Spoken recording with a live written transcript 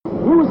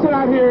We were sent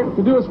out here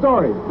to do a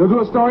story. To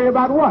do a story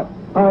about what?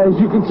 As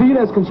you can see,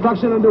 there's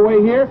construction underway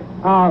here.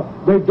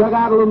 They've dug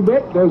out a little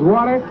bit. There's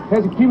water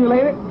has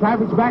accumulated.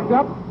 Traffic's backed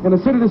up. In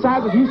a city the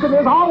size of Houston,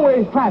 there's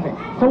always traffic.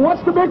 So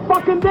what's the big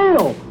fucking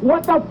deal?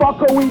 What the fuck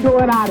are we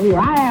doing out here?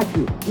 I ask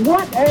you.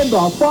 What in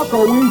the fuck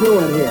are we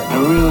doing here? I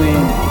really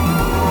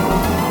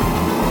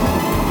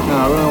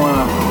want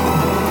to...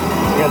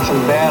 I got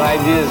some bad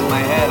ideas in my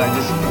head.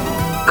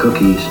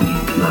 Cookies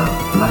need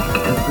love, like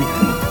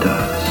everything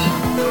does.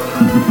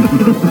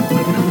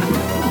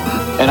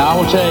 And I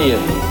will tell you,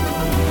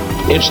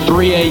 it's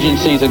 3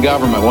 agencies of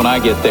government when I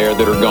get there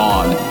that are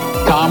gone.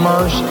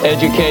 Commerce,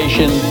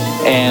 education,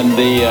 and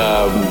the,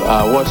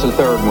 what's the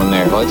third one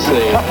there? Let's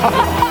see.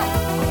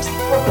 What's the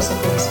purpose of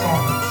the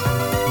experiments?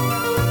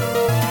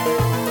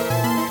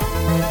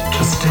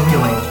 To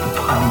stimulate the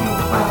pineal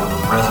gland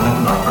with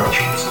resonant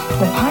vibrations.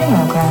 The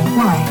pineal gland,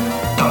 why?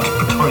 Dr.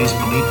 Pretorius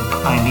believed the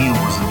pineal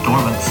was a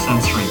dormant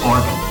sensory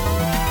organ.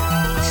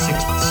 The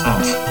sixth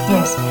sense.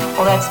 Yes.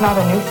 Well, that's not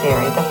a new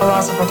theory. The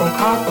philosopher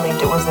Descartes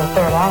believed it was the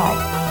third eye.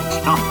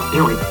 It's not a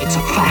theory, it's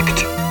a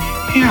fact.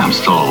 Yeah, I'm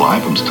still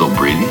alive, I'm still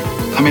breathing.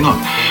 I mean,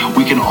 look,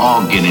 we can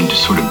all get into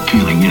sort of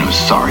feeling,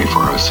 sorry for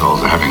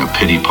ourselves or having a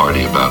pity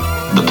party about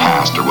the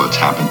past or what's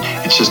happened.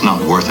 It's just not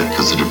worth it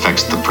because it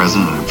affects the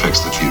present and it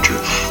affects the future.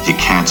 You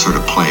can't sort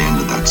of play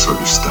into that sort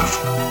of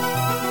stuff.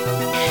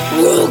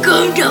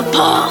 Welcome to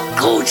Pop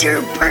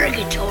Culture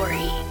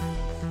Purgatory.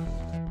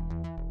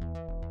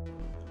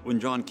 When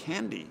John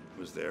Candy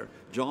was there,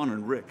 John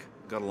and Rick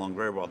got along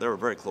very well. They were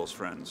very close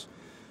friends.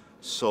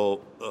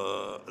 So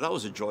that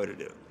was a joy to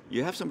do.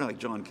 You have somebody like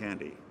John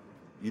Candy,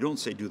 you don't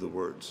say do the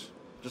words.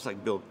 Just like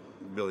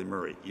Billy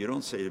Murray. You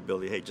don't say to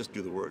Billy, hey, just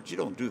do the words. You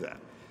don't do that.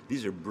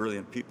 These are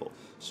brilliant people.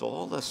 So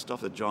all that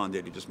stuff that John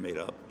did, he just made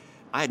up.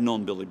 I had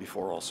known Billy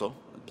before also.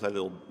 I played a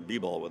little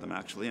b-ball with him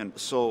actually. And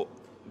so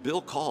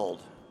Bill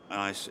called and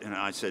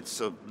I said,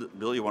 so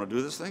Bill, you want to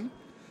do this thing?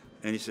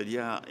 And he said,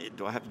 yeah,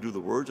 do I have to do the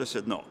words? I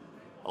said, no.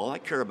 All I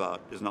care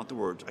about is not the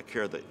words. I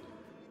care that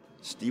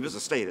Steve is a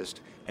statist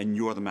and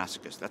you're the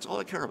masochist. That's all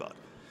I care about.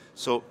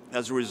 So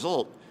as a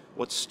result,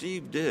 what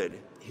Steve did,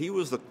 he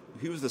was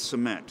the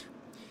cement.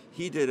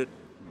 He did it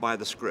by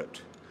the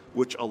script,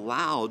 which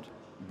allowed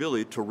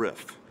Billy to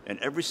riff. And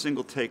every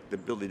single take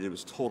that Billy did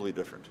was totally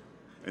different.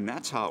 And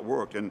that's how it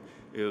worked. And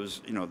it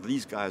was,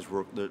 these guys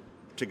worked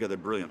together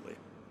brilliantly.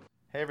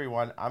 Hey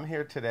everyone, I'm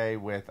here today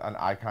with an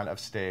icon of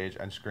stage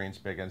and screens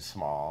big and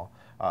small,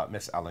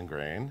 Miss Ellen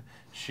Greene.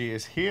 She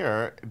is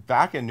here,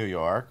 back in New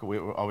York.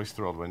 We're always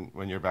thrilled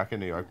when you're back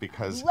in New York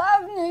because...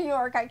 Love New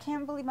York. I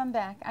can't believe I'm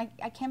back.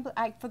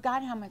 I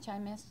forgot how much I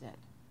missed it.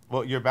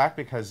 Well, you're back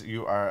because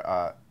you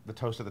are the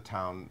toast of the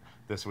town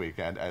this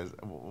weekend as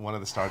one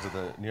of the stars of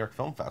the New York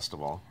Film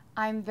Festival.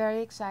 I'm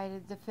very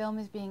excited. The film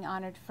is being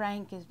honored.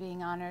 Frank is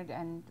being honored,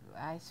 and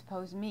I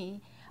suppose me.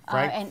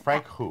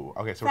 Frank who?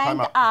 Okay, so Frank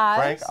we're talking about Oz,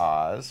 Frank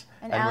Oz,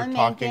 and we're Alan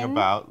talking Menken.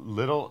 about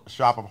Little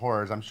Shop of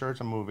Horrors. I'm sure it's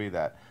a movie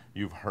that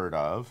you've heard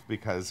of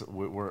because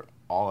we're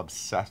all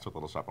obsessed with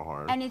Little Shop of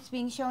Horrors. And it's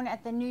being shown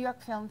at the New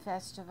York Film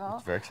Festival.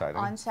 It's very exciting.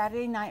 On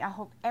Saturday night. I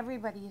hope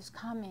everybody is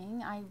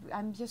coming.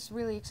 I'm just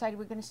really excited.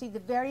 We're going to see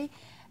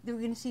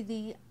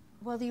the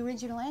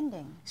original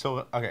ending.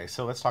 So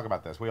let's talk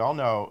about this. We all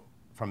know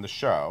from the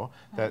show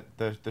that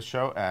the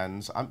show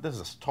ends. This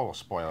is a total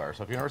spoiler,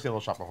 so if you've never seen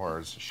Little Shop of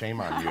Horrors, shame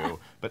on you,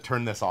 but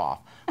turn this off.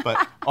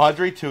 But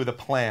Audrey 2, the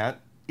plant,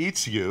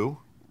 eats you.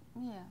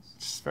 Yes.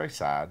 It's very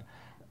sad.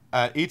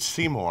 Eats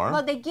Seymour.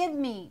 Well, they give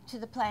me to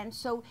the plant,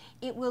 so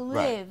it will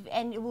live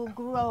and it will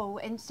grow,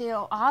 and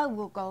so I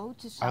will go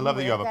to somewhere. I love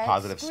that you have a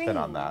positive green. spin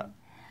on that.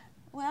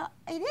 Well,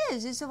 it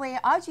is. It's the way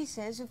Audrey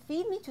says, so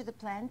feed me to the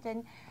plant,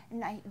 and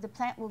the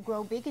plant will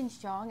grow big and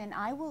strong, and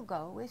I will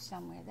go with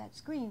somewhere that's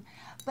green.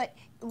 But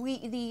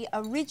the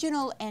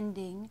original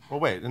ending... Well,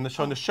 wait. In the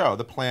show,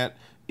 the plant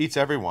eats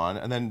everyone,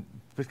 and then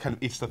it kind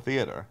of eats the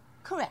theater.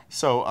 Correct.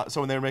 So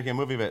when they were making a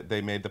movie of it,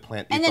 they made the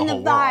plant eat the whole world. And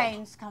then the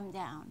vines come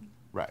down.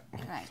 Right.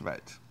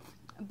 Right.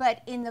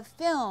 But in the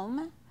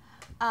film,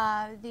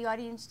 the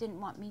audience didn't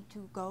want me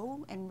to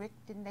go, and Rick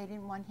they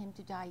didn't want him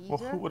to die either.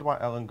 Well, who would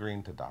want Ellen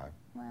Greene to die?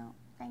 Well,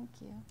 thank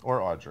you.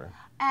 Or Audrey.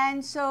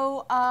 And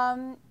so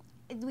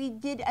we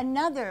did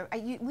another.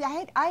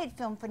 I had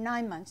filmed for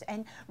 9 months,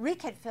 and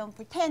Rick had filmed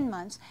for 10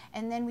 months,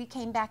 and then we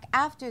came back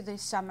after the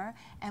summer,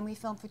 and we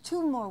filmed for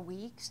 2 more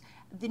weeks,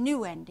 the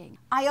new ending.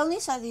 I only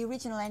saw the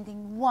original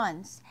ending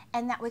once,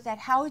 and that was at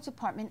Howard's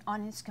apartment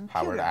on his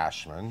computer. Howard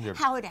Ashman.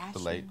 Howard Ashman. The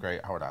late,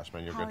 great Howard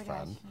Ashman, your good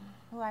friend. Ashman,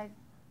 who I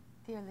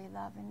dearly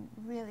love and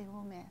really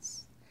will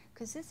miss.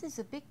 Because this is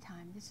a big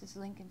time. This is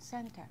Lincoln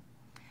Center.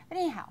 But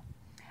anyhow,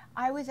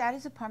 I was at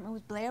his apartment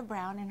with Blair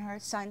Brown and her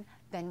son,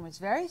 then was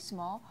very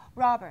small,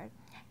 Robert,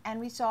 and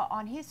we saw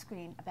on his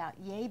screen, about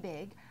yay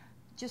big,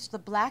 just the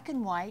black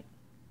and white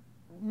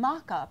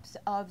mock-ups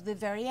of the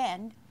very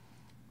end.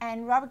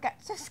 And Robert got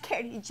so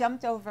scared he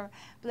jumped over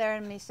Blair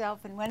and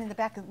myself and went in the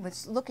back and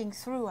was looking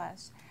through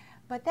us.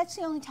 But that's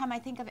the only time I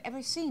think I've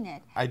ever seen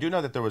it. I do know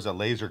that there was a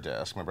laser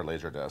disc, remember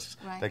laser discs,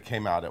 right, that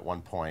came out at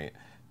one point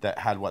that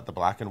had what, the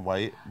black and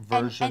white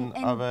version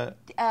of it?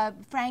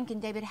 Frank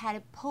and David had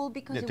it pulled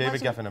because it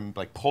David wasn't... Geffen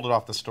like pulled it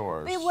off the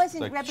stores. It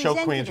wasn't like, representative.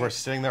 Show queens were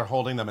sitting there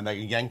holding them and they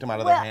yanked them out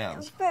of their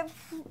hands. But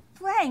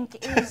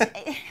Frank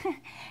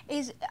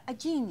is a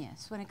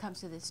genius when it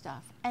comes to this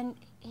stuff. And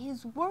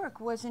his work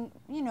wasn't,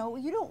 you know,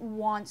 you don't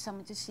want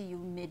someone to see you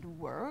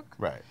mid-work.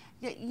 Right.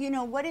 You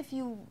know, what if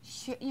you,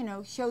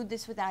 showed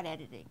this without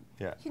editing?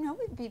 Yeah. You know,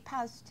 it'd be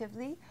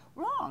positively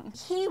wrong.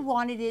 He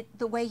wanted it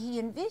the way he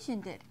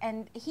envisioned it.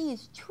 And he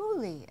is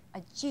truly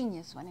a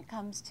genius when it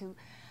comes to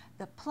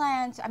the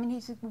plans. I mean,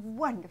 he's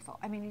wonderful.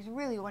 I mean, he's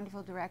really a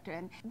wonderful director.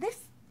 And this,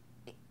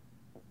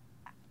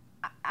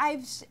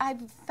 I've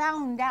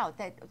found out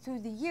that through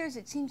the years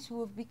it seems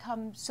to have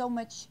become so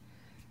much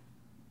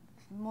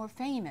more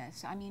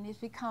famous. I mean, it's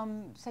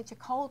become such a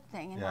cult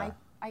thing, and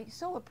I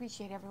so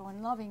appreciate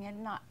everyone loving it,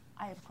 and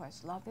I of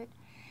course love it,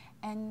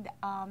 and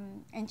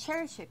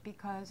cherish it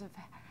because of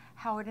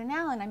Howard and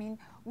Alan. I mean,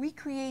 we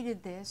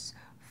created this.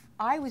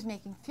 I was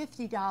making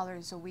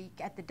 $50 a week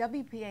at the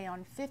WPA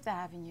on Fifth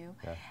Avenue,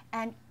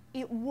 and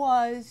it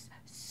was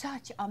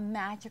such a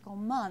magical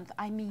month.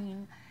 I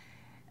mean,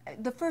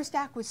 the first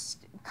act was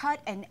cut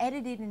and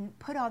edited and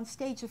put on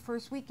stage the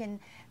first week, and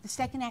the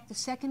second act the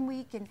second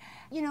week. And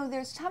you know,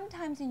 there's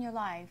sometimes in your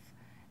life,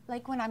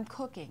 like when I'm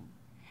cooking,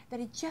 that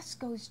it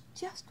just goes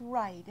just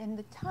right, and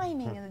the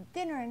timing and the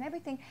dinner and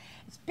everything,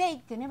 it's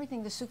baked and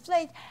everything, the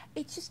souffle,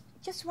 it's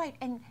just right.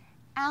 And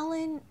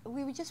Alan,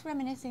 we were just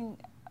reminiscing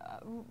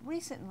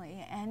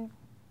recently, and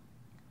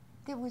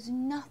there was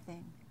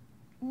nothing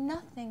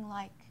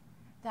like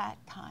that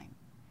time.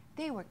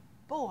 They were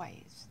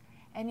boys.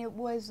 And it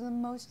was the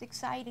most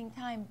exciting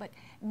time, but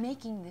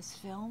making this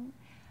film,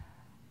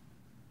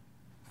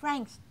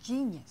 Frank's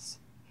genius.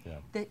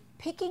 Yeah.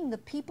 Picking the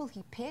people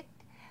he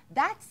picked,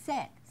 that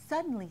set,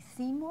 suddenly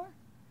Seymour,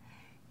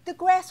 the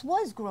grass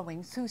was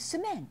growing through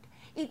cement.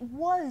 It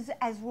was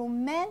as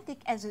romantic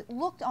as it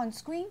looked on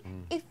screen.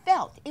 It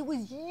felt. It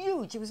was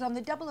huge. It was on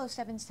the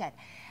 007 set.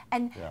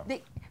 And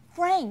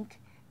Frank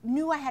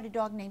knew I had a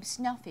dog named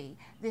Snuffy,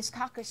 this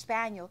Cocker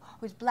Spaniel,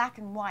 who was black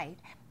and white.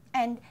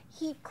 And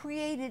he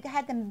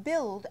had them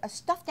build a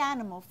stuffed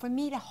animal for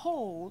me to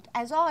hold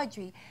as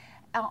Audrey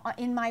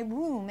in my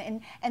room.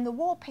 And the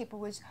wallpaper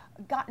was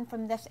gotten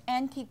from this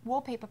antique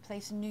wallpaper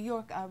place in New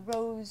York,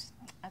 Rose,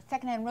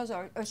 Secondhand Rose,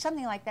 or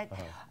something like that.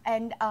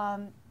 And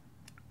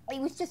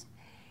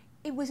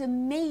it was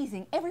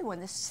amazing. Everyone,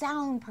 the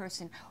sound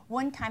person,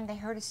 one time they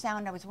heard a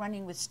sound. I was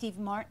running with Steve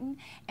Martin,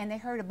 and they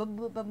heard a boom,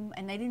 boom, boom,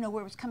 and they didn't know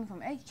where it was coming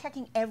from. I was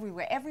checking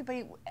everywhere,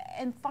 everybody,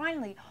 and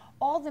finally,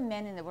 all the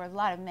men, and there were a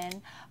lot of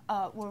men,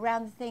 were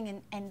around the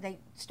thing, and they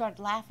started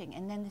laughing.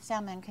 And then the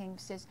sound man came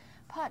and says,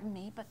 "Pardon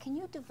me, but can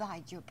you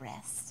divide your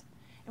breasts?"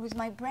 It was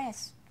my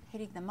breasts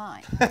hitting the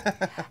mic.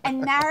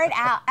 And Merritt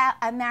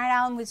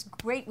Allen was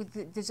great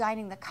with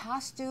designing the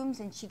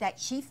costumes, and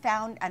she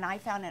found, and I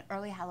found at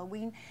early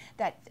Halloween,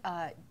 that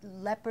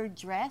leopard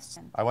dress.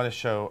 I want to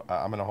show.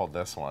 I'm going to hold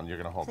this one. You're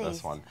going to hold Please.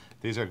 this one.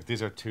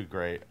 These are two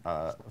great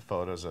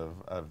photos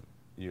of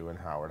you and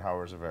Howard.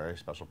 Howard's a very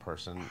special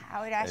person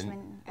Howard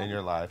Ashman, in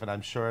your life, and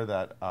I'm sure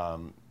that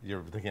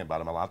you're thinking about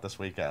him a lot this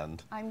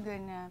weekend. I'm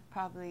going to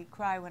probably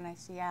cry when I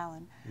see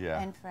Alan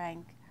and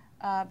Frank.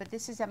 But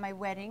this is at my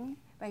wedding,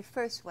 my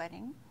first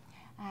wedding.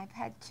 I've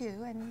had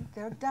two, and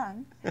they're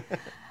done.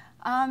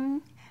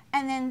 And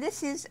then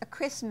this is a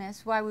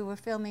Christmas while we were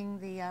filming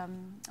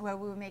while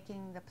we were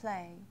making the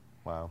play.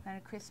 Wow. And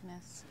a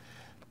Christmas.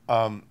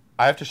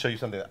 I have to show you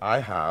something that I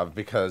have,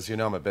 because you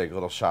know I'm a big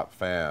Little Shop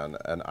fan,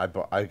 and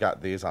I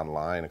got these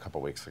online a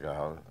couple weeks ago.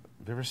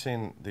 Have you ever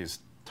seen these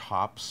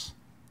Topps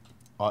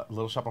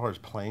Little Shop of Horrors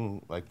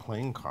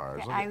playing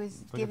cards? Yeah, I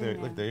was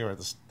giving them. Look,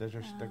 there's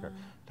your sticker.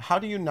 How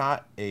do you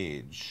not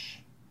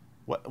age?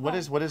 What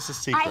is the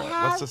secret?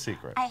 What's the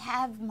secret? I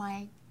have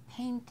my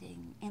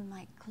painting in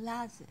my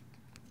closet,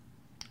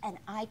 and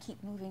I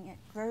keep moving it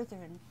further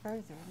and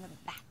further in the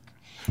back.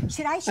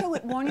 Should I show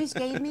what Warner's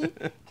gave me?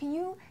 Can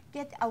you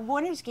get,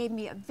 Warner's gave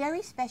me a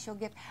very special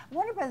gift.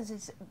 Warner Brothers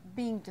is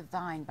being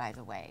divine, by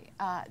the way,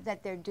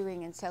 that they're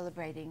doing and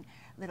celebrating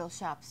Little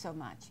Shop so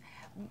much.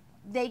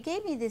 They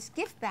gave me this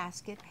gift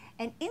basket,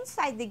 and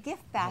inside the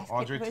gift basket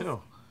Audrey was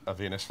too. A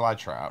Venus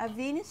flytrap. A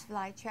Venus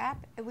flytrap,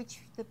 which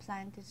the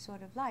plant is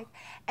sort of like.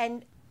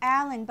 And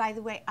Alan, by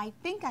the way, I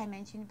think I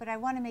mentioned, but I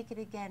want to make it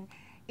again.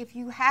 If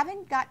you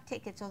haven't got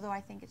tickets, although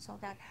I think it's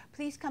sold out,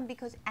 please come,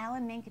 because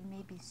Alan Menken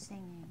may be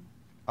singing.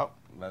 Oh,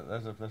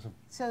 there's a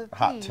so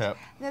hot please, tip.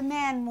 The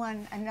man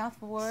won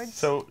enough awards.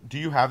 So, do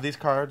you have these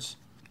cards?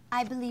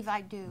 I believe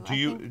I do. Do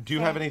you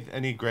have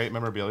any great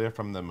memorabilia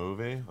from the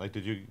movie? Like, do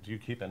you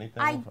keep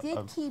anything? I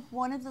did keep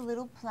one of the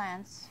little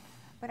plants,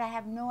 but I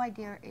have no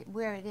idea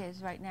where it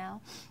is right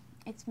now.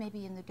 It's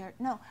maybe in the dirt.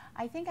 No,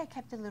 I think I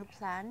kept a little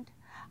plant.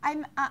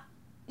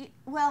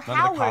 Well,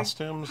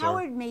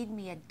 Howard made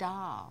me a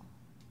doll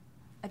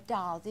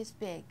this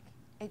big.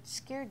 It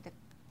scared the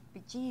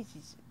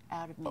bejesus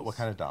out of me. What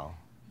kind of doll?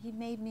 He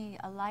made me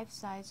a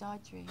life-size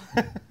Audrey.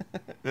 Did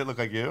it look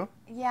like you?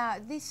 Yeah,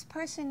 this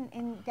person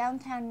in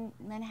downtown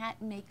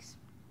Manhattan makes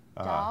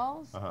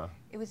dolls.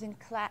 It was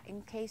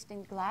encased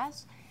in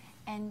glass,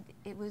 and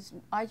it was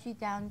Audrey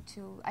down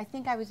to, I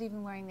think I was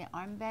even wearing the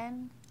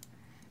armband.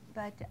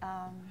 But,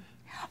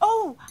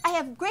 oh, I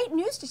have great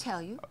news to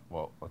tell you.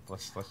 Well,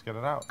 let's get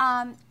it out.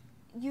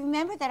 You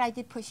remember that I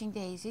did Pushing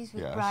Daisies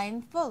with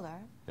Brian Fuller?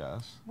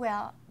 Yes.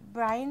 Well,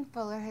 Brian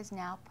Fuller has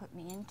now put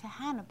me into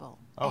Hannibal.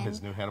 Oh,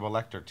 his new Hannibal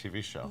Lecter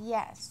TV show.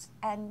 Yes,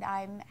 and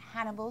I'm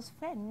Hannibal's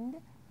friend,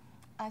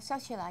 a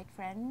socialite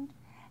friend,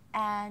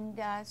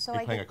 and so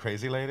You're playing a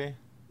crazy lady?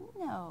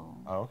 No.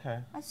 Oh,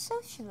 okay. A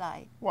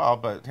socialite. Well,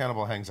 but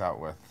Hannibal hangs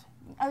out with...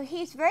 Oh,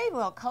 he's very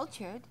well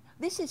cultured.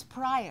 This is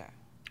prior.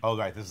 Oh,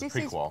 right, this is a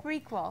prequel. This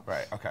is prequel.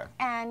 Right, okay.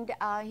 And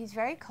he's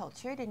very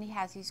cultured, and he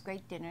has these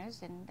great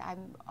dinners, and I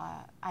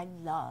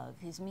love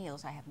his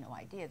meals. I have no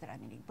idea that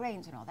I'm eating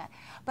brains and all that.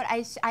 But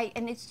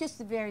and it's just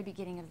the very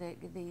beginning of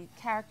the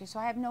character, so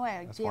I have no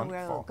idea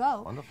where it'll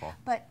go. Wonderful.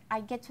 But I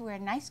get to wear a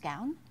nice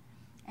gown,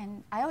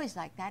 and I always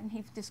like that, and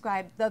he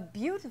described the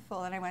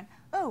beautiful, and I went,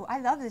 oh, I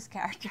love this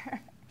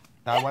character.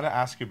 Now, I want to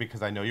ask you,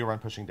 because I know you were on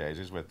Pushing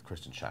Daisies with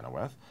Kristen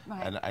Chenoweth,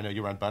 right. And I know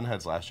you were on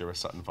Bunheads last year with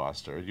Sutton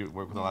Foster. You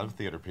work with a lot of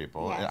theater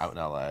people out in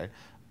L.A.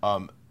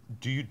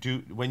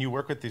 When you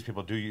work with these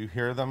people, do you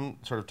hear them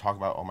sort of talk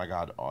about, oh my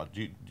God,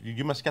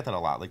 you must get that a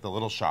lot, like the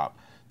Little Shop.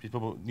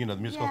 People, the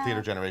musical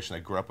theater generation, they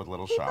grew up with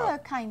Little Shop. People are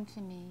kind to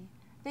me.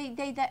 They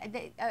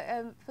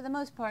for the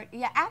most part,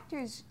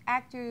 actors.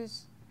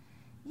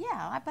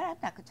 Yeah, but I'm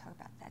not going to talk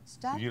about that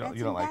stuff. You don't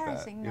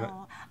embarrassing. like that.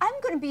 No, I'm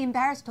going to be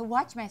embarrassed to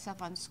watch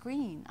myself on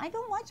screen. I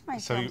don't watch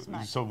myself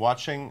much. So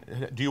watching,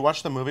 do you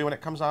watch the movie when it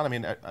comes on? I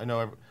mean, I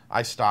know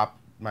I stop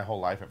my whole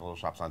life if Little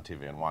Shop's on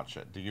TV and watch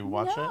it. Do you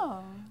watch it?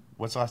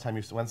 When's the last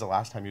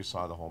time you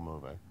saw the whole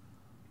movie?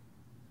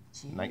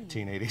 Gee.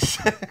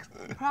 1986.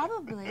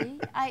 Probably.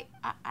 Are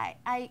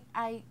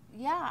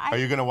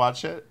you going to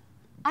watch it?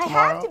 I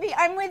tomorrow? have to be.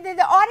 I'm with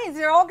the audience.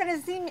 They're all going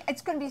to see me.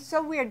 It's going to be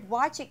so weird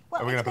watching.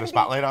 Well, are we going to put a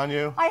spotlight on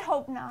you? I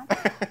hope not.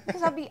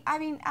 Because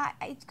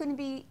it's going to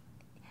be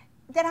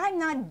that I'm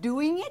not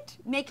doing it,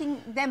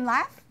 making them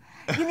laugh.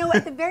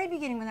 At the very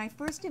beginning, when I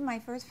first did my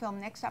first film,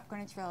 Next Stop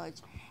Greenwich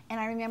Village,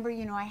 and I remember,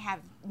 I have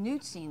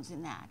nude scenes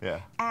in that. Yeah.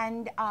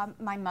 And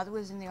my mother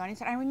was in the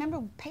audience, and I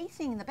remember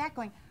pacing in the back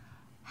going,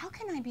 how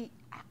can I be...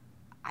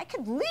 I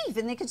could leave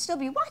and they could still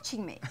be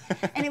watching me.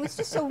 And it was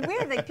just so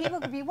weird that people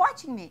could be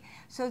watching me.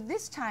 So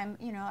this time,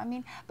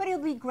 but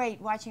it'll be great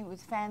watching it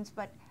with fans,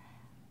 but,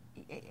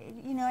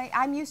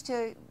 I'm used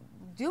to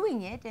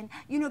doing it. And,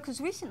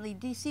 because recently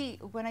DC,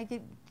 when I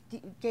did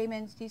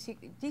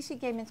DC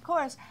Gay Men's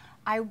Chorus,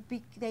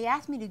 they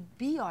asked me to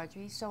be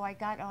Audrey, so I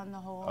got on the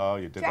whole Oh,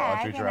 you did the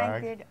Audrey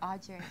drag? And I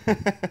did Audrey.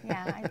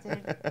 Yeah, I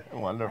did.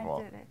 Wonderful.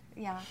 I did it,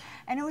 yeah.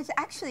 And it was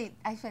actually,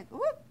 I said,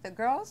 whoop, the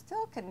girls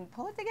still can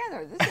pull it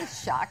together. This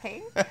is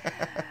shocking.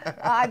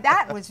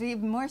 That was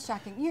even more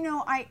shocking.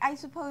 I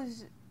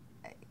suppose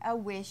a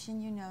wish,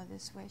 and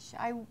this wish.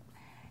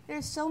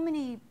 There's so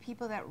many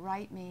people that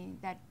write me,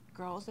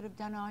 girls that have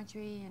done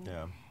Audrey, and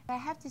I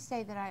have to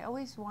say that I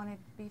always wanted,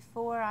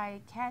 before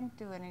I can't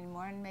do it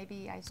anymore, and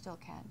maybe I still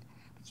can't,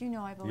 but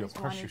I've always wanted. Of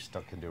course you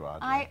still can do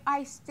Audrey.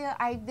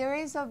 There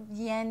is a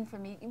yen for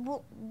me,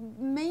 well,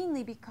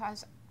 mainly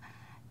because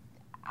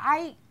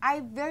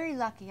I'm very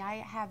lucky. I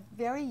have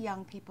very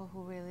young people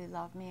who really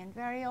love me, and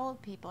very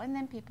old people, and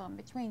then people in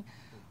between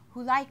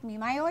who like me.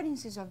 My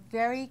audiences are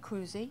very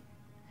cruisy.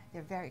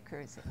 They're very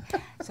cruisy.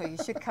 So you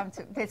should come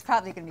to, it's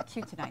probably going to be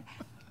cute tonight.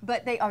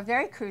 But they are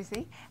very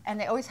cruisy, and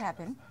they always have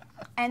been.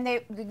 And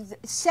they're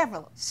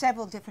several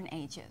different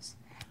ages.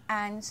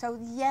 And so,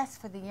 yes,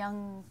 for the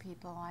young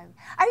people,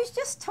 I was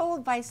just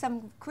told by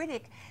some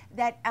critic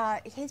that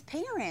his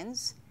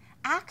parents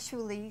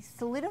actually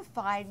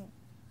solidified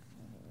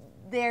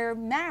their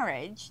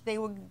marriage. They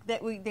were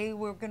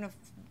going to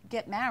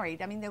get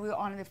married. I mean, they were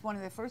on one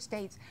of their first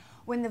dates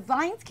when the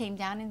vines came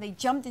down and they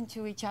jumped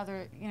into each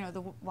other.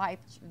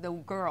 The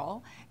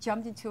girl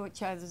jumped into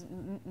each other's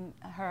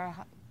her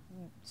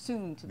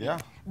soon to be,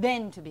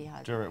 then to be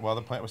husband. Well,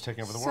 the plant was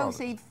taking over the world.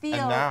 So he'd feel,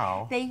 and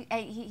now, he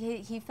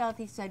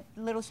said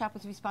Little Shop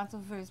was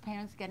responsible for his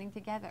parents getting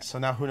together. So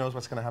now who knows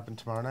what's going to happen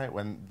tomorrow night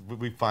when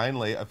we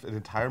finally, an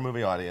entire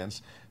movie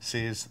audience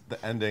sees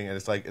the ending, and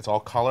it's all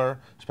color,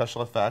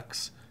 special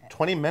effects,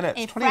 20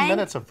 minutes,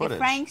 minutes of footage. If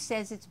Frank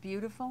says it's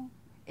beautiful,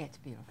 it's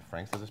beautiful. If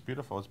Frank says it's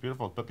beautiful,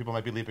 but people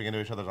might be leaping into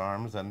each other's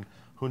arms, and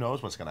who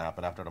knows what's going to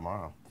happen after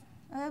tomorrow.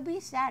 It'll be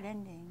a sad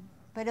ending,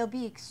 but it'll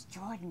be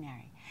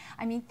extraordinary.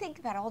 I mean, think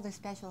about all the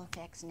special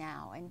effects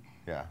now, and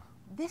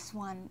this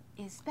one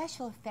is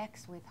special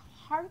effects with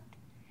heart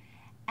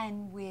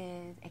and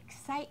with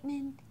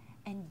excitement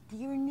and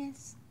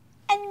dearness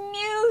and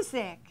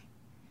music.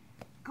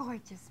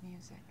 Gorgeous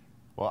music.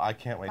 Well, I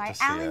can't wait to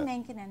see Alan it.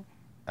 Menken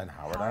and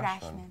Howard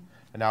Ashman.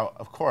 And now,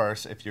 of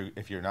course, if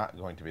you're not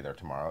going to be there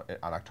tomorrow,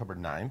 on October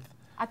 9th,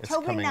 it's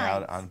coming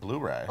out on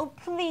Blu-ray. Oh,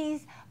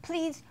 please,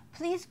 please,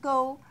 please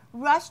go,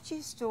 rush to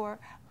your store,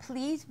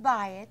 please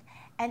buy it.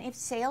 And if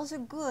sales are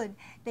good,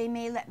 they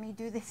may let me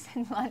do this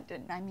in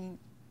London. I mean,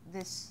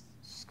 this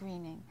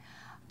screening.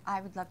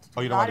 I would love to do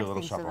Oh, you a don't lot want to do of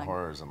Little things Shop in of London.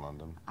 Horrors in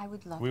London. I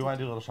would love We to want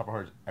to do do Little Shop of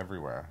Horrors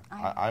everywhere.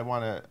 I- I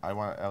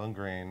want Ellen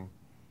Green.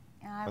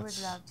 I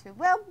would love to.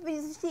 Well, but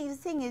you see, the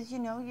thing is, you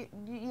know, you,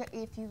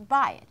 if you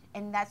buy it,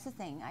 and that's the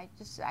thing.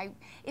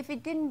 If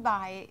it didn't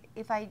buy,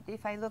 if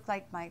I look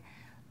like my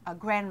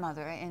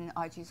grandmother in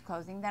Archie's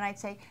clothing, then I'd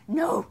say,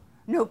 no,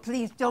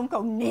 please don't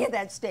go near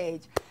that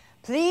stage.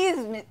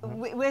 Please,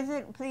 was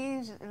it?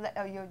 Please,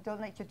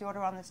 don't let your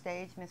daughter on the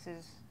stage,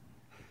 Mrs.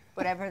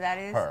 Whatever that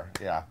is. Her,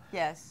 yeah.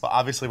 Yes. But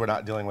obviously, we're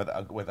not dealing with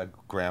a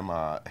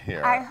grandma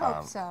here. I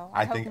hope so.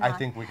 I hope think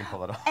not. we can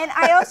pull it off. And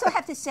I also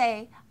have to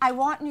say, I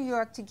want New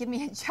York to give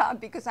me a job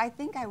because I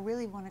think I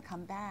really want to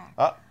come back.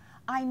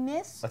 I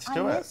miss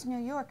New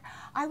York.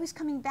 I was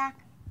coming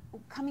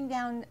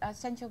down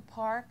Central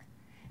Park,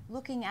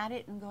 looking at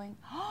it and going,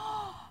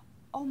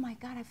 oh my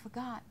God, I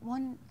forgot.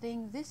 One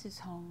thing, this is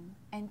home,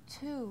 and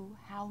two,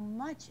 how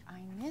much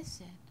I miss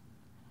it.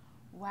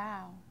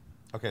 Wow.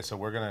 Okay, so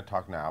we're going to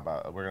talk now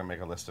about, we're going to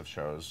make a list of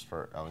shows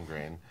for Ellen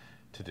Green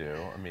to do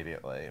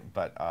immediately,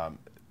 but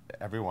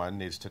everyone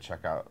needs to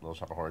check out Little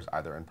Shop of Horrors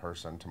either in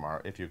person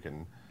tomorrow, if you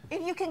can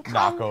come,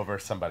 knock over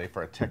somebody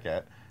for a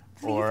ticket,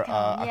 or come,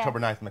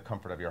 October 9th in the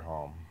comfort of your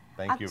home.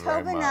 Thank you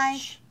very much. October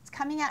 9th, it's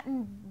coming out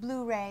in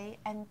Blu-ray,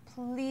 and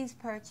please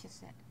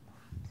purchase it.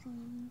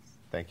 Please.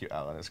 Thank you,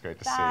 Ellen. It's great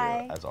to Bye.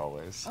 see you, as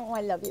always. Oh,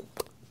 I love you.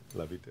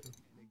 Love you too.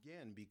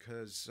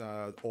 Because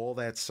all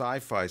that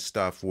sci-fi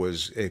stuff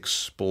was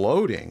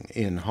exploding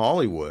in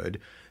Hollywood,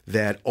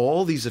 that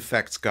all these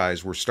effects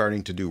guys were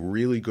starting to do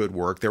really good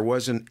work. There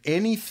wasn't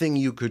anything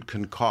you could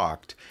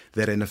concoct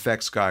that an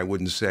effects guy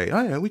wouldn't say,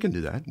 oh yeah, we can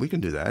do that, we can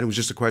do that. It was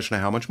just a question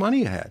of how much money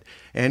you had.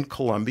 And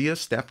Columbia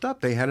stepped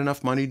up. They had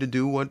enough money to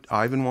do what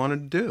Ivan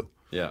wanted to do.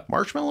 Yeah.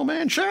 Marshmallow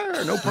Man,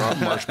 sure, no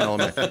problem, Marshmallow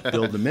Man.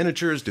 Build the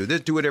miniatures, do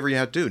this, do whatever you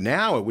have to do.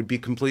 Now it would be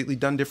completely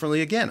done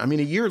differently again. I mean,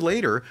 a year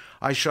later,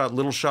 I shot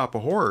Little Shop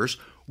of Horrors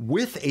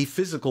with a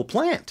physical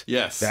plant.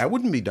 Yes. That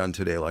wouldn't be done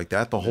today like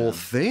that. The whole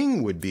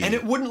thing would be... And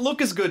it wouldn't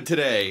look as good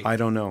today. I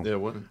don't know.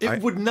 It wouldn't.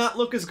 It would not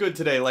look as good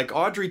today. Like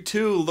Audrey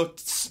 2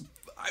 looked...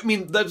 I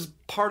mean, that's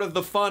part of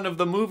the fun of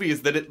the movie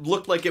is that it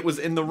looked like it was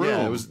in the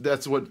room. Yeah,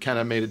 that's what kind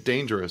of made it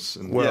dangerous.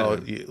 And well,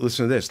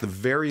 listen to this. The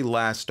very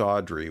last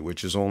Audrey,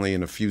 which is only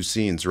in a few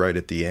scenes right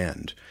at the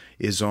end,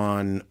 is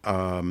on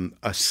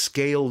a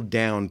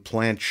scaled-down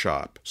plant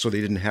shop, so they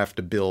didn't have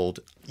to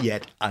build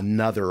yet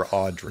another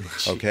Audrey,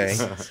 okay?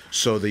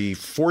 So the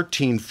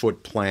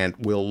 14-foot plant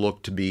will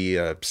look to be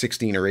a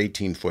 16 or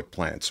 18-foot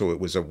plant. So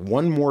it was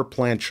one more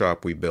plant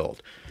shop we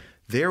built.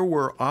 There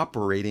were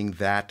operating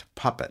that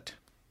puppet,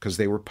 because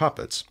they were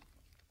puppets,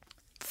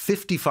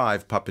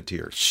 55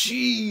 puppeteers.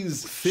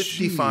 Jeez.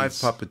 55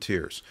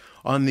 puppeteers.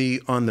 On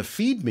the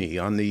Feed Me,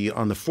 on the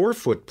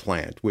 4-foot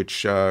plant,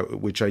 which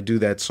I do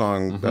that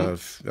song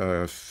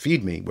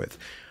Feed Me with,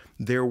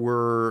 there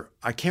were,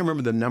 I can't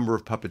remember the number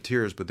of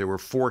puppeteers, but there were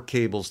 4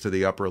 cables to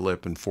the upper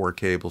lip and 4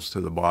 cables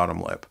to the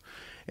bottom lip.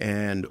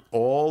 And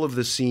all of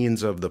the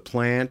scenes of the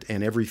plant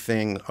and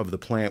everything of the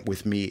plant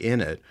with me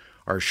in it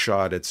are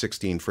shot at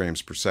 16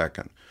 frames per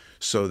second.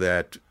 So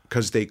that,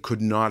 because they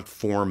could not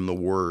form the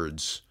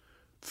words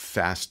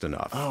fast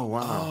enough. Oh,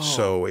 wow.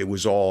 So it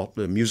was all,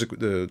 the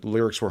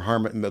lyrics were the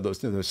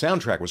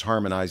soundtrack was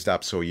harmonized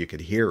up so you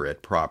could hear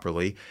it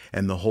properly,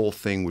 and the whole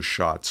thing was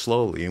shot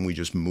slowly, and we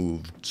just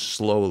moved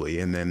slowly,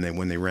 and then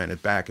when they ran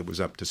it back, it was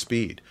up to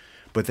speed.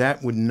 But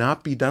that would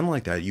not be done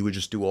like that. You would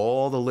just do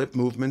all the lip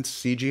movements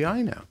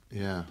CGI now.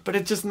 Yeah. But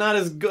it's just not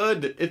as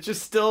good. It's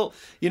just still,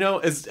 you know,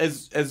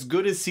 as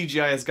good as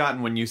CGI has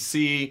gotten, when you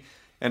see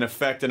an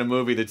effect in a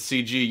movie that's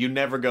CG, you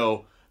never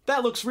go,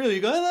 that looks really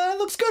good. That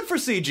looks good for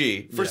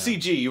CG. For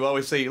CG, you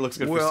always say it looks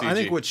good for CG. Well, I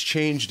think what's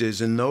changed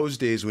is in those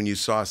days when you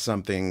saw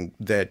something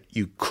that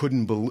you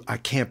couldn't believe, I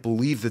can't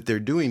believe that they're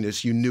doing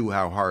this, you knew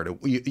how hard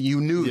you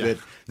knew that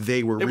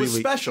they were really... It was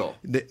special.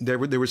 There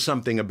was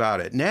something about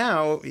it.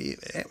 Now,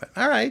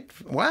 all right,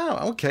 wow,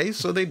 okay,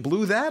 so they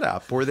blew that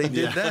up, or they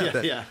did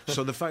that. Yeah.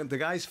 So the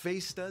guy's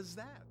face does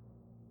that.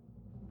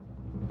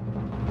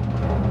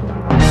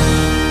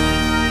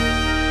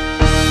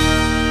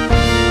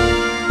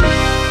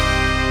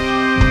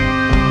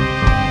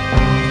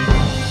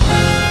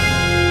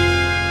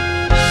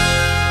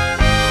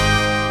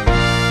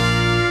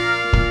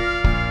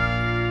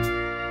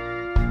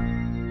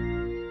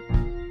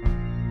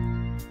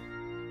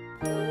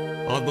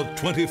 On the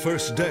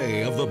 21st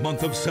day of the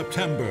month of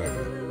September,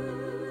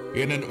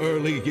 in an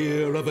early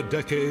year of a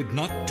decade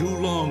not too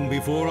long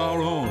before our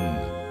own,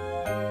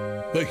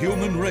 the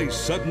human race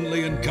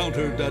suddenly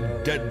encountered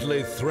a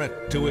deadly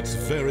threat to its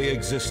very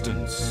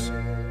existence.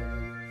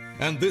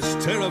 And this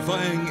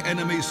terrifying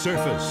enemy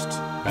surfaced,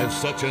 as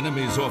such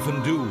enemies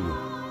often do,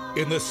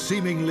 in the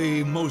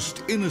seemingly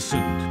most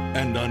innocent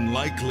and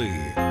unlikely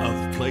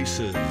of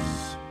places.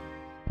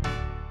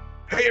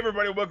 Hey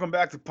everybody, welcome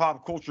back to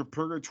Pop Culture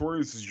Purgatory.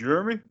 This is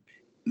Jeremy.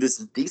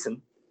 This is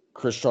Decent.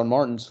 Christian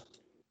Martins.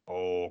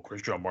 Oh,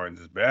 Christian Martins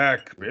is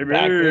back, baby.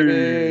 Back,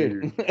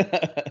 baby.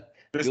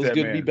 Feels good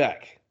to be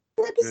back.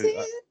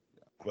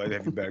 Glad to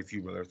have you back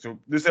too, brother. So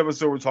this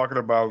episode we're talking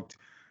about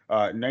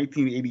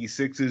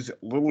 1986's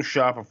Little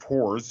Shop of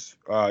Horrors,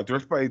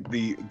 directed by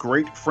the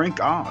great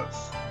Frank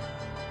Oz.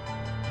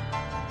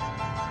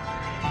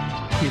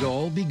 It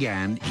all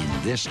began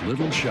in this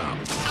little shop.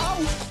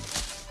 Ow!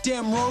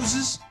 Damn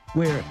roses!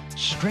 Where,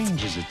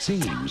 strange as it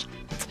seems,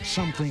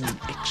 something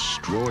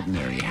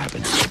extraordinary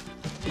happened.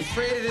 I'm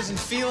afraid it isn't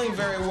feeling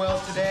very well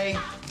today.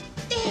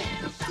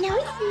 Now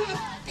isn't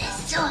that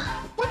bizarre?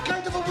 What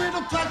kind of a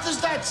weirdo plant is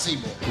that,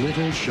 Seymour?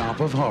 Little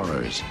Shop of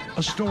Horrors,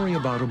 a story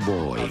about a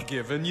boy. I've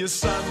given you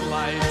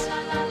sunlight.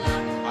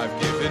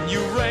 I've given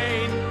you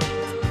rain.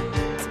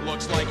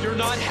 Looks like you're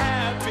not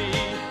happy.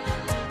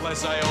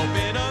 Unless I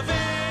open a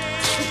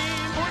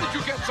vein. Where did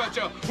you get such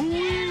a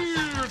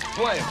weird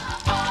plant?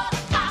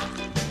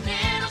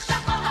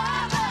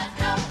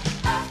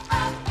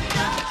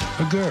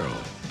 A girl.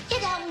 You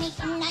don't make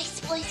a nice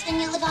voice when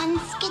you live on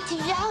Skid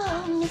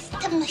Row,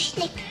 Mr.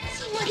 Mushnick.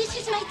 Seymour, this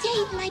is my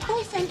date, my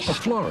boyfriend. A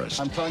florist.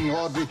 I'm telling you,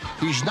 Audrey,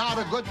 he's not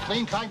a good,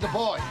 clean kind of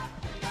boy.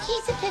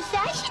 He's a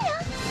professional.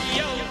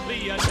 You'll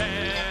be a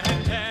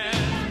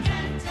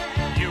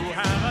 10-10. You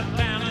have a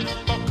talent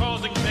for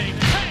causing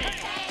things. Hey,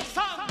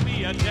 song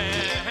me a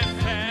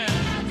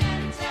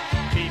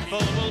 10-10.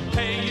 People will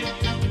pay you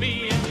to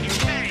be in your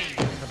name.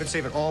 I've been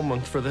saving all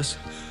month for this.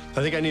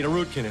 I think I need a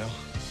root canal.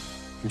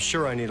 I'm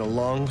sure I need a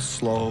long,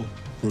 slow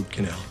root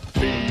canal.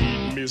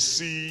 Feed me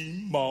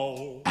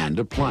Seymour. And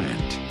a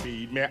plant.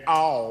 Feed me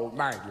all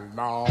night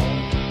long.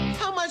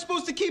 How am I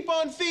supposed to keep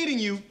on feeding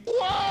you?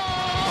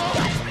 Whoa!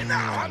 Catch me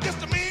now. I'm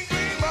just a mean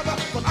green mother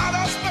from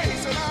outer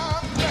space, and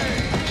I'm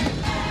playing.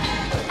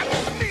 I'm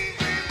just a mean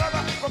green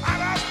mother from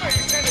outer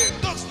space, and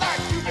it looks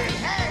like you've been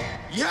had.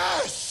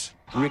 Yes!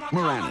 Rick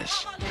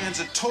Moranis.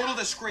 Man's a total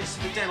disgrace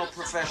to the dental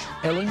profession.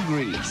 Ellen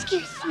Greene.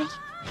 Excuse me.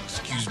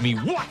 Excuse me,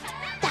 what?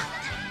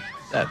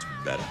 That's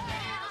better.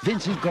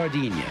 Vincent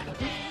Gardenia,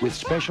 with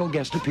special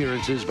guest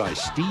appearances by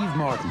Steve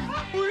Martin,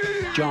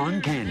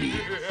 John Candy,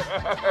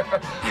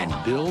 and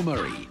Bill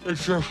Murray.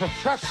 It's your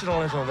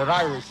professionalism that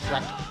I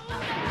respect.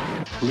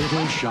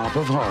 Little Shop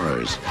of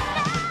Horrors.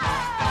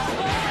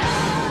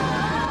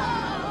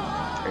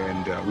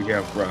 And we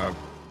have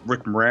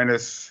Rick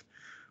Moranis.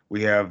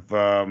 We have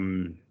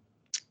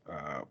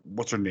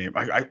what's her name?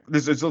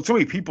 There's so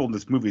many people in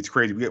this movie. It's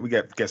crazy. We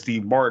got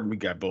Steve Martin. We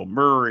got Bill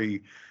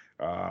Murray.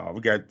 We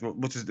got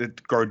what's his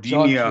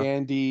Gardenia. John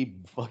Candy.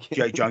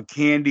 Yeah, John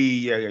Candy.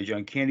 Yeah,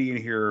 John Candy in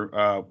here.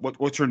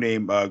 What's her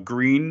name?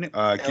 Green.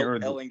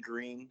 Ellen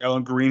Greene.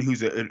 Ellen Greene,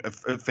 who's a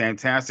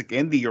fantastic,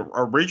 and the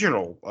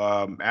original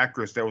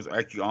actress that was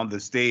actually on the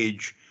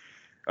stage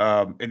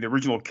in the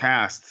original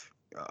cast,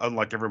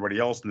 unlike everybody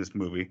else in this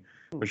movie.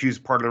 But she was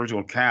part of the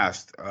original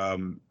cast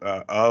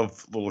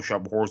of Little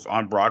Shop of Horrors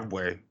on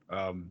Broadway.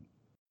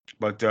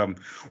 But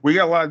we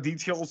got a lot of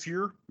details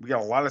here. We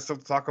got a lot of stuff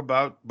to talk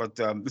about. But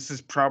this is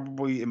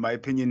probably, in my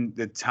opinion,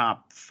 the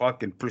top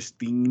fucking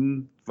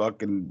pristine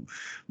fucking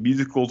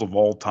musicals of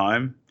all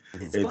time.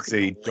 It's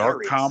a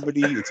dark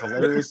comedy. It's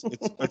hilarious.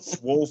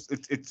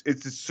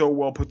 It's so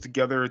well put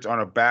together. It's on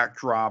a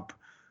backdrop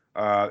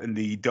in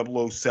the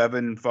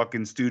 007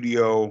 fucking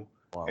studio.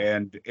 Wow.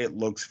 And it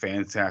looks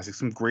fantastic.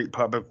 Some great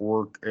puppet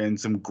work and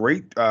some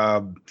great like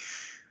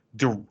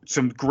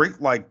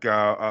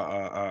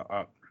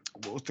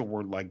what was the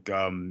word,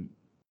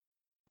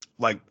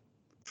 like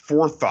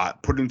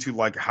forethought put into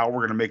like how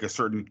we're gonna make a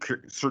certain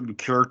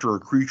character or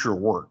creature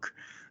work,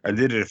 and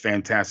they did a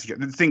fantastic.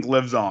 The thing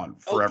lives on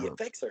forever. Oh, the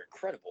effects are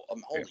incredible.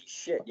 Holy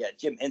shit! Yeah,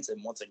 Jim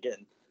Henson once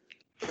again.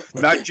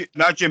 Not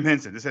Jim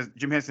Henson.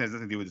 Jim Henson has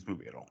nothing to do with this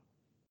movie at all.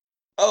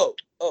 Oh,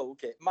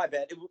 okay. My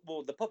bad.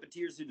 Well, the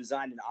puppeteers who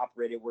designed and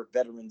operated were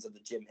veterans of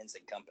the Jim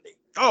Henson Company.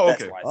 Oh,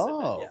 okay. That's why I said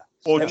that, yeah.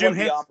 Well, Jim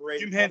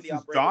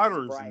Henson's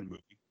daughter is in the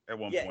movie at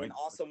one point. Yeah, and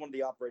also one of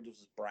the operators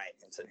was Brian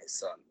Henson, his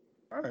son.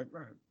 All right.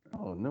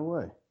 Oh, no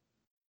way.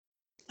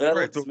 And I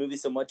love this movie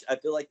so much. I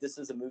feel like this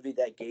is a movie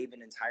that gave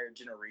an entire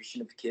generation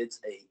of kids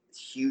a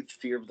huge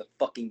fear of the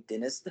fucking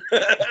dentist.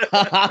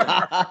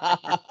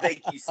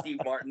 Thank you, Steve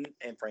Martin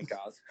and Frank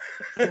Oz.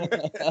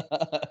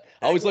 I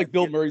always like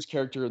Bill Murray's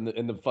character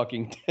in the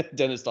fucking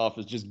dentist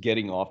office, just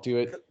getting off to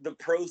it. The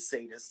pro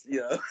sadist, you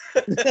know.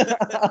 He's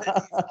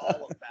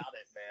all about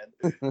it,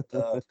 man.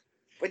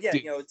 But yeah,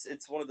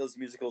 it's one of those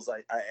musicals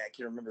I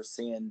can remember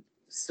seeing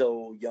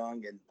so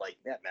young, and like,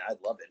 yeah, man, I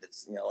love it.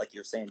 It's, like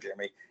you're saying,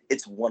 Jeremy,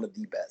 it's one of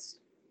the best.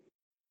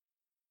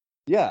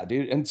 Yeah,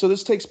 dude. And so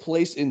this takes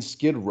place in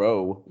Skid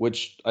Row,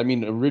 which, I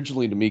mean,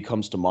 originally to me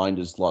comes to mind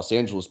as Los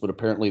Angeles, but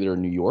apparently they're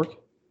in New York.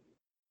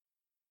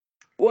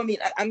 Well, I mean,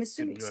 I'm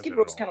assuming Skid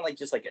Row is kind of like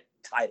just like a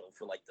title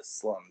for like the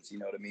slums, you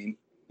know what I mean?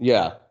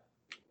 Yeah.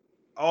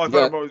 Oh, I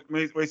thought about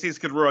when I say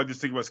Skid Row, I just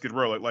think about Skid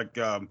Row, like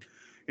I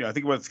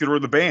think about Skid Row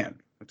the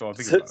band. That's all I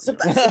think about.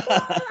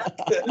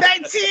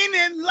 19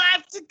 and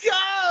life to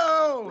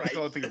go. That's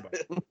all I think about.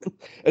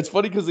 It's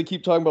funny because they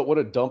keep talking about what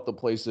a dump the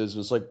place is.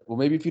 It's like, well,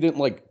 maybe if you didn't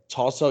like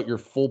toss out your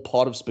full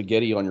pot of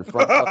spaghetti on your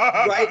front,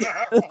 right?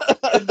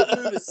 And the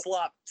food is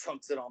slop,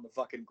 chunks it on the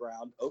fucking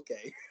ground.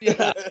 Okay.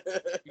 Yeah.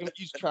 You gonna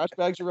use trash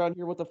bags around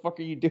here? What the fuck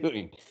are you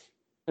doing?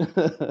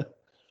 Fuck,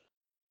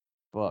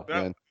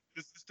 man.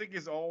 this thing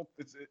is all.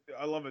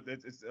 I love it.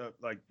 It's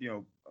like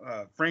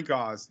Frank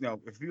Oz.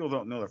 If people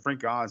don't know that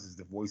Frank Oz is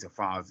the voice of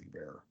Fozzie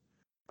Bear,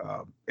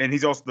 and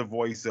he's also the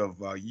voice of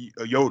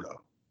Yoda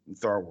in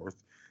Star Wars.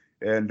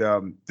 And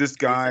this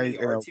guy,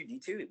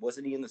 R2D2,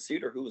 wasn't he in the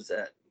suit, or who was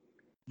that?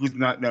 who's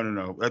not?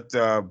 No. That's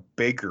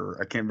Baker.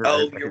 I can't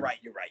remember. Oh, you're right.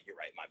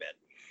 My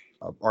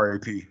bad.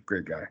 R.A.P.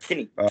 Great guy.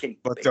 Kenny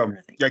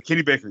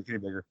Baker, Kenny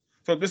Baker.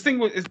 So this thing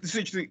was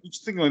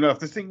interestingly enough,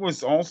 this thing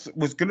was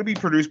going to be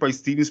produced by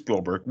Steven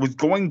Spielberg.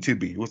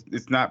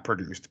 It's not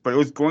produced, but it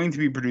was going to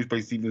be produced by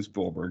Steven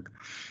Spielberg.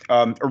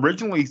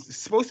 Originally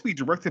supposed to be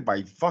directed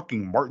by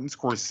fucking Martin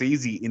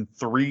Scorsese in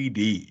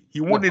 3D. He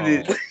wanted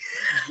it in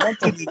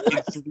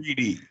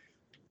 3D.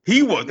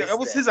 That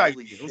was his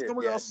idea. It was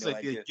somebody else's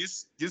idea.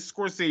 Just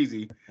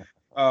Scorsese.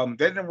 That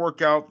didn't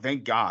work out.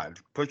 Thank God.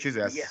 Push his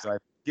ass aside.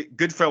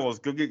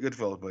 Goodfellas. Go get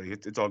Goodfellas, buddy.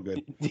 It's all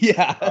good.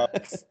 Yeah.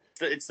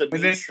 It's the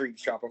Main Street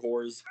Shop of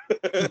Horrors.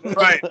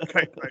 right.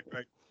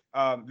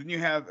 Then you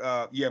have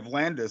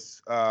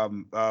Landis of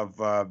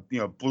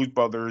Blues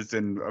Brothers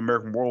and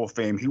American Werewolf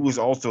fame. He was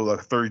also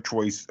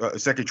a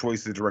second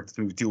choice to direct this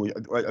movie too.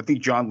 I think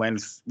John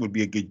Landis would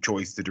be a good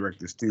choice to direct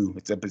this too.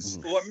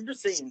 Well, I remember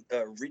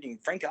reading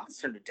Frank Oz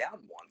turned it down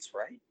once,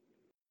 right?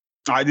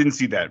 I didn't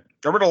see that.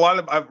 I've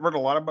read a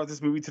lot about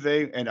this movie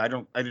today, and I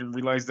didn't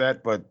realize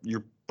that. But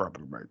you're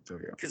probably right. So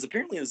yeah. Because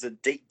apparently it was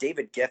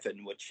David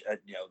Geffen, which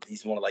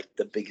he's one of like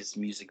the biggest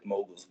music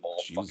moguls of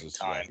all fucking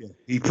time. Yeah.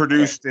 He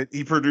produced it.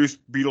 He produced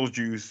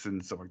Beetlejuice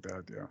and stuff like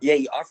that. Yeah. Yeah,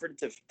 he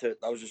offered it to.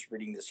 I was just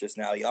reading this just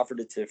now. He offered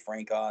it to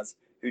Frank Oz,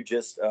 who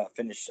just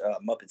finished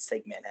Muppets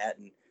Take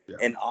Manhattan,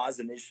 and Oz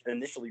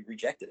initially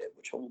rejected it.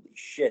 Which holy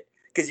shit,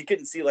 because you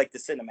couldn't see like the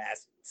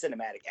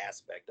cinematic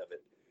aspect of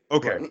it.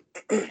 Okay.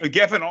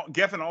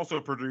 Geffen also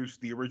produced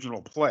the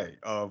original play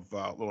of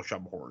Little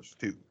Shop of Horrors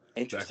too.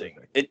 Interesting.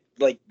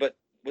 But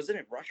wasn't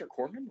it Roger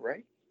Corman,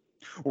 right?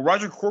 Well,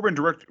 Roger Corman.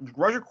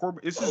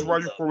 This is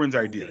Roger Corman's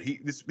idea. He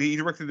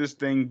directed this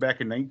thing back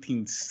in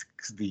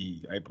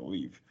 1960, I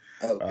believe.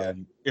 Okay.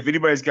 If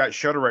anybody's got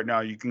Shudder right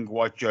now, you can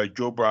watch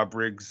Joe Bob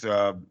Briggs.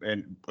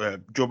 And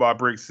Joe Bob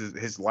Briggs,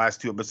 his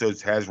last two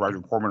episodes has Roger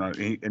Corman on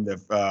it. And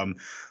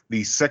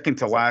the second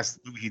to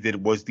last movie he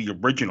did was the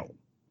original.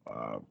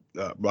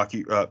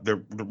 Rocky,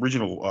 the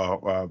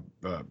original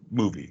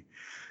movie,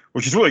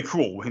 which is really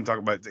cool. When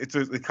talking about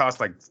it cost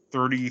like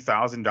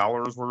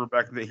 $30,000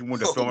 back then. He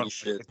wanted to film it.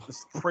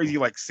 It's crazy,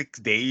 like 6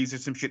 days or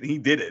some shit. And he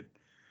did it.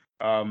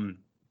 I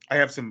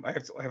have a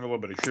little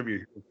bit of trivia.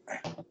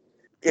 Yeah,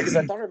 because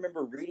I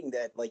remember reading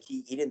that like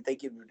he didn't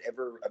think it would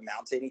ever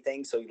amount to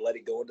anything, so he let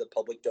it go into the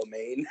public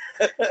domain.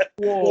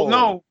 Well,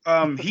 no,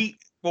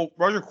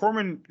 Roger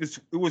Corman. It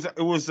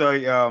was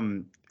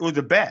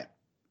a bet.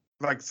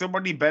 Like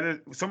somebody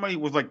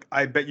was like,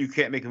 I bet you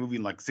can't make a movie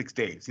in like 6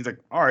 days. He's like,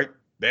 all right,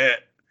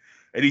 bet.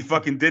 And he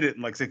fucking did it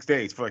in like 6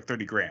 days for like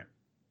 $30,000.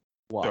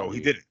 Wow. So he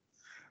did it.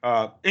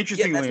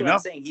 Interestingly that's what enough,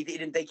 I'm saying. He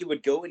didn't think it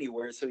would go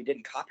anywhere, so he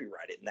didn't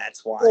copyright it, and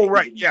that's why. Oh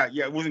right, yeah,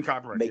 it wasn't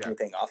copyrighted. Make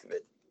anything off of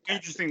it.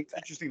 Interesting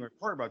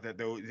part about that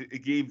though,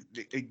 it gave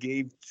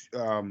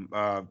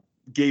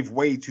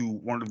way to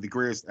one of the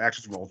greatest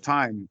actors of all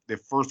time, the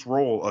first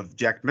role of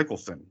Jack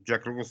Nicholson.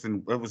 Jack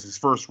Nicholson, that was his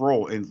first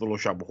role in Little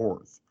Shop of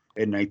Horrors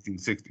in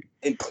 1960.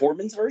 In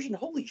Corman's version?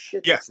 Holy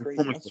shit! Yes, that's crazy.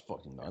 Corman's That's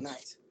fucking nuts.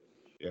 Nice.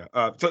 Yeah.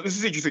 So this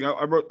is interesting.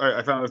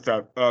 I found this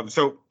out.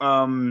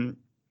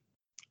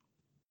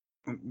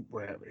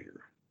 What have I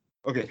here?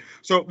 Okay.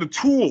 So the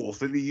tools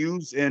that they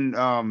use in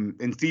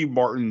Steve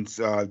Martin's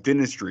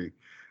dentistry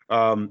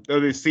are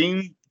the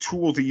same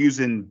tools they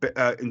use in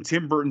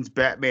Tim Burton's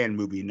Batman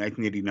movie in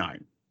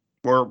 1989,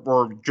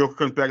 where Joker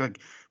comes back like,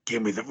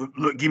 give me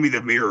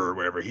the mirror or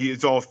whatever.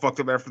 It's all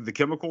fucked up after the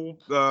chemical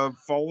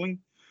falling.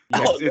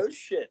 No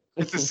shit.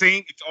 It's the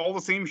same. It's all the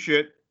same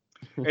shit.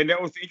 And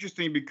that was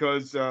interesting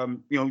because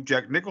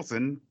Jack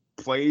Nicholson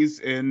plays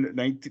in the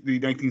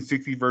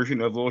 1960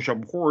 version of Little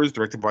Shop of Horrors,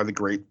 directed by the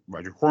great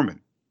Roger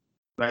Corman.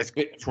 Nice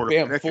sort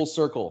of full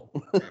circle.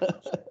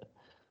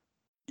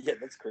 Yeah,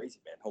 that's crazy,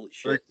 man. Holy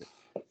shit.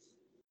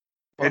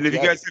 And if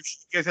you guys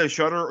have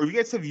Shudder or if you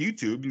guys have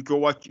YouTube, you go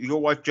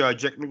watch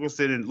Jack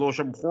Nicholson in Little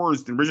Shop of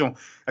Horrors, the original.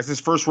 That's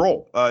his first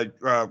role.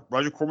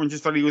 Roger Corman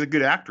just thought he was a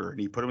good actor, and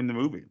he put him in the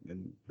movie.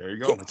 And there you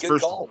go.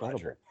 Good call,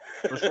 Roger.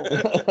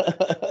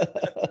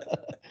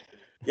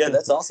 Yeah,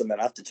 that's awesome, man.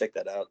 I have to check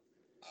that out.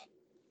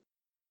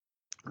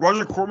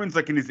 Roger Corman's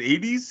like in his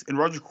 80s, and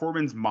Roger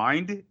Corman's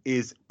mind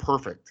is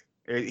perfect.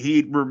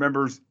 He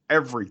remembers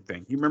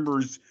everything. He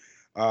remembers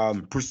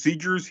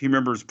procedures. He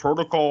remembers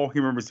protocol. He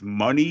remembers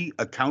money,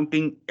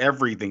 accounting,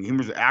 everything. He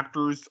remembers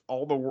actors,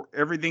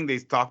 everything they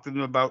talked to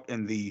them about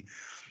in the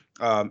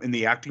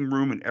acting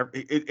room, and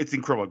it's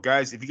incredible,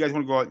 guys. If you guys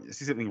want to go out and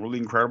see something really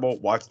incredible,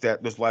 watch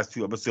those last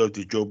two episodes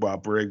of Joe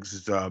Bob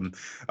Briggs'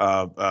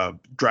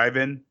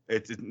 Drive-In.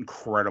 It's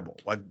incredible.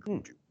 Like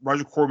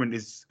Roger Corman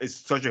is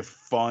such a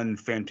fun,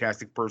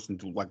 fantastic person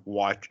to like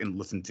watch and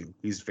listen to.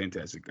 He's a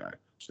fantastic guy.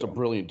 Just a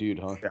brilliant dude,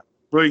 huh? Yeah,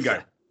 brilliant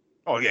guy.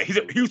 Oh yeah,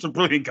 he was a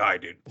brilliant guy,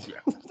 dude. Yeah.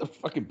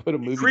 Fucking put a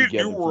movie Created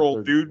together. New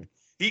World, dude.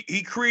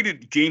 He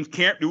created James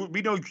Cameron.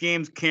 We know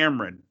James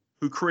Cameron,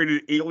 who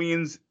created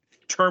Aliens,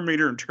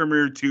 Terminator, and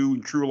Terminator 2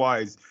 and True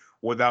Lies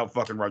without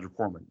fucking Roger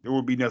Corman. There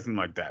would be nothing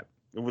like that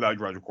without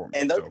Roger Corman.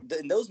 And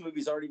those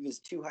movies aren't even his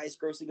 2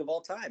 highest grossing of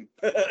all time.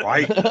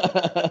 Right.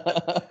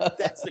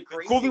 That's the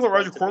crazy. Cool thing about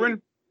Roger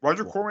Corman.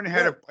 Roger Corman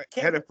had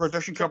a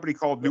production company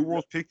called New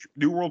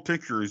World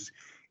Pictures.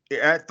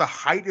 At the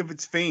height of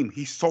its fame,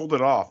 he sold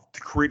it off to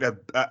create a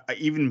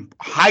even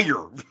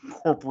higher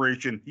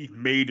corporation he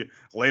made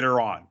later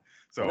on.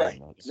 So,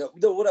 right.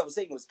 No, what I was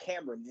saying was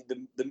Cameron.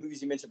 The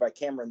movies you mentioned by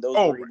Cameron, those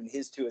were even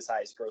his 2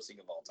 highest grossing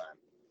of all time.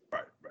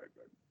 Right.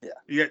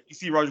 Yeah. You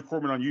see Roger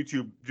Corman on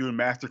YouTube doing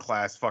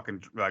masterclass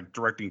fucking like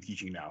directing,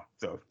 teaching now.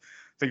 So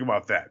think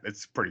about that.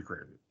 It's pretty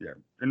crazy. Yeah.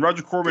 And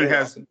Roger Corman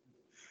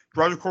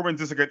Roger Corman's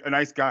just like a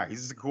nice guy. He's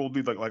just a cool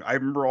dude. Like I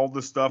remember all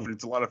this stuff, and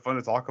it's a lot of fun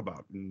to talk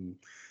about. And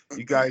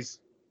you guys,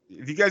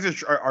 if you guys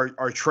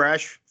are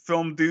trash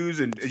film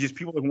dudes and it's just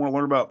people that want to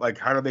learn about like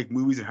how to make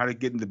movies and how to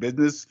get into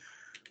business,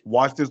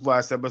 watch those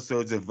last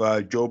episodes of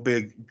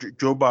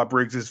Joe Bob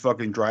Briggs's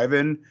fucking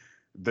Drive-In.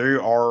 They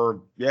are,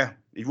 if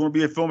you want to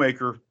be a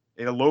filmmaker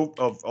and a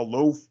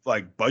low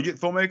like budget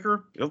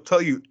filmmaker, it'll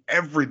tell you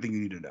everything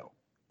you need to know.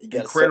 You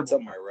got to start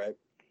somewhere, right?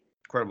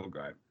 Incredible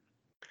guy.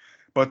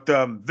 But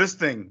this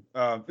thing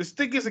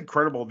is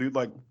incredible, dude.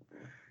 Like,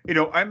 you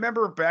know, I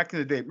remember back in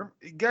the day.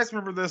 You guys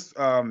remember this?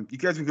 You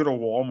guys would go to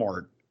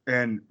Walmart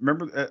and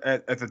remember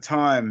at the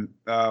time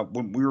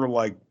when we were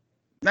like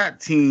not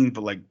teens,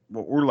 but like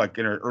we're like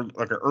in our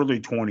early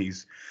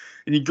 20s,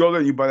 and you go there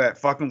and you buy that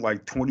fucking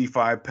like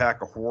 25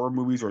 pack of horror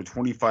movies or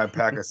 25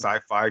 pack of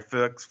sci-fi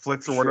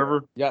flicks or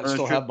whatever. Yeah, I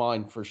still have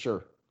mine for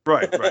sure.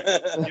 Right.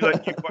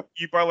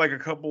 You buy like a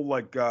couple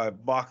like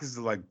boxes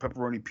of like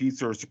pepperoni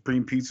pizza or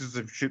supreme pizzas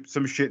of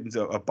some shit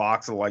into a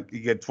box of like you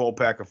get 12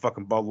 pack of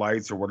fucking Bud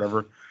Lights or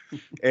whatever,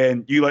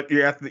 and you're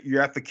at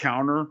the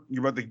counter,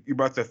 you're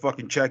about to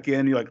fucking check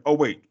in. You're like, oh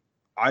wait,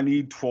 I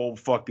need 12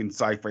 fucking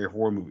sci-fi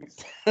horror movies.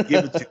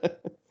 Give it to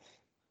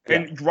me.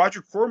 And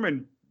Roger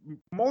Corman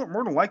more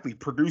than likely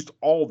produced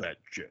all that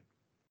shit,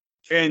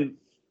 and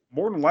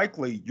more than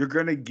likely you're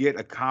gonna get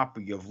a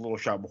copy of Little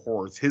Shop of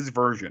Horrors, his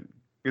version.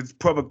 It's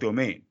public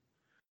domain.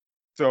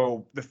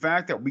 So the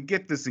fact that we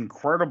get this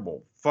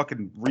incredible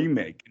fucking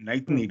remake in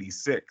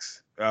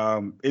 1986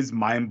 is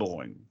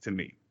mind-blowing to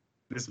me.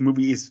 This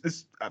movie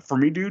is for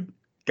me, dude,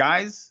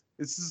 guys,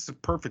 this is a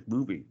perfect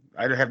movie.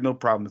 I have no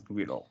problem with this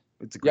movie at all.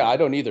 It's a great I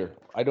don't either.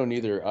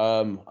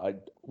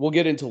 We'll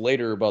get into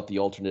later about the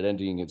alternate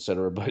ending,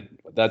 etc. But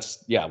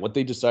that's what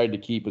they decided to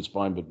keep is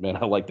fine. But man,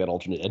 I like that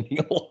alternate ending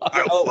a lot.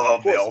 I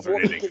love the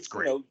alternate ending. It's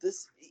great. You know,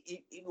 this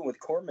even with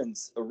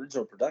Corman's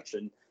original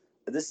production,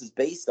 this is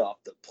based off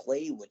the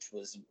play, which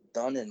was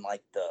done in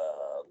like the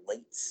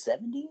late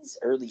 70s,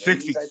 early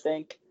 80s, I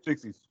think.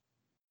 60s.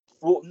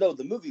 Well, no,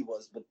 the movie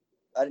was, but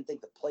I didn't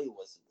think the play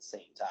was at the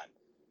same time.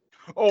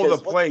 Oh,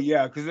 the play,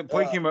 because the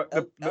play came out.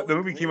 The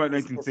movie came out in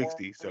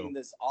 1960. So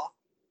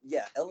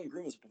Ellen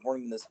Green was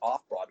performing this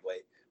off Broadway,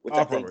 which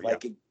I think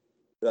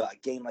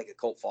gained like a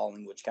cult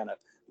following, which kind of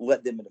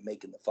led them into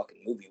making the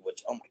fucking movie.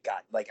 Which, oh my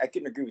god, like I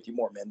couldn't agree with you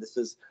more, man. This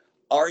is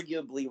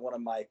arguably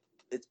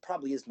it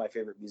probably is my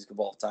favorite music of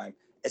all time,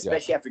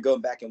 especially after going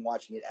back and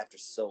watching it after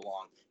so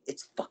long.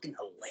 It's fucking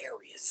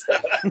hilarious.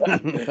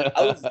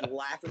 I was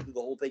laughing through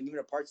the whole thing, even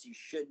at parts you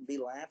shouldn't be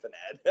laughing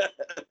at.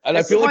 And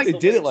I feel like they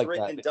did it like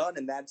written that. And done,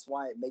 and that's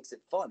why it makes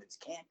it fun. It's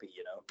campy,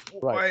 you know.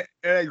 Right.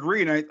 I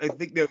agree, and I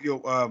think that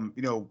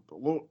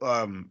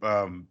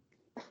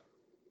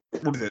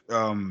what is it?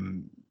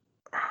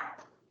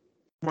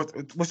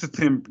 What's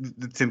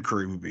the Tim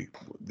Curry movie?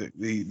 The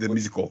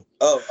musical.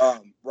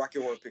 Oh,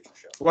 Rocky Horror Picture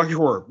Show. Rocky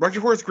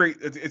Horror is great.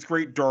 It's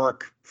great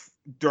dark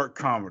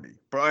comedy,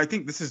 but I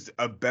think this is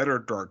a better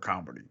dark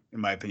comedy in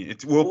my opinion.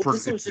 This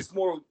was just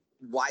more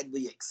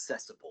widely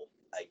accessible,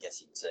 I guess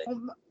you'd say.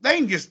 Well, that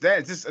ain't just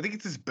that. I think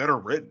it's just better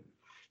written,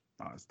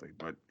 honestly.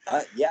 But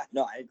I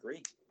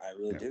agree. I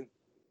really do.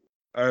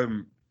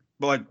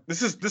 But like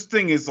this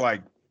thing is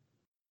like.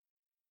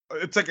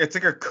 It's like a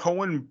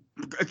Coen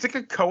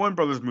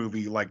Brothers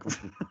movie, like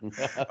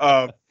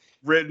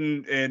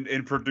written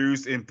and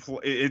produced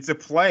it's a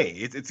play.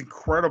 It's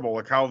incredible,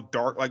 like how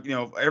dark, like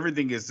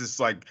everything is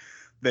just like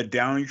the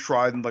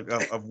downtrodden, like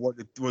of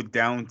what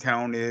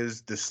downtown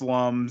is, the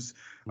slums,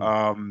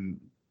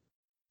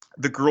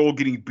 the girl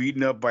getting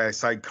beaten up by a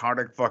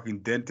psychotic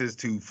fucking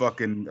dentist who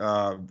fucking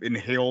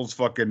inhales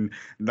fucking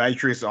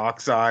nitrous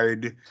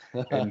oxide.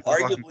 And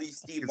arguably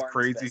Steve Martin's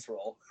crazy. Best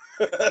role.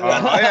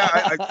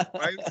 I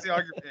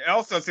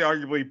also say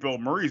arguably Bill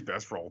Murray's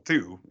best role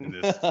too in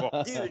this.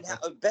 Dude,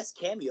 best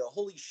cameo.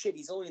 Holy shit,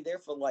 he's only there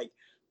for like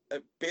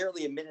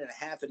barely a minute and a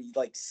half, and he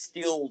like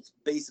steals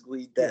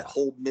basically that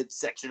whole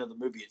midsection of the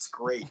movie. It's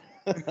great.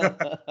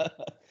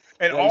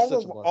 And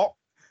all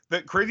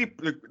the crazy,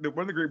 one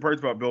of the great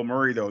parts about Bill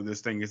Murray though,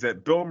 this thing is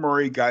that Bill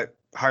Murray got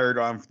hired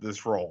on for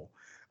this role.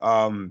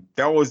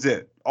 That was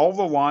it. All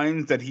the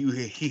lines that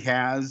he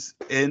has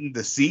in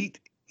the seat.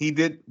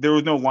 There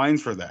was no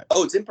lines for that.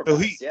 Oh, it's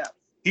improvised, so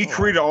he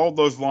created all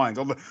those lines.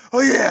 All the,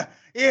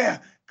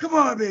 come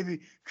on,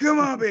 baby, come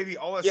on, baby.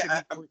 All that shit.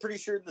 I'm pretty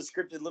sure in the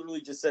script it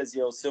literally just says,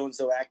 so and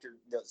so actor,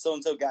 so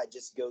and so guy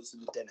just goes to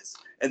the dentist,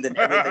 and then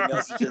everything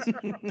else is just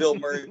Bill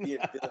Murray being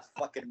Bill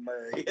fucking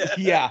Murray.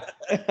 Yeah.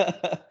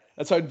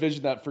 That's how I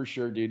envision that for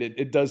sure, dude.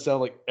 It does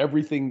sound like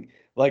everything,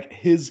 like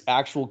his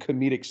actual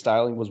comedic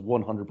styling was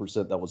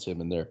 100% that was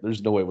him in there.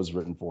 There's no way it was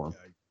written for him.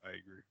 I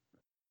agree.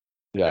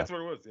 Yeah. That's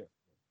what it was, yeah.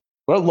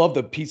 But I love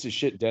the piece of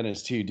shit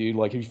dentist too, dude.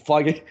 Like he's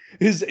like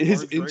his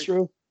intro.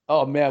 Great.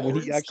 Oh man, when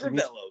he actually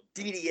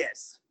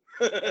DDS.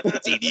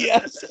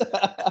 DDS.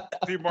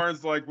 Steve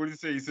Martin's like, what did he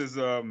say? He says,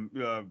 what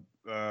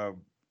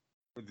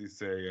did he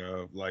say?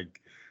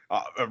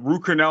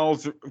 Root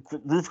canals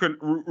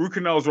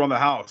around the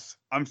house.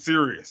 I'm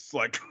serious.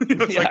 Like,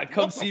 yeah, like,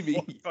 come see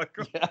me.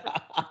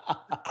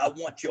 I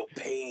want your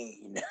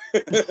pain.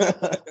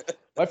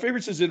 My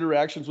favorite's his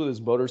interactions with his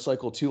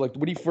motorcycle too. Like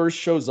when he first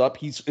shows up,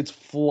 it's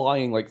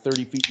flying like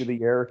 30 feet in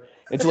the air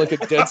into like a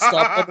dead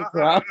stop on the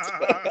ground.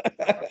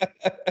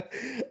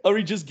 Or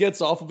he just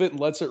gets off of it and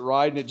lets it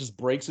ride, and it just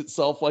breaks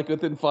itself like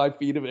within 5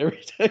 feet of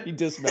every time he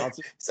dismounts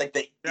it. It's like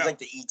the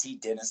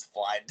ET dentist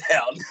flying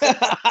down.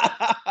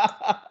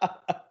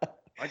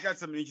 I got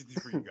something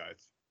interesting for you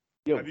guys.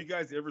 Yo. Have you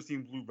guys ever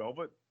seen Blue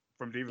Velvet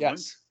from David Yes.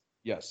 Lynch?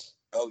 Yes.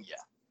 Oh yeah.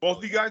 Both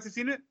of you guys have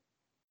seen it?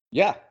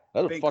 Yeah.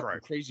 That's a Thank fucking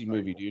Christ. crazy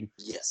movie, dude.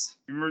 Yes.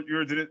 You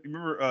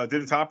remember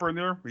Dennis Hopper in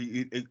there?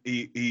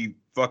 He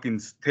fucking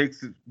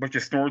takes a bunch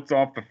of snorts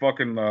off the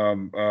fucking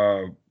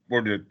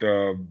what is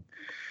it?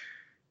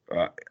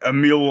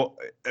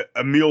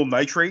 Amyl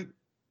nitrate.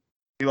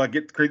 He like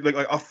gets crazy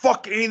like a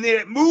fuck anything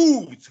that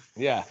moves.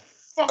 Yeah.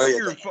 Fuck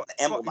your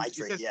amyl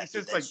nitrate. He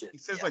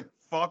says like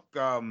fuck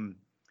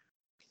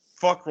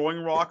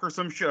Rolling Rock or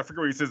some shit. I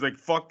forget what he says, like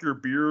fuck your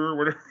beer or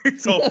whatever.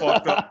 It's all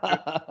fucked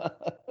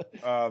up.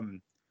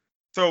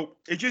 So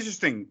it's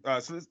interesting.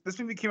 So this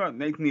movie came out in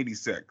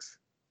 1986,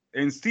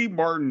 and Steve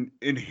Martin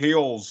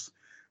inhales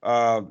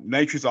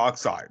nitrous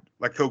oxide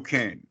like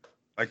cocaine,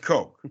 like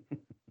coke.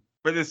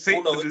 But the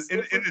same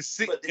in the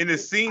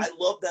scene. I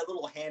love that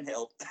little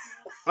handheld.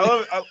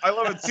 I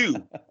love it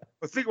too.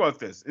 But think about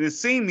this. In the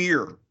same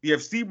year, you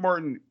have Steve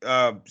Martin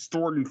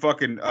stored in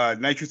fucking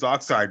nitrous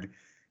oxide.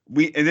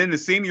 And then the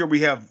same year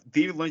we have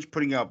David Lynch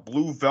putting out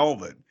Blue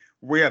Velvet.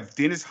 We have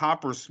Dennis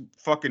Hopper's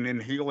fucking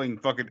inhaling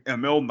fucking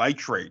amyl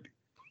nitrate.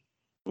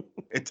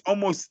 It's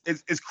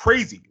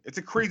crazy. It's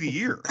a crazy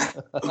year.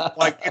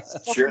 Like it's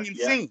fucking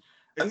insane.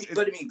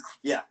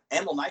 Yeah.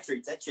 Amyl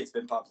nitrate, that shit's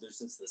been popular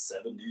since the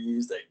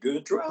 70s. That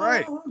good drugs.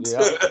 Right.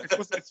 Yeah. It's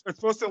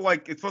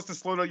supposed to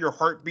slow down your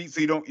heartbeat, so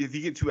you don't. If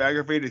you get too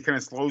aggravated, it kind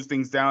of slows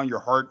things down. Your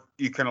heart,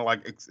 you kind of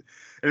like it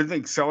doesn't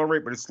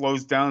accelerate, but it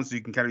slows down, so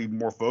you can kind of be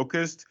more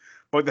focused.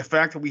 But the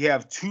fact that we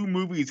have two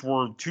movies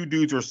where two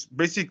dudes are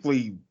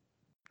basically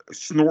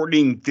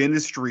snorting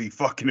dentistry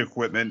fucking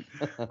equipment,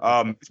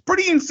 it's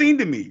pretty insane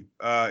to me,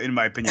 in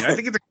my opinion. I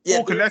think it's a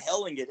cool connection.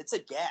 Inhaling it. It's a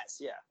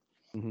gas, yeah.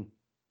 Mm-hmm.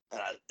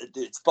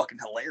 It's fucking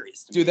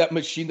hilarious. Dude, that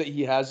machine that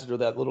he has, or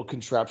that little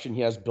contraption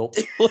he has built.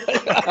 This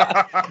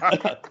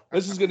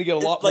is going to get a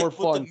lot more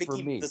fun for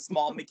me. The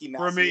small Mickey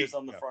Mouse ears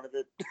on the front of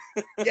it.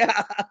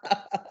 Yeah.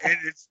 And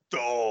it's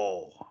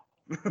dull.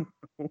 I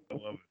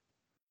love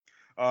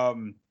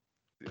it.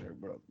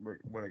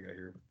 What I got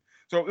here?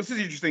 So this is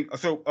interesting.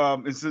 So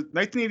it's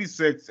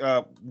 1986.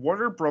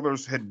 Warner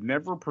Brothers had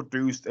never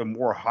produced a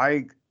more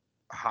high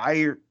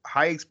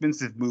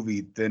expensive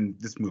movie than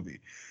this movie.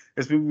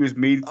 This movie was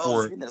made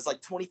for it's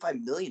like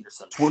 $25 million or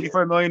something.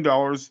 $25 million.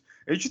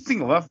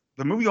 Interesting enough,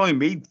 the movie only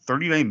made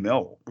 39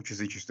 mil, which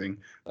is interesting.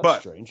 That's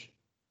strange.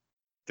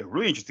 The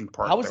really interesting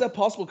part. How is that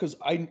possible? Because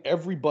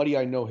everybody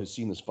I know has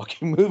seen this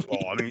fucking movie.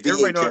 Oh, I mean,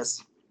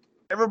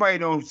 everybody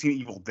knows seen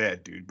Evil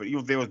Dead, dude. But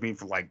Evil Dead was made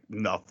for like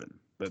nothing.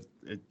 But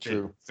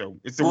True. So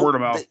it's a word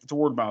of mouth. It's a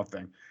word of mouth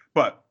thing.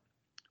 But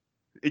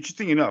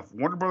interesting enough,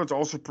 Warner Brothers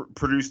also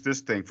produced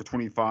this thing for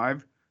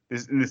 25.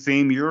 In the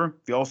same year,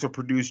 they also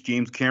produced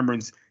James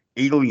Cameron's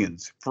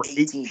Aliens for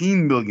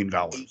 $18 million.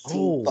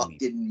 $18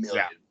 fucking million.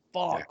 Yeah.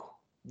 Fuck. Yeah.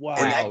 Wow.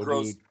 And that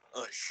grows dude.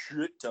 a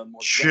shit ton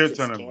more. Shit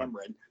ton of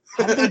Cameron.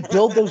 How did they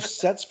build those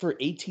sets for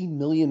 $18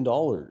 million?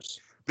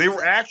 They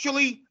were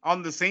actually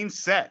on the same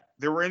set.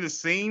 They were in the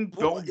same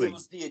building. It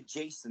was the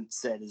adjacent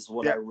set, is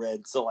what I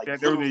read. So like, they were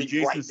the literally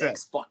adjacent right set.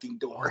 next fucking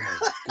door.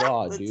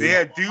 God, dude.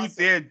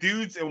 They had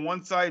dudes on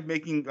one side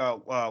making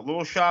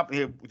Little Shop. They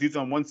had dudes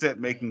on one set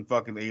making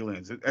fucking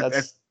Aliens.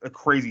 That's a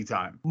crazy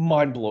time.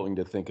 Mind blowing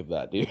to think of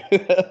that, dude.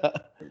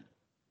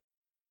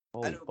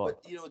 I know, but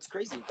it's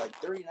crazy. Like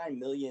 39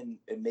 million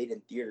it made in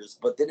theaters,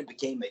 but then it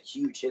became a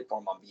huge hit for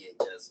them on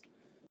VHS.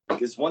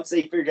 Because once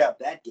they figured out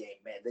that game,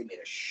 man, they made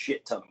a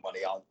shit ton of money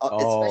on,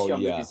 especially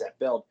on movies that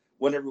failed.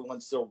 When everyone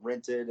still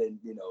rented, and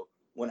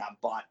when I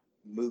bought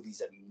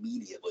movies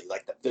immediately,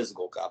 like the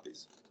physical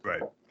copies.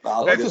 Right. I'd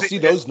like to see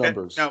those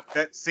numbers. Now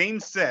that same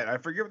set, I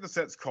forget what the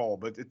set's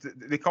called, but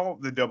they call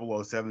it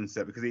the 007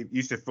 set because they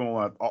used to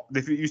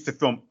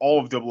film all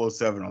of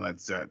 007 on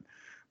that set.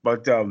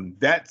 But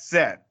that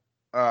set,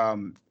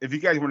 if you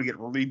guys want to get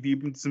really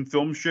deep into some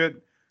film shit,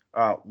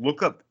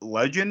 look up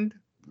Legend.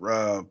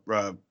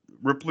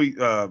 Ripley.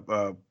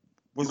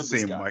 What's his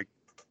name, Scott. Mike?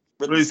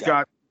 Ridley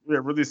Scott. Yeah,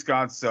 Ridley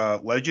Scott's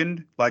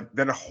Legend. Like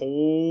the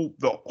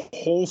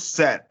whole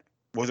set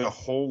was a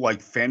whole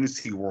like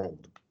fantasy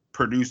world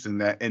produced in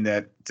that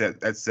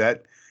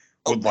set.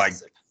 With like,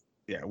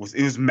 yeah, it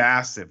was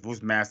massive. It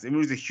was massive. It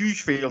was a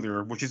huge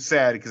failure, which is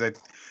sad because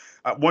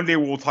one day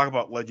we'll talk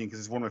about Legend because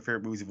it's one of my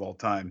favorite movies of all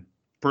time,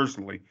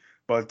 personally.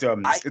 But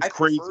it's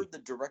crazy. I prefer the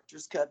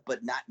director's cut,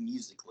 but not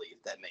musically,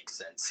 if that makes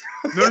sense.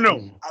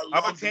 No.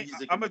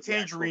 I'm a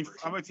Tangerine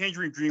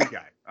Dream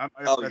guy.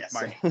 That's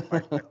my.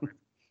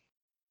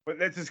 But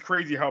that's just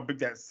crazy how big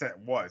that set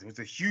was. It was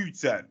a huge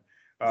set.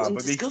 But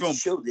they filmed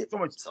so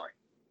much. Sorry.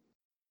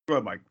 Go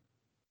ahead, Mike.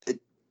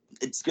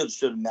 It's good to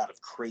show the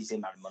crazy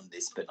amount of money they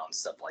spend on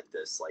stuff like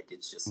this. Like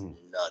it's just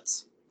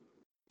nuts.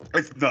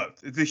 It's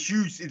nuts. It's a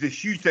huge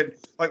set.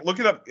 Like look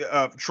it up,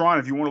 Tron,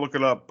 if you want to look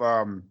it up.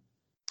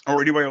 Or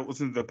anybody else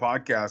listening to the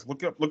podcast,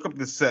 look up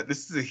this set.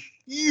 This is a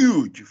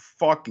huge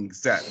fucking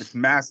set. It's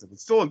massive. It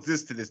still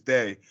exists to this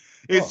day.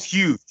 It's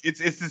huge. It's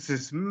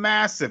this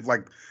massive,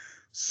 like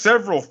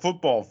several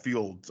football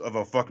fields of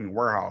a fucking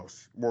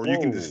warehouse where you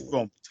can just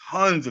film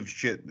tons of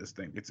shit in this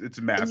thing. It's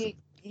massive.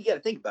 You got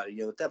to think about it.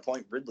 You know, at that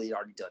point, Ridley had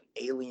already done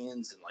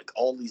Aliens and like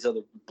all these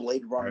other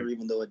Blade Runner.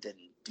 Even though it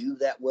didn't do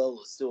that well, it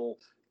was still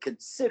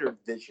considered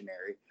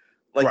visionary.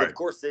 Like, of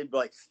course, they'd be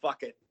like,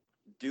 "Fuck it,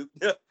 dude.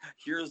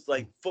 Here's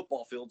like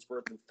football fields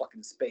worth in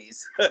fucking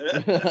space."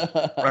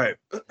 Right.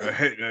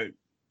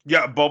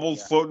 Yeah,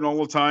 bubbles floating all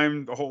the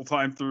time, the whole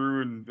time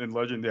through, and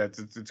Legend. Yeah,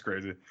 it's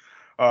crazy.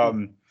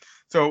 Yeah.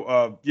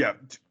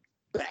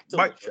 Back to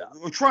Mike,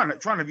 Tron,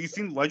 have you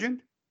seen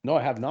Legend? No,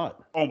 I have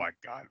not. Oh my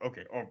God.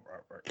 Okay. Oh,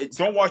 right.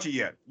 Don't watch it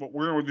yet. But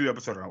we're gonna do the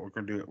episode on it. We're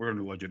gonna do it. We're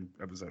gonna do Legend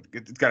episode.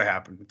 It's gotta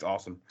happen. It's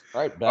awesome. All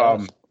right.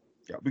 Badass.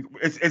 Yeah.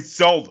 It's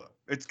Zelda.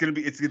 It's gonna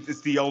be. It's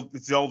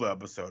Zelda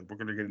episode. We're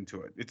gonna get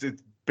into it. It's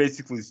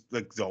basically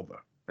like Zelda.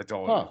 That's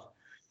all. It is.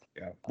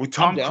 Yeah. With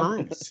Tom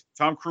Cruise.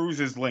 Tom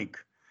Cruise is Link.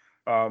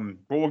 But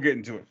we'll get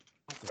into it.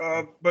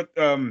 I'll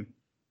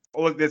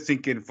let that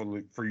sink in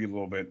for you a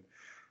little bit.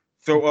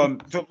 So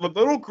the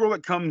little girl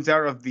that comes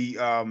out of the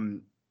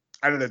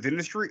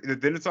the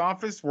dentist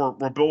office where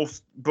Bill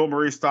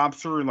Murray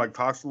stops her and like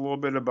talks a little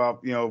bit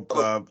about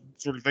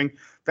sort of thing.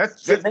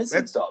 That's Jim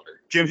Henson's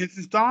daughter. Jim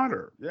Henson's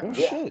daughter. Yeah. Oh,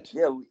 shit.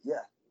 Yeah.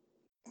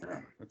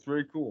 That's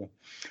very cool.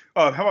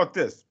 How about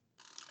this?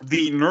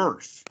 The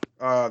nurse,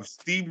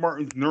 Steve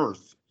Martin's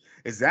nurse,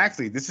 is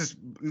actually this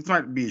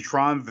might not be a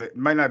Tron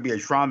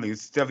thing.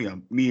 It's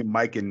definitely me and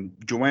Mike and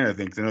Joanna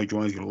think. 'Cause I know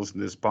Joanna's going to listen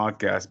to this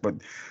podcast, but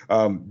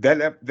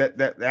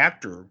that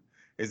actor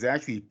is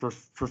actually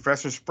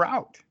Professor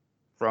Sprout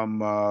from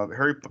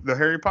the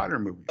Harry Potter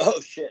movie. Oh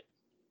shit!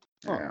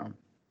 Yeah.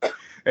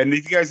 And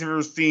if you guys have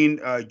ever seen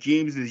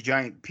James and the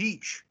Giant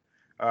Peach,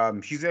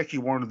 she's actually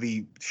one of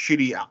the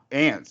shitty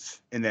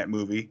aunts in that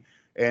movie,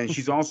 and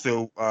she's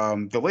also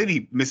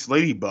the Miss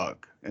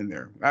Ladybug in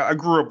there. I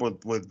grew up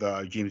with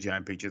James and the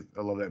Giant Peach.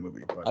 I love that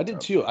movie. But, I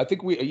did too. I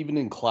think we even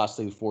in class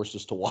they forced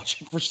us to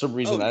watch it for some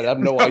reason. I have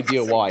no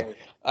idea why.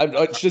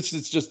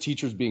 It's just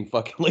teachers being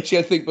fucking lazy,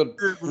 I think. But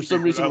for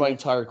some reason, my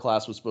entire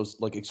class was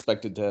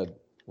expected to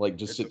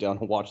just sit down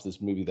and watch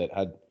this movie that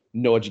had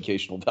no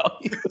educational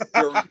value.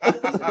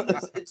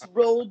 It's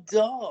Roald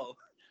Dahl.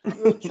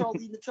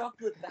 Charlie in the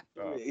Chocolate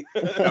Factory.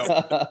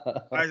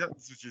 I thought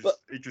this was just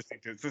interesting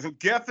too. So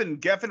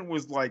Geffen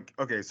was like,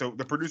 okay, so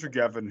the producer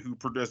Geffen, who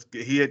produced,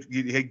 he had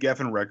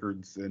Geffen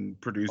Records and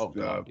produced.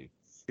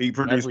 He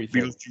produced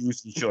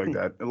Beetlejuice and shit like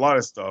that. A lot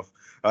of stuff.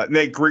 And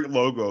that great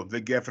logo,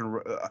 the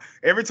Geffen.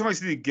 Every time I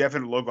see the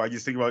Geffen logo, I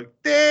just think about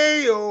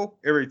Dale.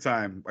 Every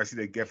time I see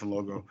that Geffen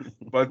logo,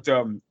 but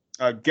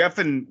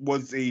Geffen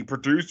was a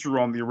producer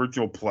on the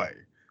original play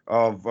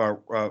of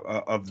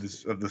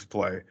this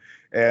play,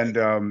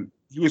 and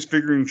he was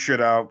figuring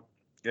shit out,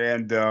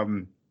 and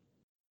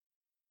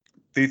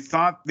they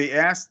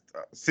asked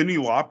Cyndi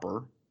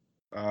Lauper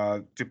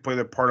to play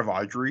the part of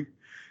Audrey.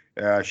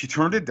 She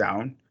turned it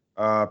down.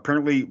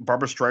 Apparently,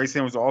 Barbara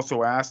Streisand was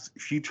also asked.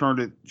 She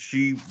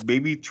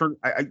maybe turned.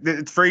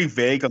 It's very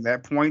vague on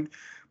that point.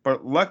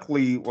 But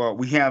luckily,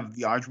 we have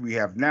the Audrey we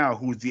have now,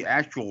 who is the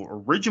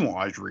actual original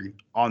Audrey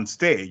on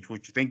stage,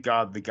 which thank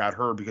God they got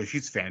her because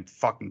she's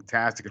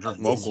fantastic and her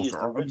vocals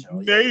are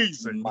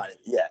amazing.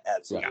 Yeah,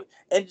 absolutely.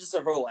 Yeah. And just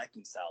her whole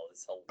acting style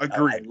is hilarious.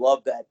 Agreed. I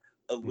love that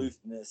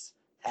aloofness,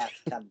 half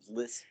kind of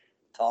lisp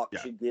talk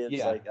she gives.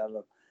 Yeah. Like, I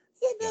love,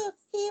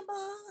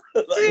 Fema.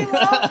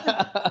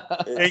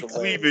 And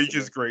Cleavage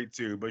is great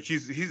too, but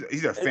he's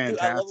a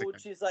fantastic. I love when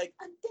she's like,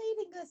 I'm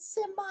dating a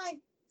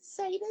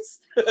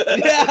semi-sadist.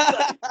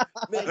 Yeah.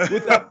 Man,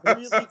 you're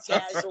really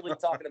casually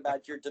talking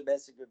about your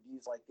domestic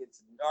abuse like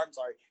it's, I'm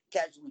sorry,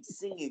 casually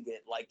singing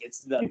it like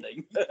it's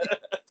nothing.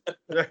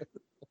 Which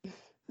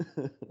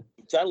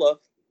I love.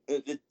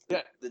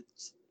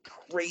 It's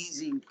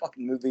crazy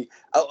fucking movie.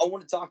 I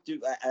want to talk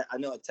to, I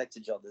know I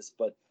texted y'all this,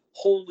 but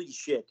holy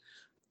shit.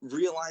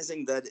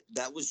 Realizing that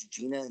was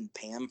Gina and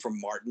Pam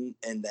from Martin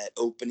and that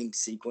opening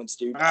sequence,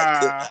 dude,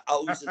 I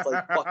was just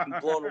like fucking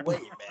blown away,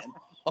 man.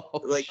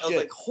 Like I was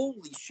like,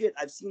 holy shit!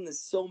 I've seen this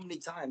so many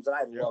times, and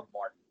I love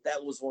Martin.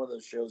 That was one of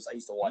those shows I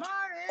used to watch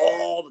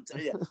all the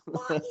time. Yeah.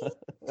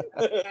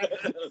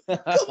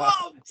 Come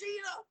on,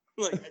 Gina!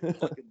 Like, I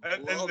fucking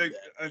love that.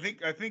 I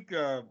think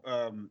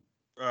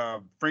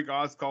Frank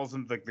Oz calls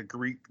them like the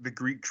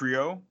Greek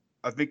trio.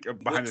 I think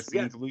behind the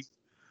scenes at least.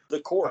 The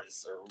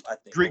chorus, or I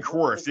think Greek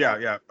chorus,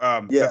 yeah.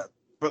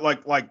 But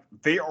like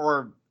they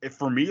are,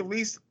 for me at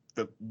least,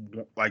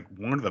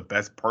 one of the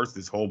best parts of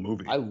this whole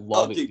movie. I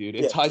love it, dude.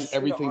 It ties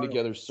everything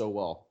together so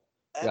well.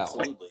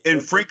 Absolutely. Yeah.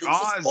 And Frank it's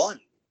just Oz. fun.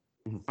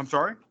 I'm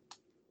sorry.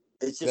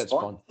 It's just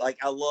fun. Like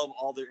I love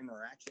all their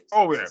interactions.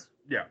 Oh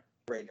yeah.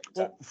 Great.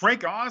 Well,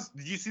 Frank Oz.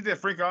 Did you see that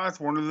Frank Oz?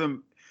 One of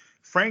the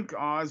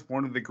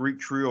Greek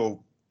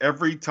trio.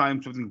 Every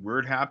time something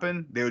weird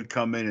happened, they would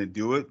come in and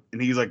do it,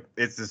 and he's like,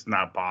 "It's just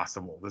not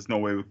possible. There's no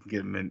way we can get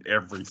him in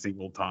every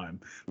single time."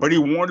 But he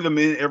wanted them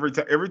in every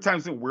time. Every time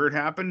something weird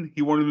happened,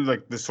 he wanted them to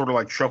to sort of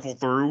like shuffle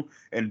through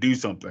and do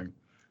something,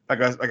 like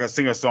I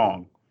sing a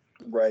song.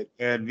 Right.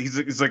 And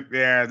he's like,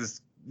 "Yeah,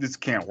 this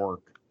can't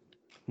work,"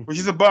 which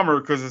is a bummer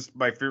because it's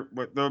they're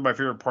my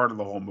favorite part of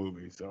the whole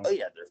movie. So. Oh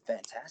yeah, they're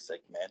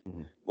fantastic, man.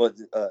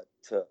 Was it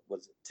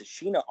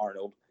Tashina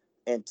Arnold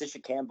and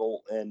Tisha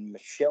Campbell and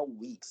Michelle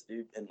Weeks,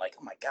 dude, and like,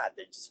 oh my god,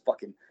 they're just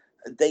fucking.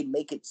 They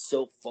make it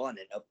so fun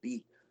and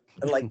upbeat,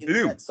 and like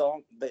that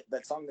song they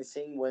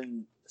sing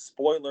when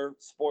spoiler,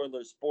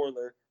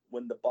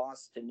 when the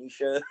boss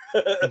Tanisha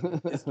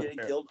is getting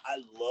killed.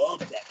 I love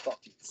that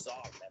fucking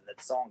song, man.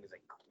 That song is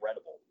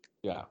incredible.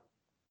 Yeah,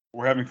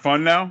 we're having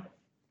fun now.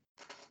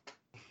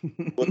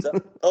 What's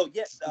up? Oh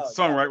yeah,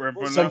 song right? We're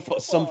having fun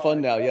some fun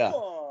now. Yeah.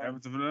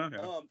 Having some fun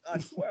now. I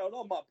swear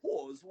on my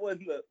paws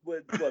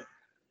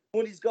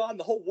when he's gone,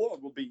 the whole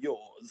world will be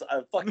yours. I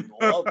fucking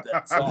love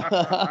that song.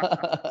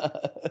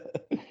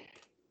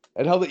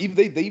 And how they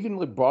even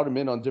like brought him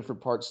in on different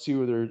parts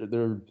too.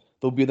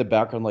 They'll be in the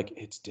background like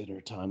it's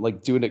dinner time,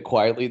 like doing it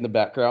quietly in the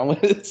background.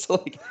 It's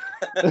like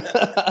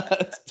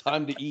it's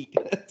time to eat.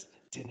 It's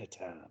dinner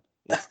time.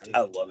 I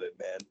love it,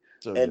 man.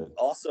 So and good.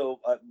 also,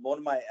 one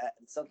of my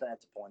something I have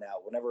to point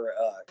out. Whenever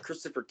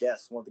Christopher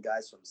Guest, one of the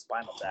guys from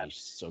Spinal Tap,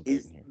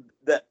 he's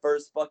that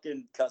first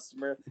fucking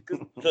customer. Because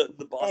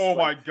the boss. Oh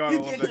my god, you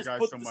I love can't that just guy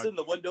put so this much. in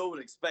the window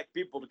and expect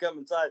people to come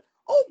inside.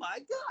 Oh my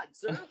god,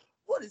 sir.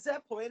 What is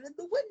that playing in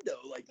the window?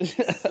 Like,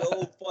 it's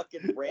so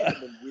fucking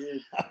random and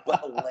weird, but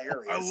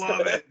hilarious. I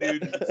love it,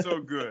 dude. It's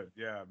so good.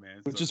 Yeah,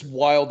 man. With just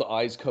wild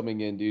eyes coming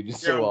in, dude.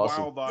 It's so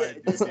awesome.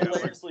 Wild-eyed, It's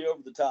hilariously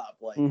over the top.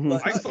 Like,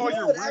 but, I saw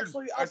your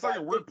weird. I saw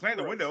your weird big plant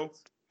in the window.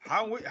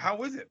 How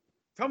is it?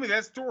 Tell me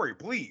that story,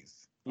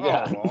 please.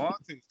 Yeah. Oh, well, I'll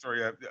tell you the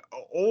story.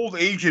 Old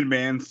Asian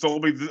man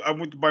sold me. I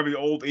went to buy me the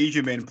old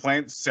Asian man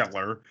plant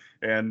seller,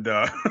 and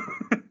and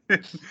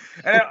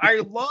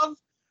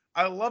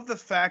I love the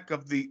fact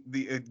of the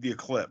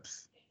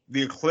eclipse.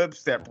 The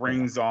eclipse that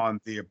brings on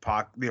the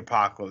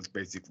apocalypse,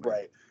 basically.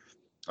 Right.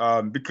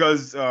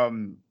 Because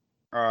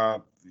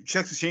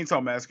Texas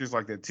Chainsaw Massacre is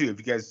like that too. If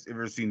you guys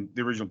ever seen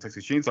the original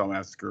Texas Chainsaw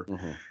Massacre,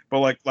 but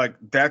like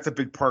that's a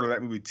big part of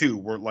that movie too.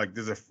 Where like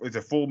it's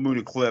a full moon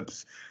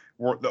eclipse,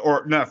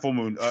 or not full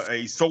moon,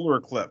 a solar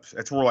eclipse.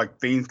 That's where like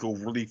things go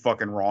really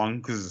fucking wrong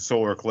because it's a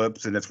solar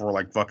eclipse, and that's where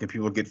like fucking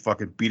people get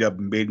fucking beat up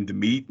and made into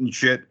meat and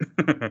shit.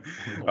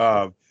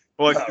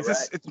 But like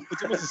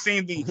it's almost the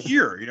same thing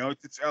here, you know.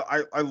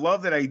 I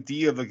love that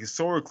idea of like a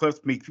solar eclipse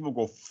make people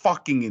go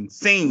fucking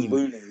insane,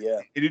 loony,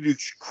 yeah, and do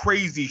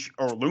crazy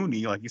or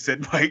loony, like you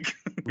said, Mike.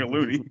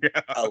 Loony,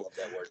 yeah. I love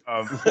that word. I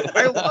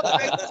love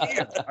that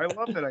idea. I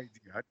love that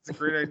idea. It's a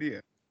great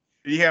idea.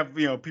 You have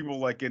people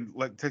like in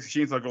Texas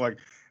Chainsaw go like,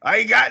 I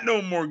ain't got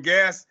no more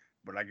gas,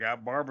 but I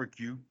got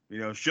barbecue,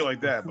 shit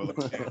like that. But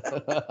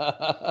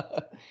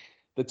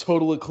the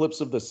total eclipse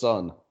of the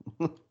sun.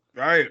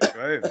 Right,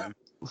 man.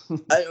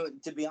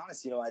 To be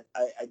honest,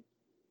 I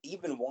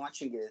even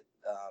watching it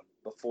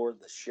before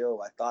the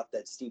show, I thought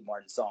that Steve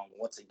Martin song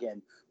once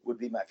again would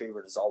be my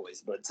favorite as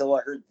always. But until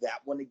I heard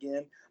that one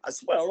again, I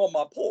swear on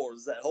my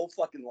pores, that whole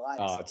fucking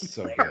line is it's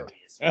so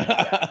hilarious. good.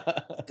 Yeah,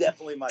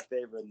 definitely my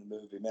favorite in the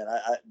movie, man.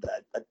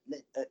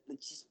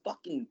 It's just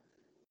fucking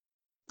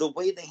the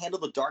way they handle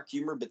the dark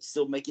humor, but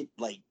still make it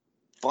like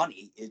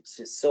funny. It's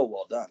just so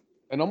well done.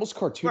 And almost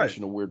cartoonish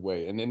in a weird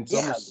way. And then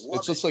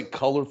it's just like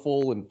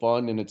colorful and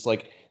fun. And it's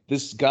like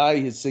this guy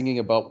is singing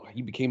about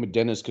he became a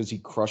dentist because he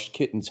crushed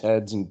kittens'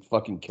 heads and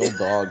fucking killed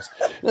dogs.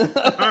 His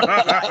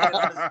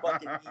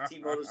fucking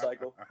ET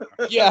motorcycle.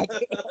 Yeah.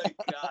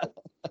 God.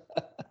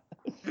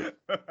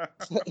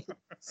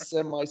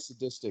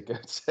 Semi-sadistic,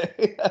 I'd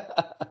say.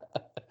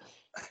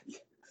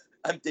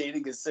 I'm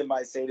dating a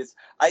semi-sadist.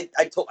 I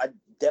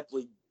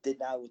definitely did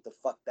not know what the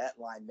fuck that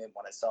line meant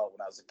when I saw it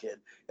when I was a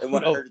kid. And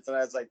when I heard it tonight,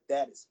 I was like,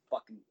 that is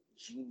fucking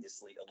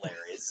geniusly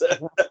hilarious.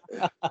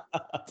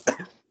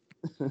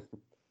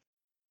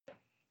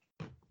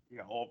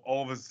 Yeah,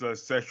 all of his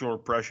sexual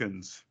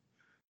repressions,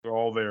 they're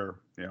all there.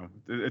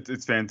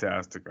 It's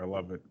fantastic. I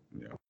love it.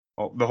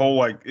 The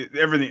whole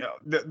everything.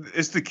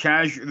 It's the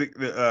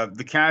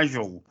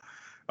casual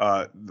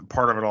the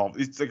part of it all.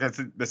 It's like I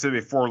said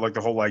before, like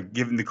the whole like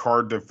giving the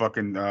card to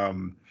fucking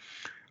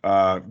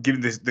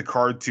giving the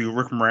card to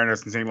Rick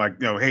Moranis and saying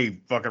like, hey,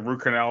 fucking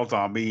root canal's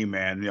on me,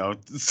 man.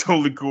 It's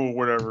totally cool,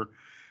 whatever.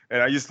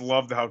 And I just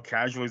loved how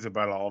casual he's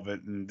about all of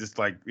it, and just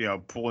like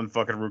pulling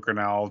fucking root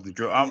canals. And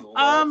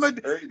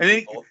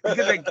then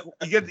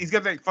he's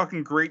got that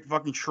fucking great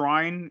fucking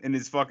shrine in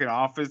his fucking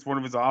office, one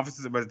of his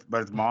offices, about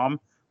his mom.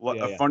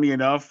 Funny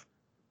enough,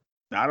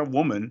 not a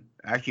woman,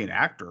 actually an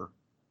actor.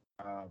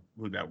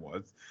 Who that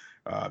was?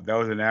 That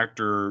was an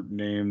actor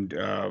named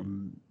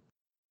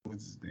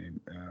what's his name?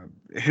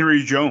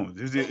 Henry Jones.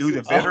 He was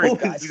a veteran.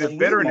 He was a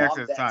veteran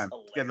actor at the time.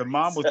 Hilarious. Yeah, the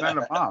mom was not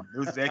a mom. It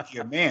was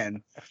actually a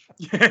man.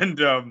 And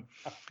a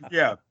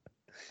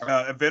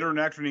veteran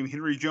actor named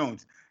Henry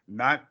Jones.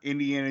 Not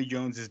Indiana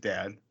Jones's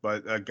dad,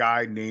 but a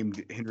guy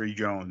named Henry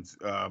Jones.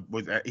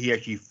 He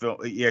actually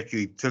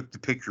took the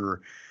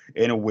picture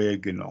in a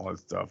wig and all that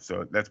stuff.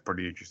 So that's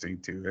pretty interesting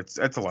too.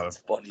 That's a lot of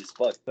funny as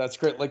fuck. That's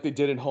gret, like they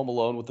did in Home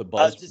Alone with the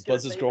Buzz's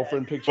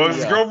girlfriend picture.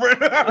 Buzz's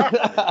girlfriend.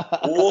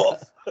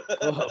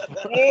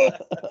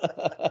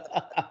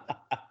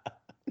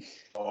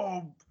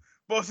 Oh,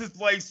 Buzz's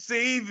life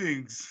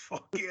savings.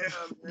 Fuck yeah,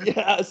 man.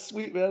 Yeah,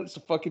 sweet man.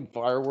 Some fucking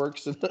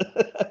fireworks and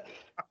a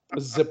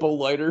Zippo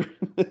lighter.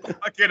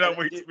 I cannot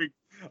wait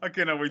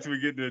till we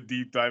get into a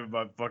deep dive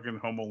about fucking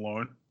Home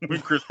Alone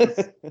with Christmas.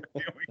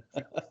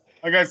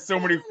 I got so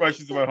many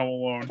questions about Home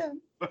Alone.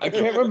 I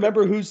can't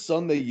remember whose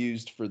son they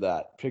used for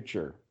that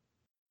picture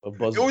of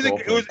Buzz's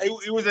girlfriend.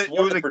 It was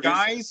a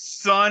guy's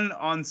son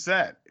on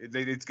set.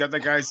 It's got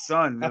that guy's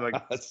son. They're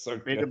like,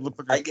 made him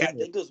look like a kid. I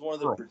think it was one of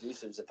the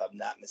producers, if I'm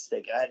not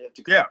mistaken. I'd have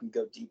to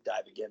go deep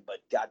dive again, but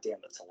goddamn,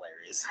 it's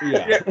hilarious.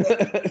 Yeah,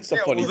 it's a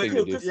funny thing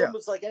to do.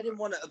 Someone's like, I didn't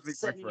want to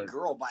upset any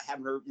girl by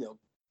having her,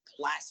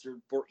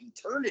 plastered for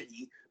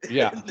eternity.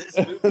 Yeah, in this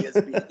movie as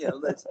being,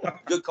 that's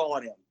good call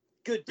on him.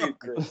 Good dude,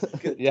 Chris.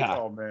 Good. Yeah.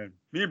 Oh man,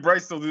 me and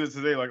Bryce still do this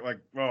today. Like,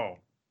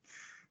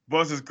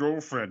 Buzz's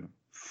girlfriend.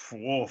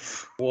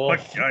 Wolf.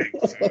 Like,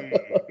 yikes.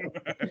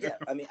 Yeah,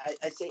 I mean, I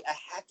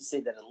have to say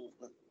that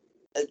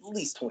at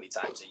least 20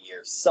 times a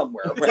year,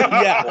 somewhere around.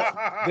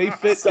 Yeah, they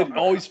fit. Somewhere. It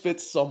always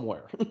fits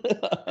somewhere.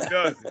 It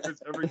does. It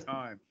fits every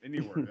time,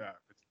 anywhere. Yeah,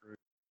 it's great.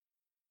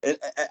 And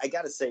I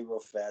gotta say real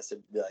fast,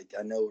 like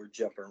I know we're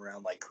jumping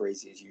around like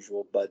crazy as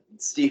usual, but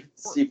Steve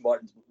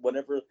Martin,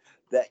 whenever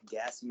that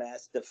gas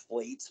mask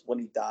deflates when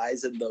he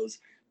dies, and those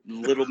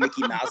little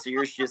Mickey Mouse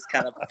ears just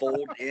kind of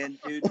fold in,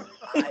 dude,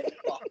 I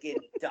fucking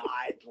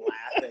died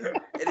laughing.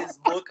 And his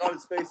look on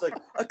his face, like,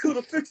 I could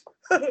have fixed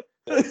it.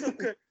 It's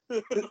okay.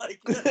 Like,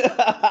 he's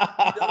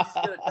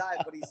gonna die,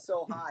 but he's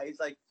so high. He's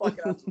like, fuck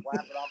it, I'm just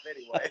laughing off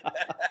anyway.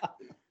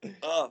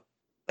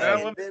 I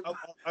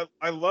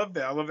love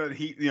that. I love that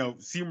he,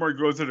 Seymour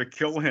goes there to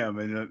kill him,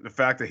 and the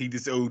fact that he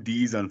just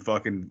ODs on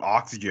fucking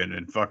oxygen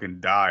and fucking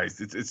dies.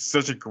 It's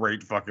such a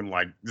great fucking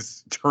like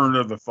this turn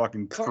of the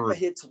fucking karma curve.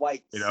 hits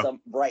right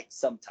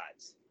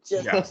sometimes.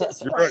 Just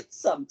right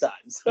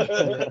sometimes.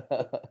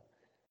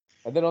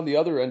 And then on the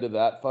other end of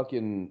that,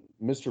 fucking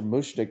Mr.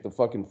 Mushnick, the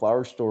fucking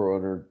flower store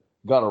owner,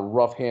 got a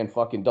rough hand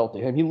fucking dealt to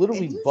him. He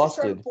literally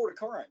busted. Trying to report a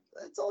crime.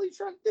 That's all he's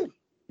trying to do.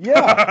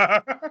 Yeah,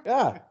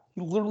 yeah. He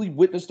literally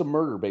witnessed a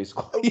murder,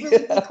 basically. A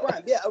really big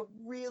crime. Yeah, a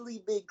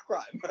really big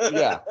crime.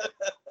 Yeah.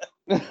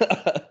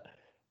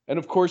 And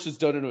of course, it's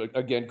done in a,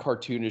 again,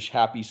 cartoonish,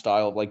 happy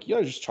style of like,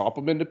 just chop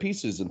them into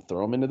pieces and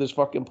throw them into this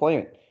fucking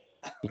plant.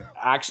 When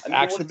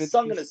it's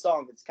sung in a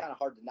song, it's kind of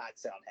hard to not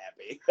sound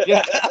happy.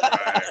 Yeah.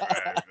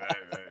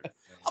 Right.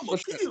 I'm gonna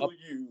kill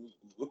you.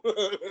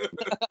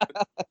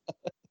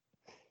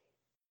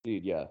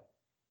 Dude, yeah.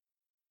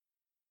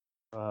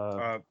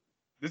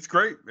 It's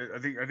great. I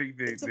think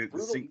it's a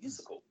brutal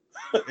musical.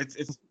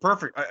 It's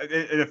perfect.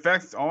 It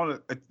affects all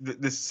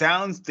the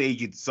sound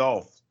stage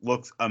itself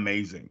looks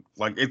amazing.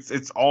 Like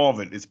it's all of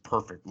it is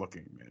perfect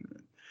looking, man.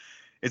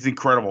 It's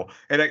incredible.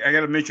 And I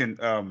gotta mention,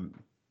 I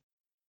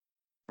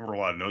wrote a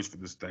lot of notes for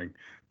this thing,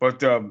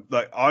 but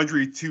like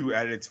Audrey 2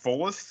 at its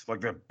fullest,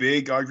 like the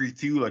big Audrey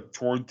 2, like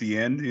towards the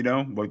end,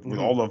 like with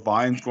all the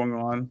vines going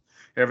on,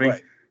 everything.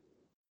 Right.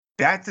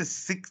 That's a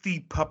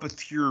 60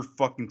 puppeteer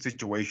fucking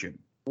situation.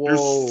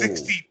 Whoa. There's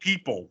 60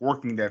 people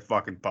working that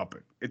fucking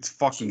puppet. It's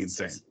fucking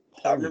insane.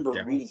 I remember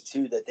reading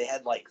too that they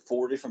had like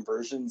 4 different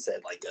versions. They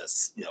had like a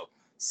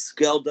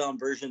scaled down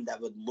version that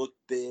would look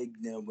big,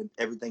 with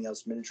everything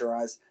else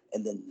miniaturized,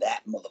 and then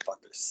that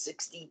motherfucker,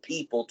 60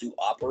 people to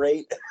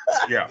operate.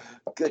 Yeah.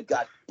 Good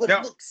God, but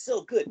it looks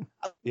so good.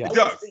 I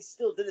wish they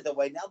still did it that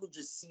way. Now they'll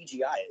just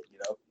CGI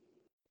it,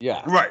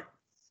 Yeah. Right.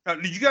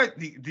 Do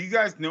you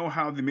guys know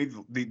how they made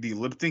the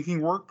lip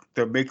syncing work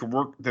to make it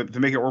work with the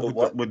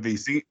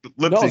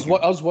lip syncing? No,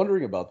 I was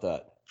wondering about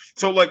that.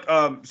 So like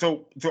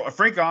so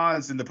Frank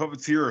Oz and the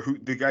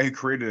puppeteer, the guy who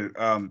created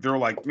it, they're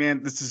like,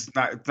 man, this is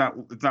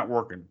it's not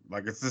working.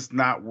 Like it's just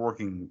not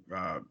working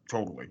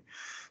totally.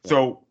 Yeah.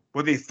 So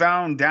what they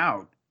found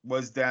out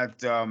was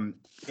that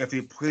if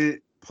they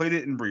played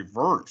it in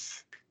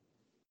reverse,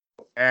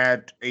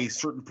 at a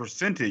certain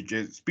percentage,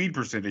 a speed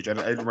percentage. I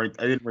didn't write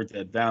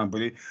that down,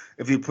 but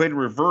if they played in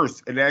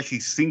reverse, it actually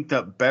synced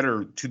up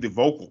better to the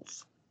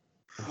vocals.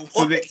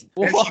 So they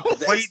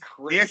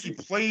actually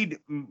played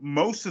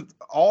most of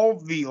all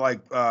of the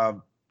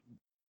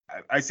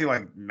I say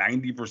like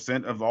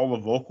 90% of all the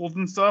vocals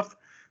and stuff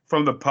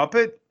from the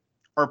puppet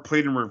are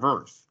played in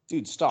reverse.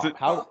 Dude, stop.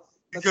 So,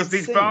 because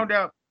they found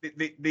out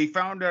they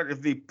found out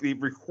if they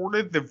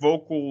recorded the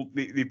vocal,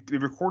 they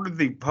recorded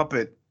the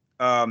puppet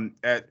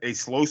at a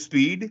slow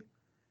speed,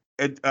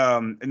 and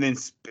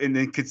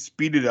then could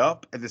speed it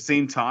up at the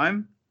same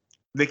time,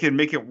 they can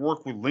make it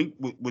work with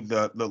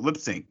the lip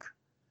sync.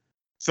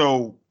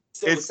 So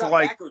it's not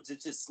like backwards.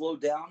 It's just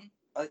slowed down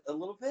a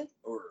little bit,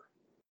 or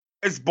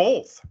it's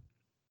both.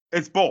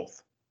 It's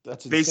both.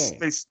 That's insane.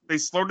 They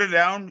slowed it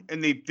down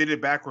and they did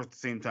it backwards at the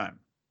same time.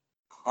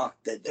 Huh?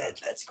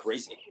 That's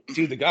crazy.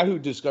 Dude, the guy who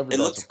discovered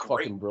that's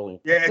fucking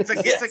brilliant. Yeah, it's like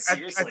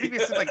I think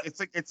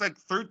it's like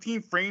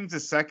 13 frames a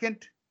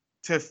second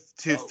to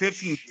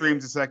 15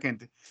 frames a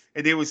second,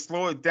 and they would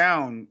slow it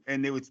down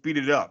and they would speed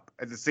it up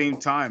at the same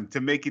time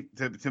to make it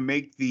to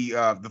make the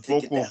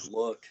vocals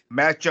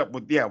match up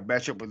with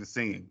the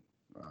singing.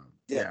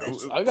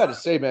 I gotta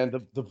say, man,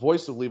 the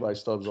voice of Levi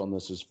Stubbs on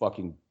this is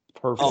fucking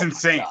perfect. It's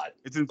insane.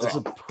 It's insane. It's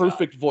a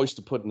perfect voice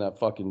to put in that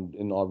fucking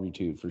in Audrey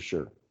 2 for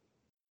sure.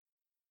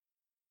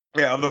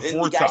 Yeah, the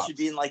four tops. Should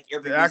be in like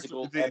every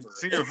musical ever.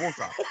 Singer four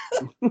top.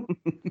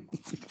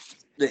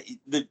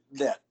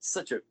 That's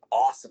such an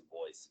awesome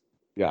voice.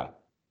 Yeah.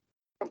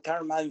 Kind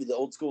of reminds me of the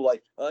old school,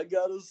 like, I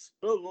got a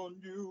spell on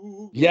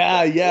you.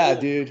 Yeah,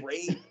 dude.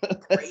 Great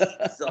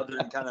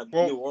southern kind of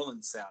New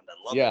Orleans sound. I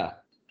love it.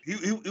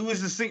 He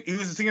was the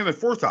singer of the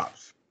Four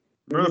Tops.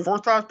 Remember the Four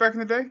Tops back in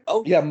the day?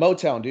 Oh yeah,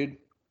 Motown, dude.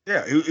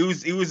 Yeah, he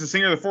was the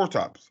singer of the Four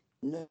Tops.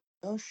 No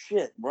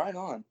shit. Right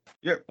on.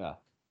 Yep. Yeah.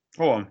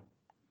 Hold on.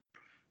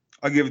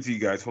 I'll give it to you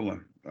guys. Hold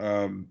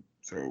on.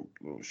 So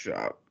little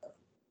shot.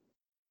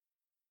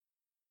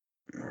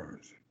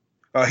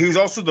 He was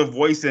also the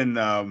voice in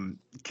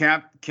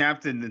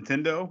Captain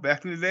Nintendo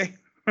back in the day.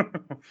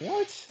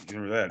 What?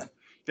 Remember that?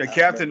 Yeah,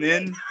 Captain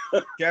N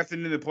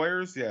the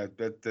Players. Yeah,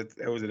 that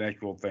was an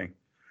actual thing.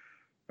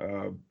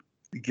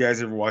 You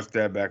guys ever watched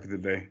that back in the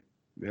day?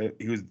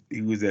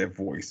 He was that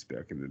voice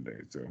back in the day.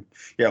 So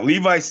yeah,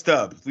 Levi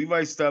Stubbs.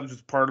 Levi Stubbs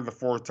was part of the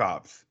Four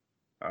Tops,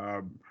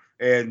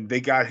 and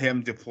they got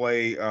him to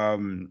play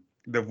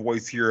the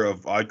voice here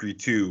of Audrey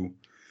 2.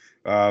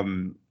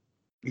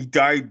 He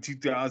died in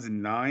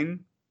 2009.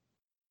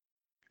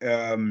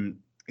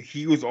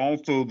 He was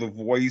also the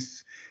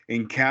voice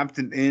in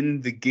Captain N,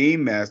 the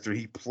Game Master.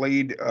 He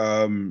played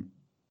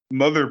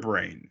Mother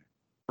Brain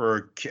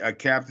for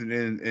Captain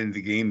N and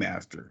the Game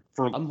Master.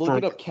 I'm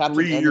looking up Captain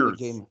 3 N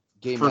years. and the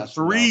Game For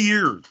Master 3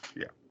 years.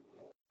 Yeah.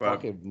 I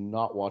have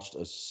not watched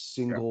a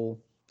single.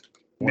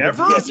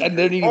 Never? Yes, I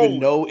didn't even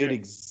know it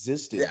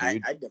existed, Yeah,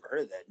 dude. I'd never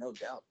heard of that. No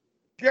doubt.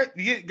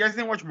 You guys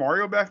didn't watch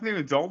Mario back in the day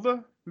with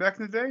Zelda back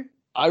in the day?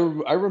 I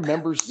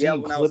remember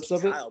seeing when I was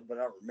clips a of child, but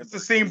I don't remember. It's the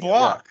same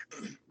block.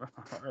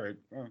 All right.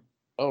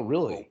 Oh,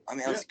 really? I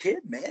mean, I was a kid,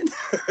 man.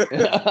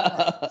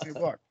 Same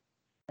block.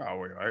 Oh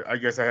wait, I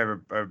guess I have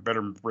a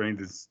better brain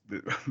than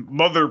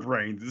mother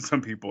brain than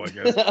some people, I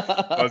guess.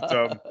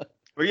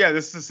 But yeah,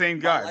 this is the same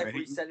guy. I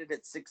reset it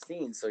at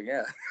 16, so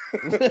yeah.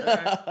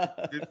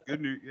 Good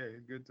news. Yeah,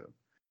 good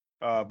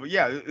stuff. But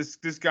yeah,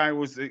 this guy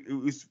was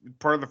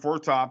part of the Four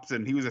Tops,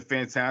 and he was a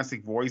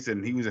fantastic voice,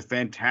 and he was a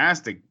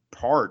fantastic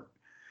part.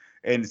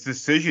 And his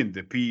decision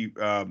to be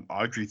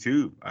Audrey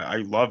 2. I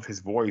love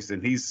his voice,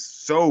 and he's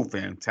so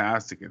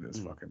fantastic in this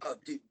fucking. Oh,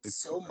 dude,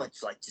 so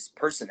much like just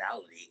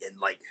personality, and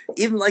like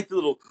even like the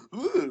little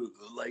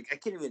like I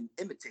can't even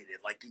imitate it.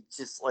 Like it's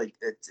just like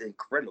it's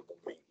incredible,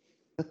 man.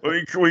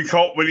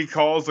 When he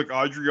calls like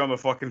Audrey on the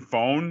fucking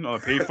phone, on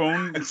the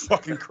payphone, it's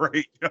fucking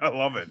great. I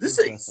love it. This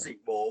ain't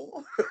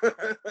Sequel.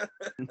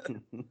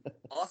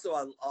 Also,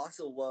 I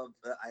also love.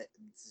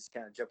 This is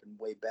kind of jumping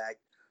way back.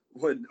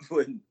 When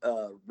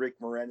Rick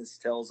Moranis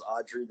tells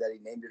Audrey that he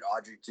named it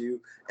Audrey 2,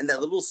 and that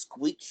little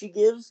squeak she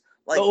gives,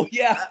 like, oh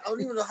yeah, I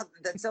don't even know how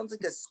that sounds like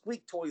a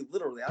squeak toy.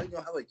 Literally, I don't even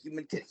know how a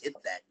human can hit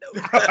that note.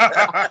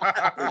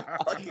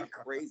 It's fucking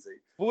crazy.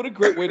 What a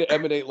great way to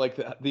emanate like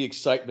the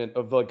excitement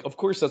of like. Of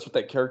course, that's what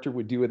that character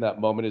would do in that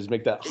moment is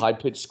make that high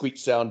pitched squeak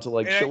sound to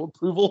like show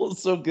approval.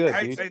 It's so good.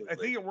 I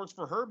think it works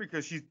for her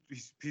because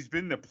he's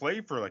been in the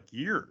play for like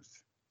years.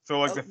 So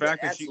like the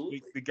fact that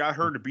they got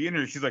her to be in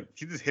here, she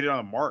just hit it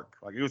on the mark.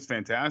 Like it was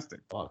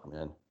fantastic. Fuck,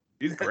 man.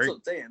 He's great. That's what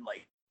I'm saying.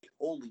 Like,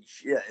 holy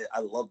shit, I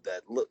love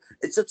that. Look,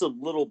 it's such a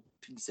little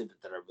piece of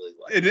it that I really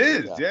like. It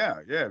is,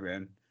 yeah,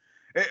 man.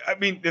 I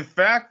mean, the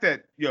fact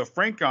that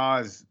Frank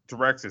Oz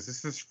directs this. This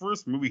is his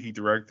first movie he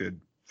directed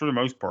for the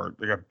most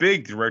part, like a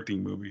big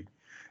directing movie.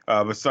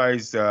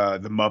 Besides the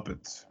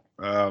Muppets,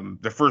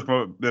 the first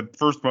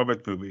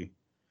Muppets movie.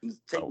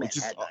 Which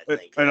is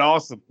an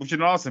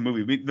awesome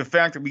movie. The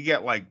fact that we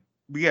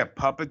get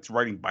puppets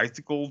riding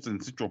bicycles in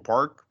Central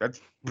Park,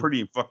 that's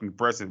pretty fucking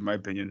impressive in my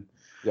opinion.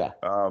 Yeah.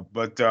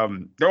 But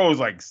that was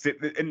like,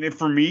 and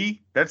for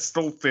me, that's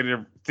still state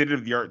of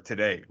the art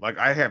today. Like,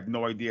 I have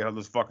no idea how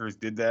those fuckers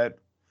did that.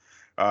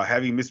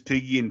 Having Miss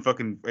Piggy and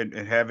fucking and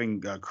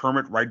having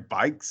Kermit ride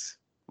bikes,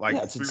 like,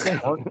 Yeah, it's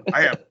insane.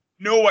 I have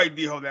no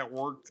idea how that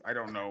worked. I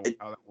don't know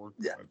how that worked.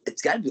 Yeah,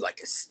 it's got to be like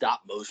a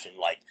stop motion,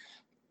 like,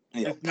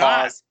 you know, It's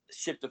not. pause,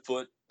 shift a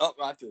foot. Oh,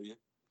 I feel you.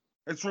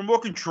 It's remote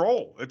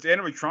control. It's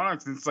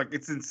animatronics. And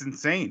it's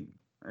insane.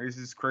 This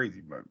is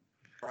crazy, but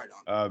right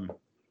on.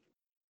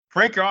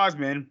 Frank Oz,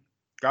 man,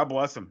 God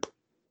bless him.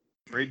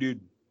 Great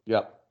dude.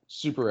 Yep.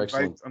 Super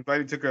excellent. I'm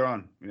glad he took it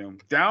on. You know,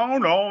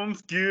 down on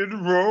Skid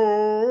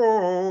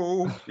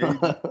Row.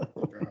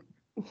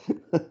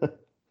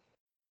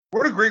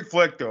 What a great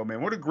flick, though,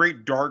 man. What a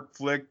great dark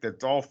flick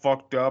that's all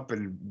fucked up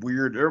and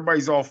weird.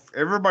 Everybody's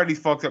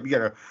fucked up. You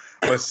got a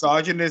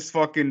misogynist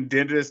fucking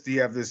dentist.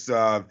 You have this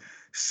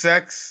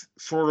sex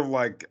sort of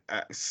like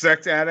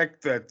sex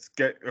addict that's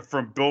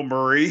from Bill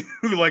Murray.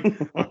 Who like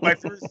one of my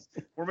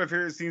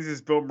favorite scenes is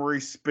Bill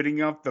Murray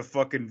spitting up the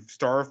fucking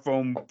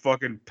styrofoam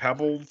fucking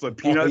pebbles, the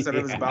peanuts out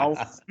of his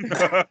mouth.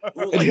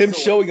 Well, And him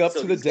showing up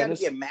to the he's gotta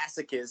dentist. be a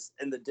masochist,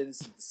 and the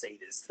dentist is the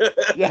sadist.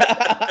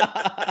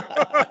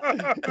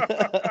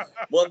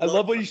 I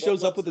love when he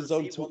shows up with his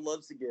own. One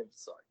loves to give.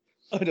 Sorry.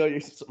 I know,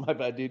 my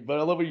bad, dude. But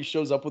I love when he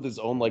shows up with his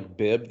own like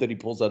bib that he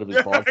pulls out of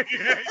his ball. Like,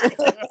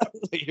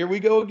 here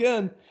we go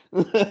again.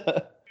 The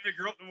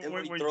girl, And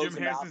when he when throws Jim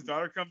him Henson's out.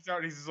 daughter comes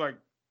out, he's just like,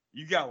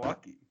 "You got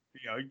lucky.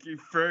 You know, you're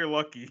very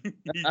lucky.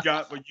 You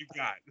got what you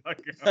got."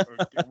 Like, I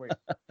can't wait.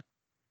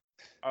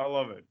 I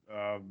love it.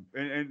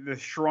 And the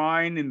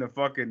shrine in the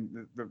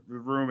fucking the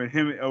room and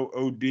him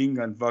ODing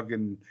on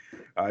fucking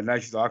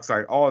nitrous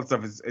oxide, all that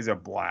stuff is a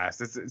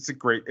blast. It's a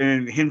great,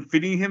 and him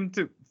feeding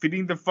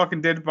the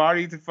fucking dead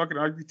body to fucking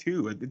Audrey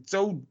too. It's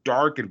so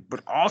dark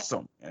but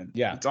awesome. And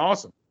yeah, it's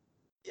awesome.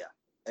 Yeah,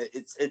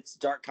 it's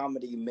dark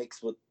comedy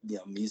mixed with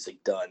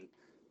music done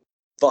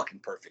fucking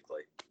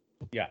perfectly.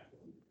 Yeah,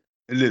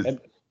 it is.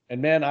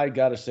 And man, I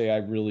gotta say, I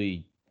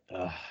really,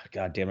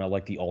 God damn it, I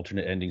like the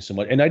alternate ending so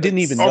much. And I didn't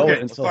even know it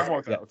until. Let's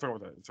talk about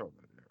that.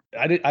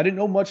 I didn't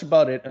know much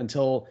about it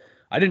until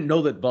I didn't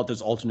know that about this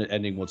alternate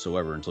ending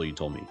whatsoever until you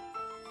told me.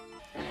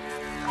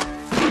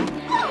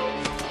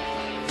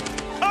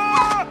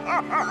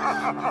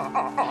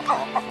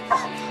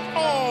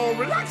 Oh,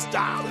 relax,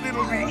 darling.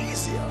 It'll be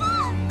easier.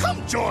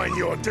 Come join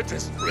your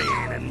dentist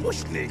friend and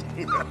Mushnik.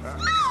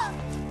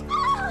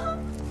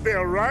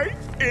 They're right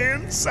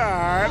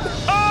inside.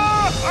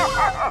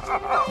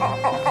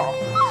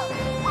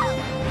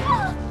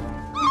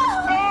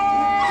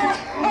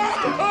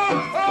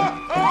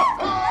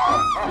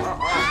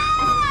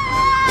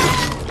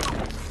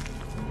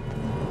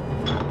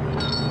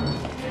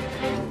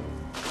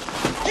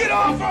 Get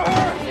off of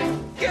her!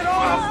 Get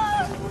off!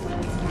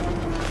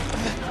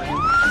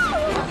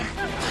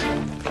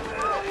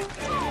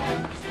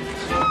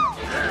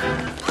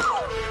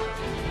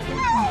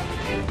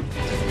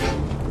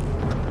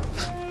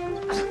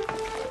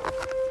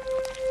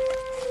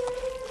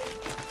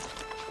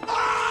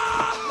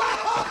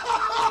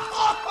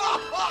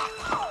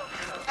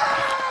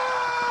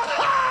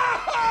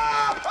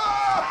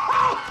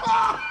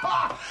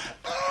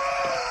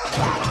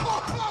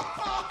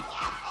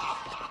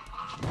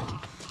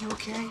 You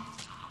okay?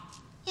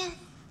 Yeah.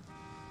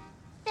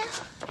 No.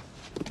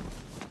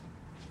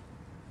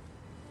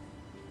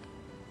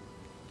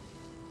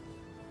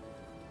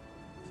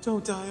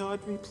 Don't die,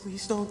 Audrey.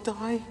 Please don't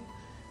die.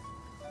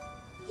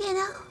 You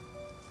know,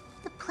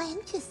 the plan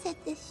just said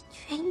the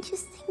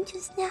strangest thing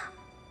just now.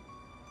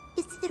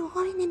 It's that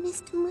Warren and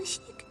Mr.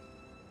 Mushnik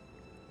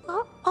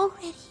were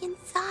already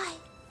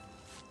inside.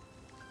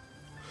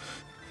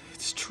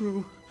 It's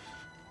true.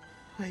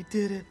 I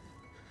did it.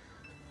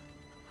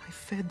 I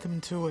fed them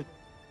to it.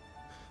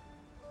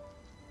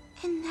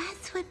 And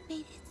that's what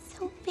made it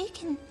so big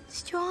and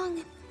strong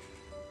and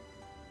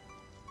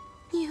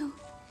you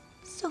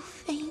so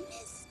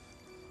famous.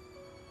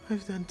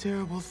 I've done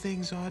terrible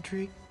things,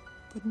 Audrey,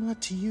 but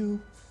not to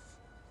you.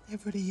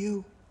 Never to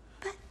you.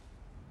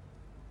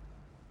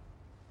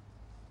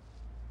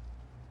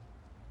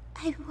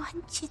 I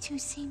want you to,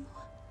 Seymour.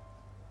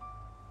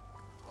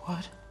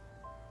 What?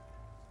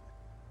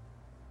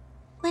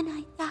 When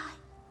I die,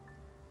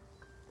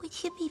 which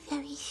should be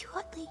very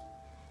shortly,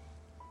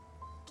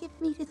 give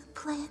me to the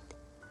plant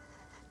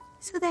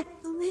so that I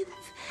will live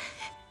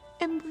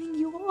and bring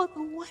you all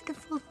the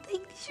wonderful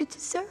things you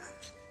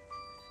deserve.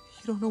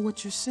 You don't know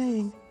what you're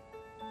saying.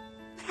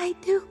 But I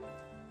do.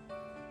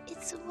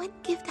 It's the one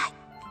gift I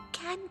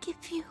can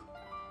give you.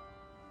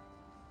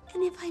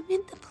 And if I'm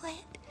in the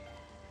plant,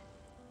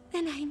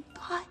 then I'm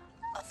part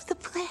of the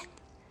plant.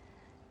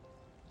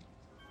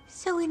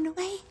 So in a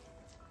way,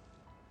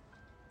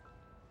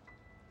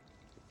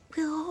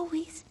 we'll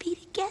always be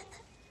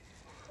together.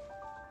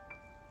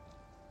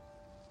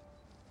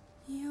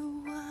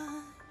 You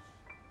wash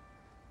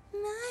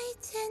my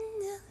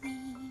tender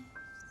leaves.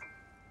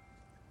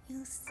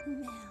 You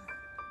smell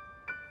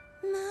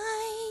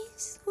my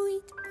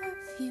sweet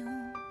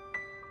perfume.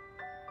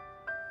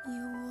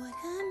 You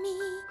water me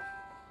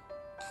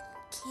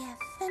and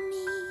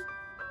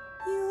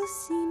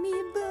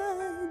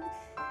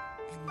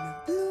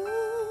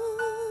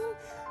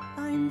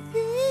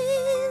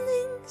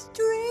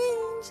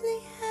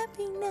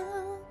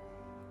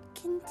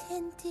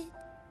contented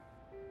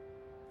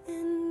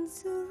and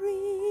serene.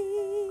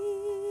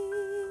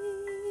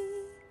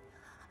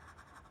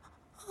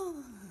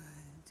 Oh,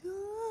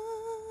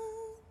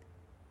 don't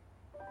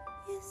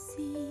you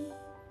see?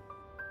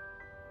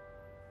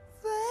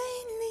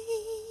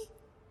 Finally,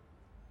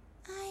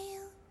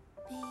 I'll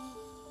be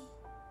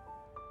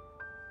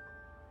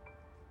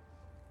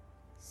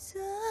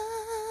somewhere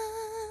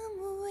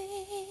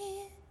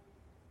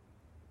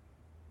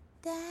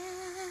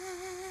that's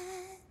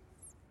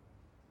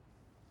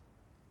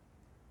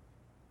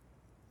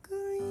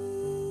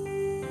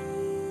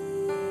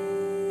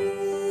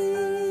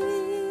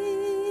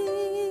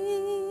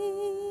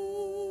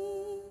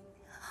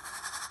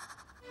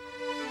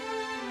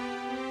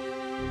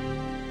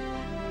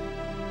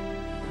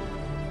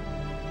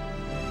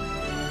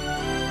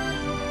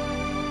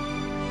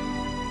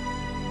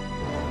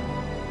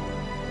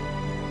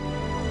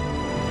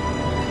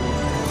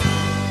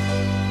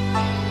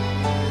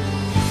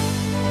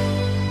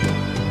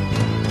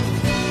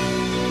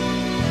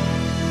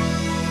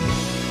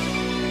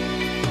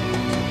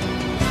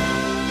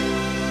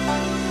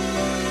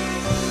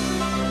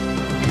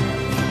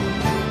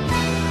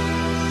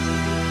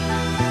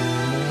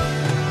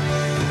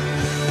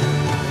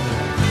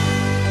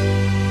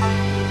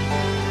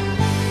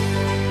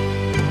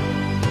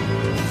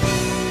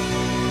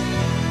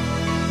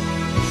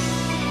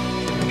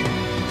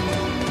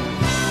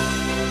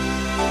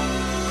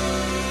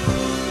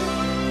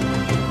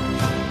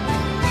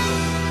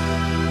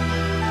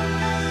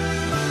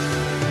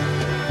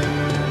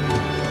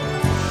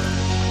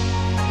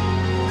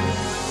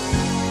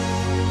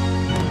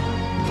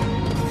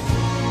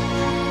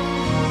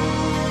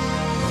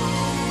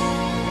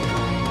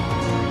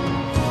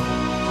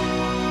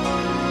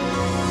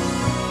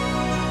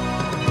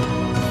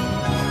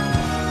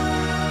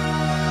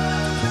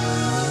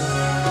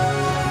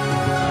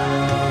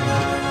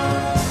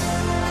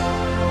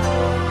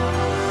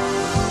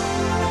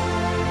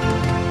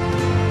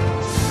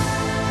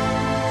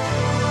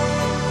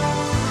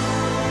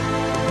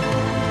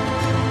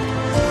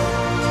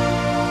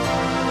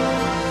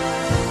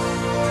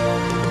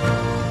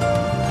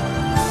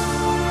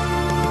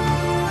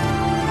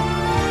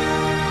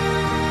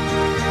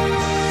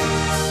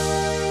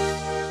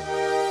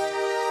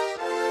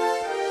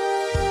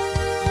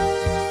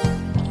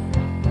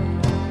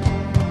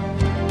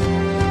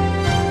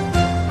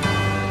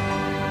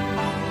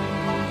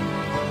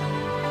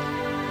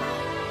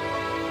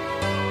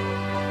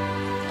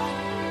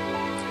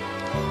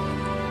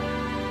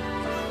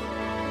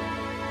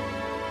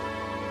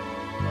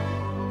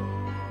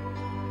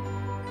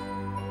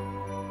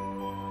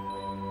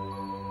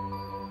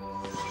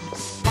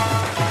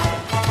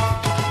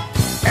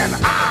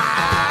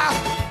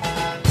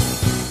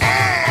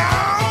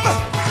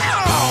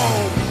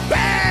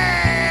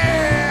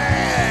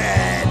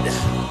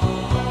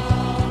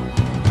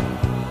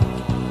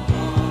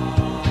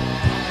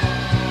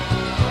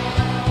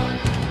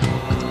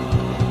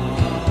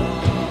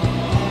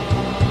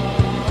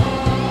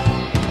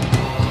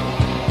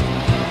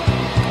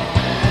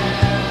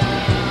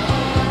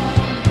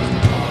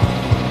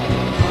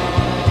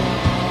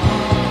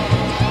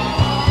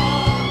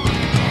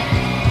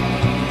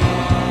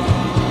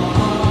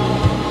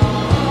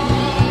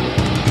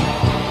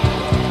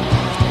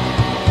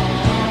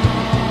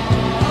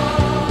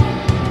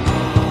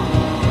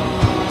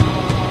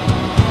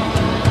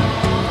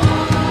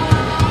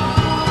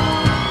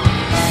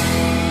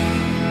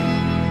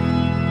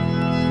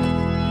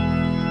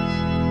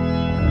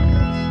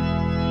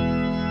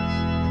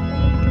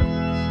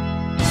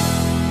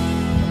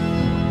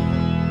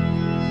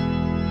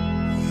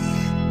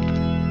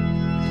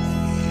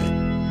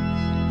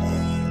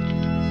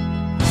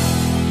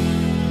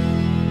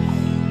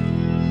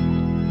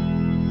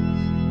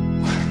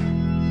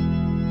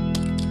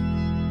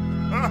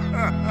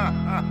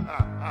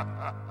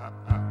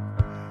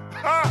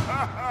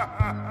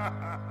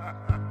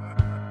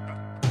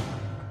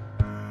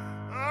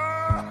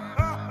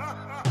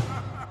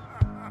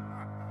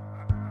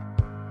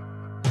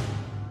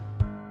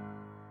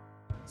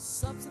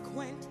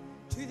Subsequent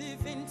to the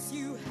events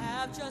you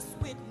have just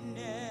witnessed,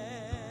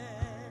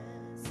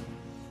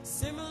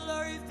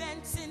 similar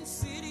events in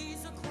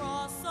cities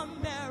across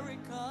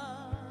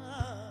America,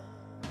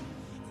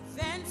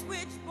 events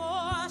which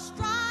bore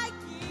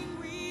striking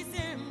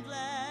resemblance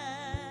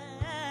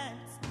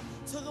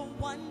to the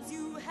ones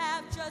you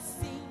have just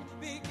seen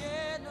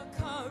begin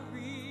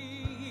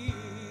occurring.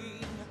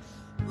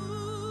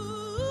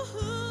 Ooh,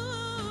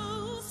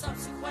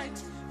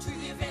 subsequent to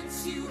the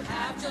events you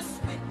have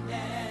just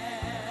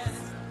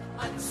witnessed,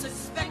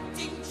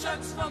 unsuspecting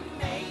jerks from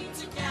Maine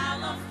to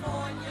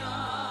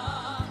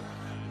California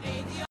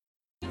made the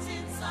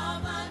acquaintance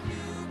of a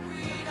new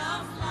breed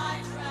of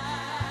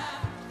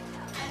flytrap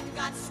and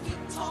got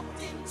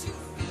sweet-talked into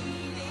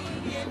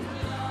feeding it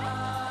blood.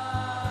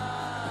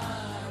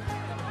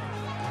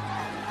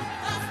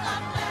 Thus the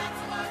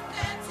plans worked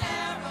their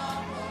terrible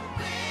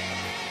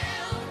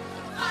will,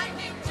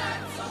 finding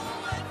jerks who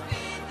would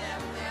feed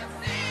them their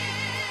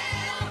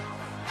fill,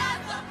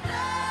 and the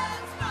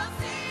plans prospered.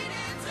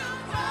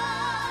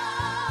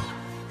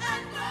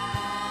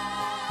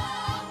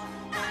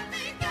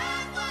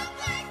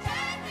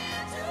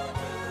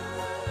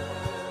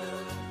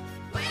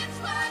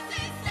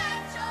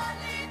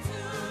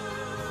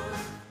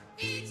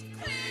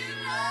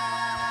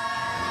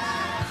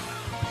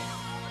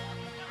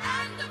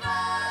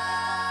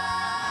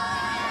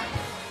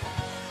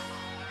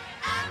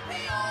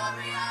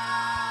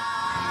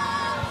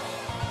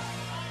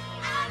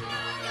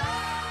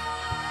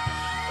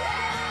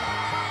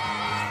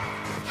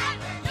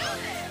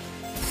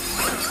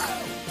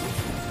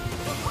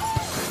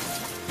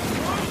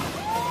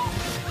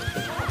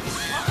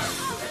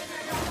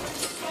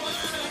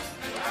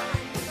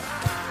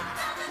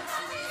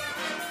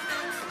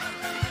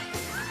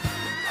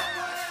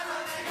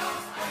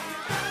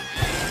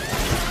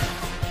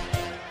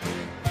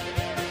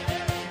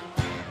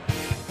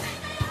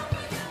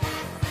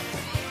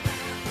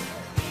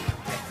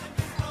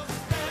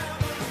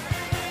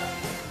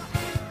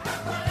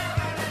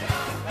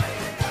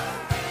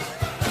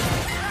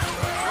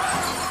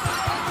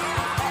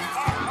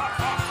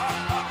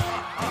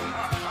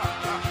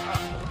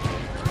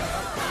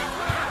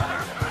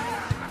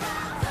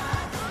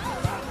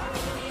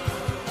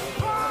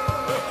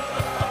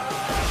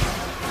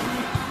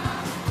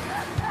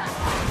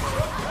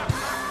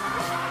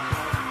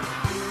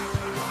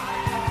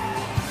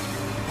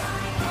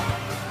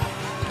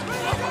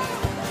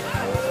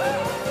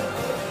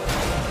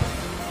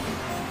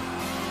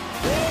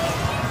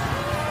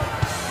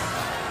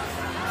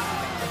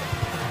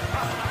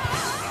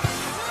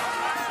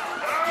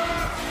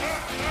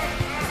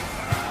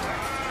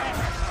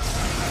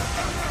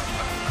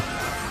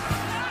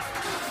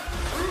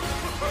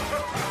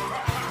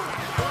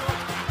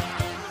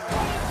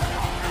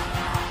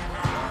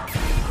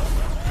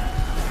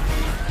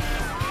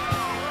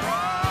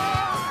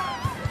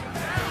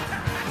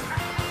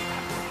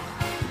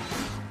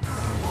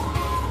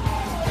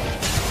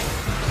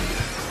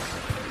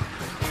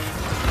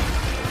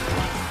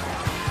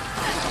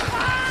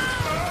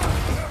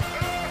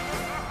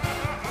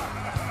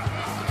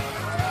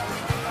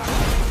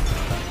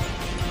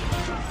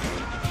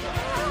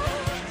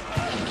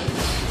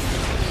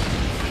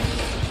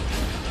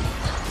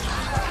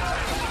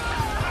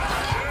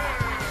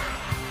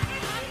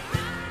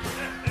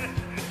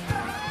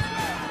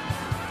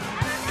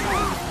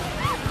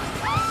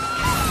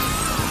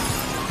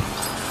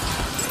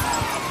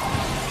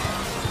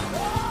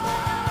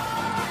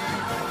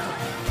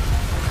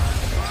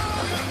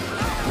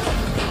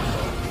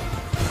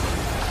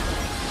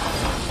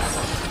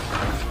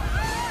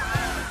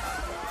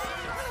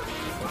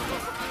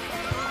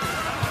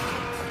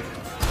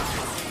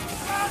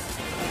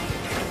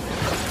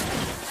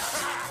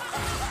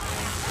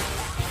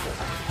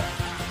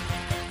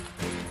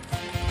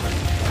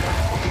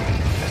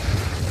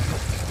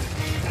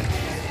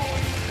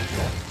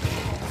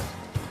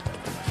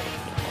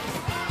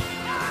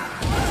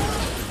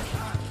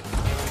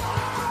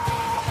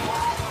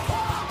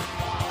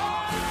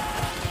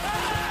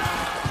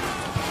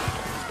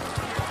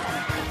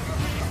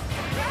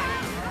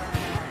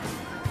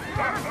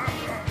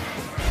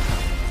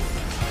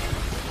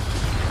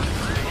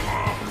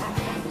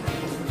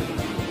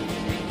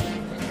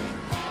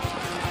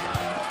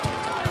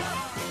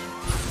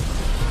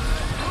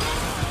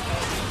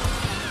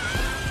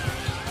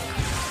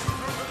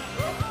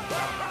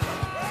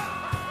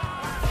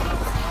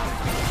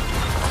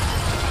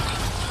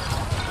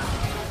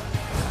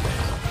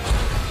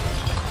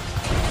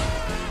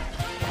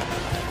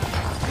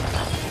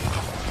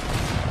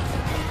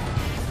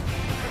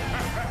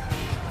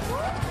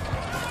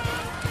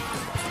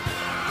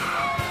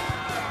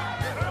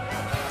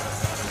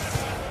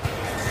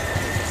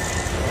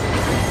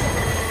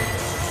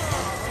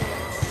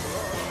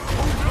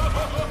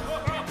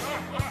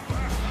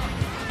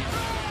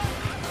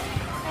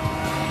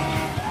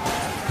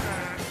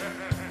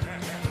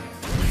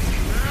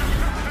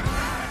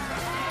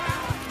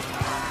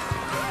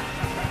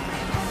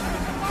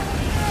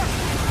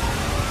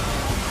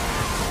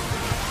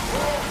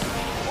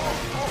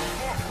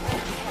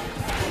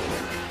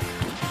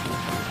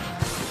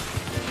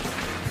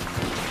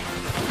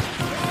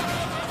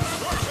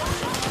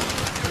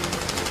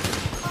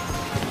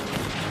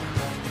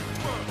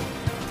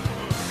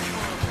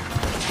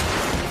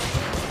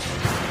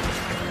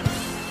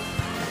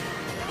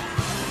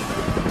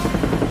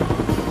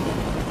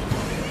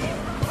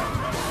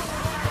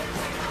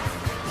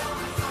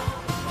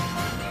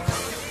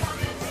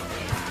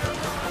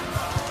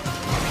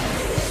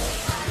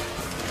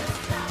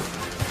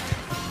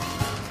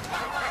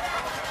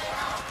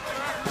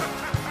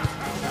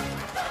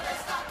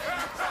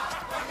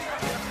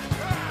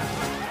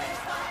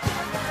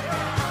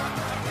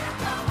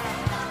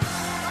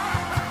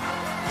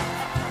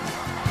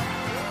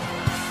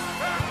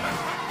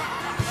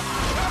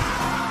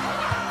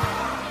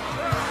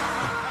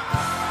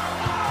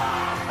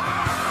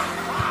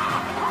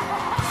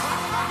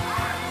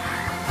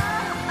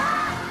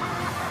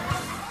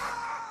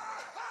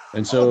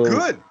 And so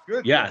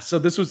good. Yeah, so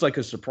this was like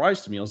a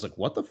surprise to me. I was like,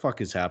 what the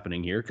fuck is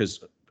happening here?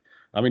 Because,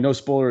 I mean, no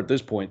spoiler at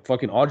this point.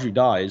 Fucking Audrey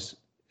dies.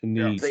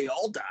 They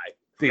all die.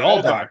 They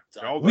all die.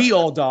 We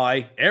all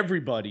die.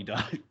 Everybody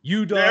dies.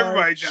 You die.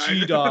 Everybody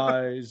She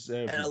dies. dies.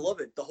 And I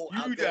love it. The whole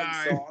outgoing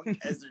song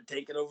as they're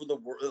taking over the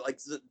world. Like,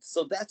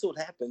 so that's what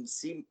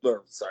happens.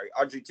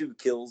 Audrey 2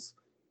 kills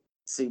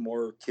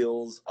Seymour,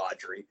 kills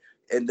Audrey,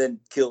 and then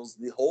kills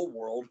the whole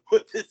world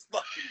with his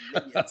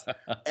fucking minions.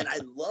 And I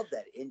love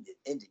that ending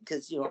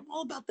because, I'm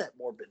all about that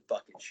morbid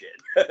fucking shit.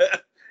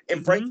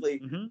 And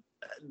frankly,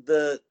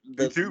 the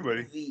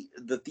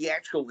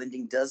theatrical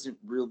ending doesn't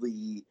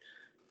really.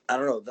 I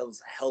don't know. That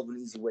was a hell of an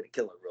easy way to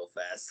kill it real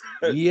fast.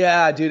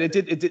 Yeah, dude,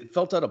 it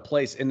felt out of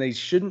place, and they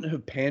shouldn't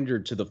have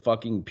pandered to the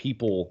fucking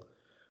people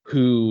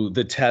who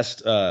the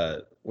test.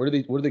 What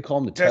do they call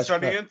them? The test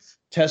audience.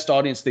 Test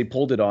audience. They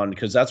pulled it on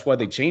because that's why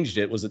they changed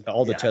it. Was that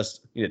all the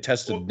tests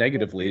tested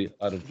negatively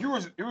out of? Here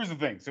was the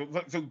thing. So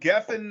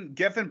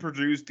Geffen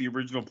produced the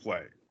original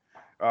play,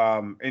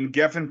 and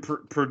Geffen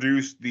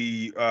produced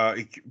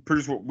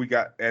produced what we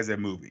got as a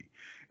movie,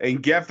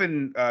 and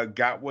Geffen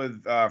got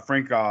with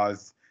Frank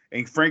Oz.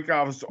 And Frank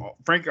Oz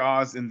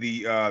and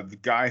the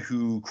guy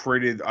who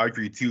created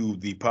Audrey 2,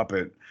 the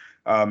puppet,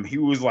 he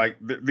was like,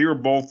 they were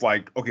both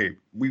like, okay,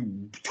 we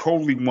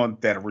totally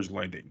want that original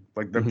ending,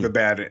 like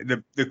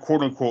the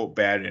quote unquote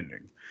bad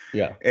ending.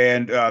 Yeah.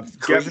 And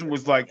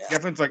Geffen's like,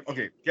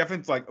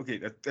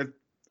 okay,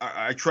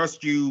 I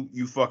trust you.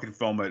 You fucking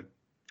film it,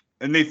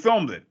 and they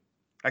filmed it.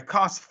 It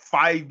cost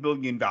 $5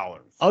 million.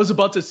 I was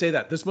about to say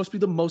that this must be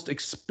the most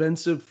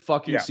expensive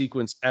fucking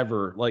sequence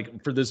ever,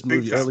 like for this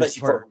movie. Especially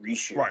for a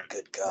reshoot. Right.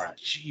 Good God.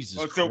 Jesus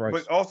so, Christ.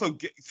 But also,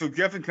 so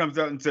Geffen comes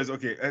out and says,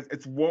 "Okay,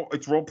 it's well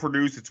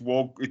produced, it's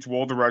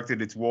well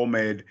directed, it's well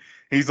made."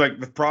 He's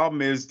like, the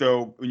problem is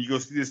though, when you go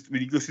see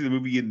the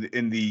movie in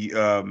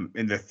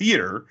the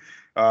theater,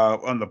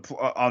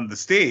 on the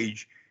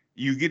stage,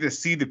 you get to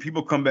see the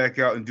people come back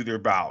out and do their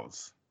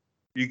bows.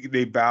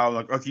 They bow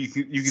like, okay,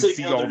 you can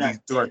see all these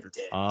directors,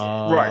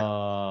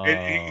 right?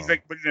 And he's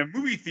like, but in a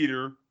movie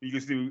theater, you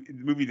can see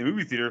the movie in the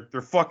movie theater,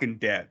 they're fucking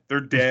dead. They're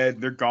dead.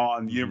 They're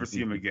gone. You never see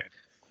them again.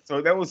 So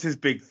that was his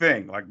big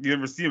thing. Like, you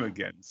never see him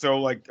again.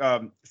 So like,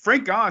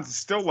 Frank Oz is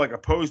still like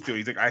opposed to it.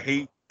 He's like, I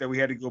hate that we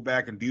had to go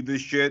back and do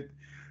this shit,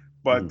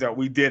 but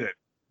we did it.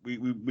 We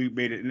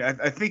made it, and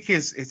I think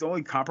his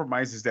only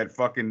compromise is that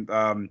fucking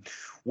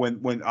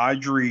when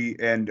Audrey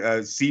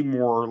and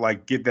Seymour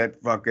like get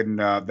that fucking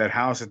that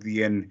house at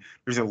the end.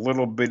 There's a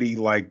little bitty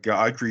like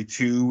Audrey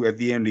 2 at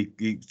the end.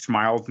 He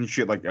smiles and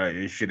shit like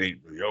this shit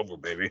ain't really over,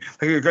 baby.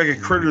 Like a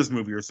Critters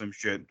movie or some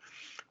shit.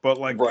 But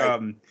like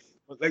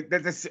like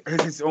that's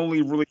his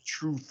only really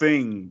true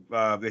thing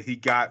that he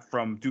got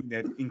from doing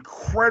that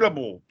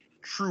incredible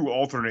true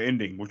alternate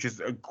ending, which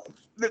is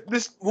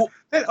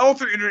that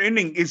alternate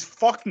ending is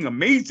fucking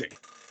amazing.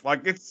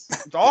 Like it's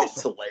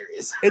awesome.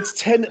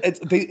 It's hilarious.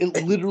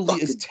 It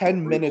literally is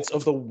 10 minutes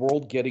of the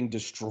world getting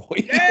destroyed.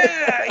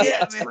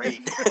 Yeah, it's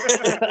great.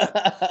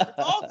 It's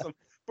awesome,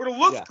 but it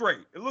looks great.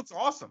 It looks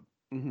awesome.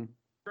 Mm-hmm.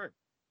 Great.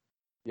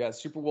 Yeah,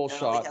 super well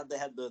shot. They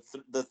had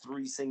the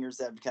three singers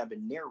that have kind of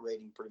been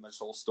narrating pretty much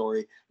the whole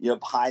story.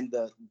 Behind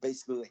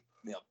basically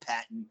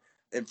Patton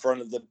in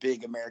front of the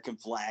big American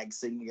flag,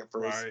 singing it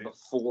first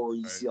before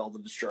you see all the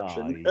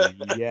destruction.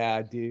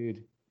 Yeah,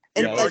 dude.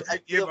 And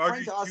you have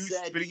Audrey 2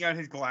 spitting out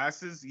his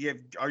glasses. You have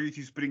Audrey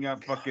 2 spitting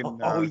out fucking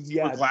glasses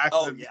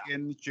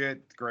and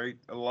shit. Great,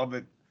 I love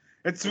it.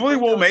 It's really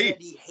well made.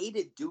 He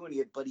hated doing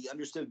it, but he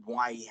understood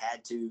why he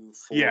had to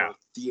for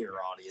theater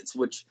audience,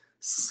 which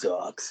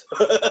sucks.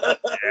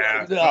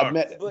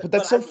 Man, but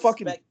that's so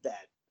fucking.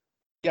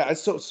 Yeah,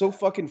 it's so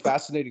fucking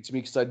fascinating to me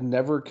because I'd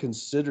never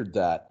considered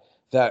that.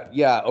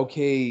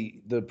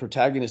 The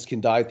protagonist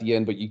can die at the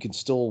end, but you can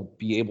still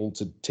be able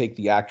to take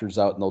the actors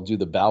out and they'll do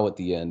the bow at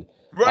the end.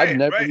 I've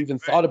never even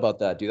thought about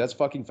that, dude. That's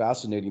fucking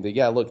fascinating.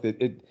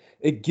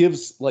 It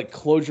gives like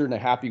closure in a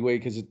happy way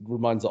because it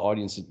reminds the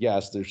audience that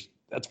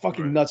that's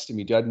fucking nuts to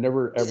me, dude. I'd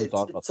never ever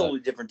thought about that. It's a totally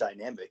different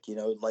dynamic,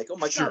 like, oh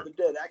my God, they're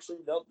dead. Actually,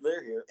 no,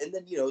 they're here. And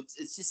then,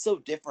 it's just so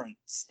different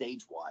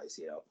stage wise,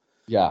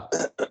 Yeah.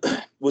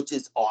 Which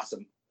is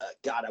awesome.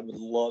 God, I would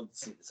love to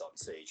see this on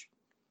stage.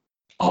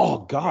 Oh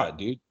God,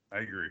 dude.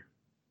 I agree.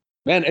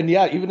 Man, and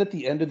even at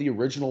the end of the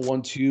original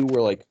one too,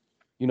 where like,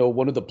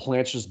 one of the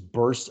plants just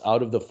bursts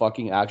out of the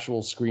fucking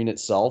actual screen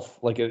itself.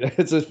 Like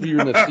it's as if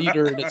you're in the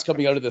theater and it's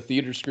coming out of the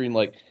theater screen.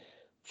 Like,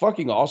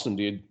 fucking awesome,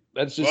 dude.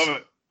 That's just love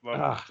it.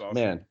 Awesome.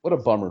 Man, what a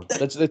bummer.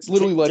 That's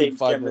literally letting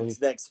 $5 million.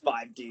 Next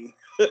 5D.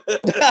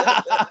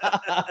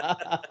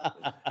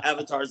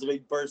 Avatars will be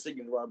bursting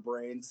into our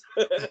brains.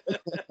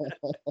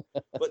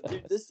 But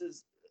dude, this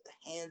is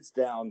hands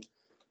down.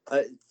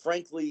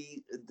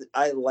 Frankly,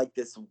 I like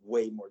this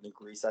way more than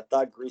Grease. I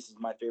thought Grease is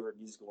my favorite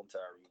musical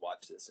until I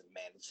rewatched this, and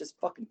man, it's just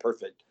fucking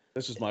perfect.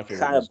 This is my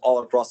favorite. Kind of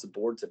all across the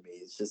board to me.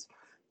 It's just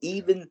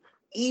even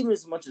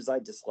as much as I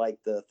dislike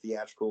the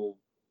theatrical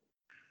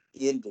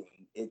ending,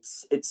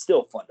 it's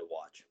still fun to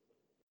watch.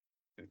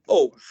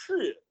 Oh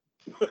shit!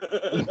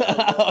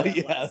 Oh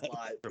yeah.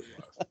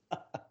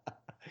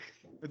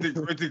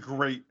 It's a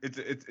great.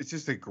 It's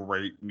just a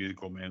great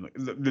musical, man. Like,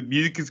 the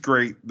music is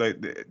great.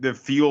 The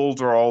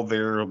feels are all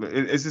there.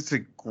 It's just a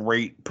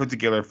great put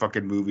together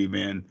fucking movie,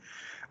 man.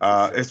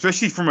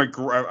 Especially from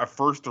a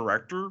first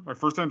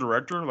time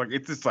director. Like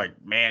it's just like,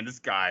 man, this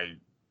guy,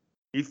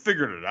 he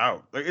figured it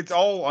out. Like it's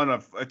all on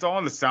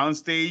the sound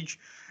stage,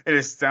 and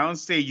the sound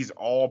stage is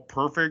all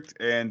perfect.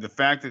 And the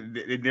fact that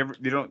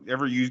they don't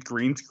ever use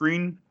green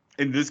screen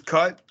in this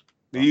cut,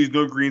 they use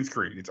no green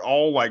screen. It's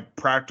all like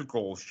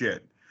practical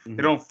shit. Mm-hmm.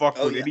 They don't fuck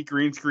with any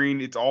green screen.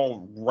 It's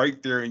all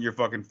right there in your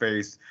fucking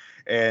face.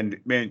 And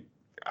man,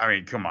 I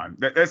mean, come on.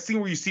 That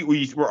scene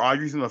where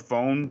Audrey's on the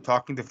phone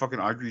talking to fucking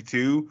Audrey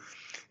 2,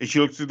 and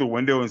she looks through the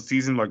window and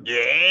sees him like,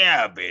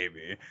 yeah,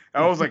 baby.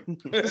 I was like,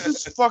 this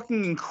is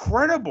fucking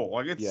incredible.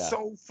 Like, it's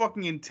so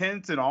fucking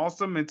intense and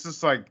awesome. It's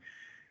just like,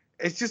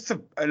 it's just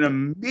an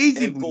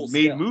amazingly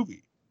made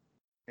movie.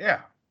 Yeah.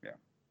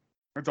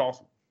 It's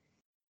awesome.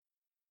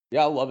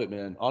 Yeah, I love it,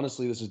 man.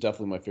 Honestly, this is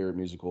definitely my favorite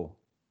musical.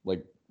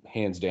 Like,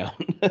 hands down.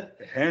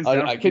 Hands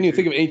down. I can't even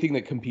think of anything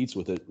that competes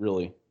with it,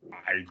 really.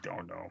 I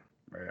don't know.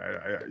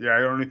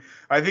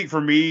 I think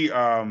for me,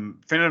 Phantom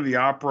of the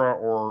Opera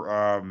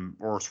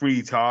or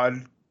Sweeney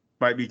Todd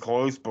might be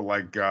close, but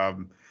like,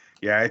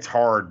 it's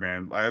hard,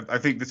 man. I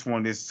think this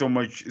one is so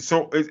much.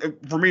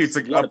 For me, it's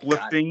like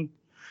uplifting,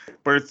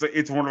 but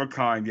it's one of a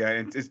kind. Yeah,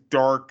 it's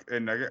dark,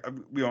 and I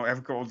have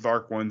a couple of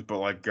dark ones, but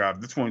like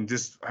this one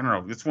just, I don't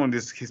know. This one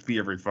just hits me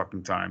every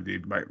fucking time,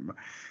 dude.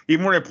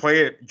 Even when I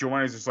play it,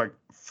 Joanna's just like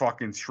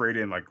fucking straight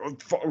in, like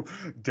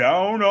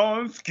down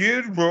on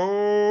Skid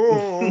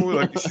Row.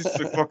 Like she's just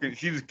like fucking,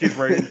 she just gets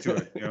right into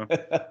it, you know.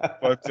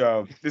 But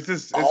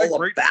it's all a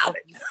great about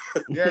it.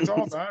 Yeah, it's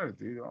all about it,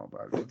 dude. All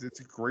about it. It's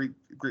a great.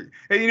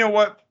 Hey, you know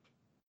what?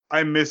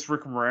 I miss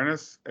Rick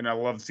Moranis, and I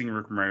love seeing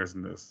Rick Moranis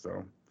in this.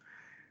 So.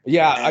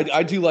 Yeah,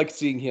 I do like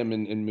seeing him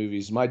in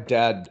movies. My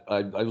dad,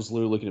 I was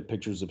literally looking at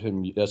pictures of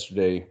him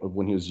yesterday of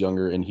when he was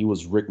younger, and he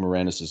was Rick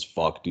Moranis as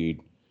fuck,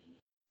 dude.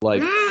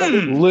 Like,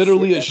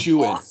 literally a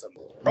shoe-in. Awesome.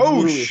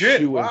 Oh, shit. A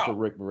shoe-in wow. for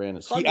Rick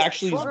Moranis. He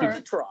actually is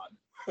big.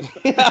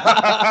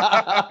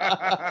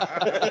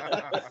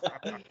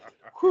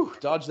 Whew,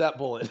 dodge that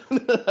bullet.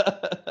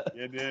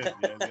 You did.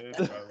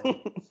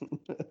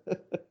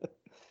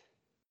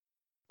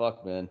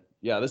 Fuck, man.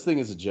 Yeah, this thing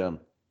is a gem.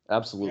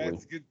 Absolutely. Yeah,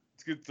 it's good.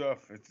 It's good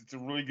stuff. It's a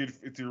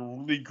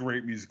really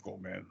great musical,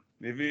 man.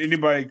 If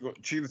anybody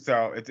check this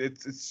out,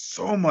 it's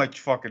so much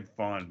fucking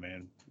fun,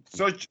 man.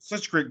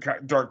 Such great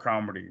dark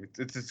comedy.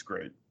 It's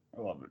great.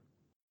 I love it.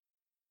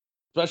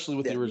 Especially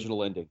with the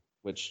original ending,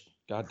 which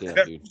goddamn,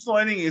 that dude. original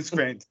ending is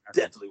fantastic.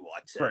 Definitely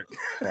watch it. Right.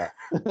 Yeah.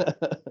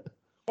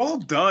 Well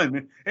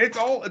done. It's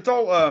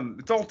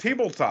all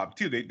tabletop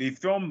too. They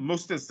film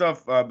most of the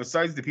stuff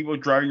besides the people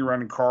driving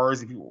around in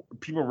cars and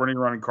people running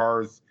around in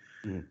cars,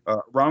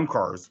 around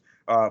cars.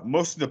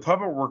 Most of the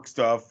puppet work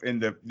stuff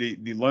and the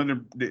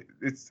London,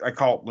 I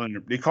call it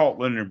London. They call it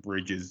London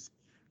bridges,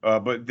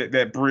 but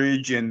that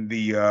bridge and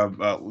the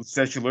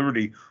Statue of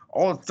Liberty,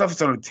 all that stuff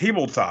is on a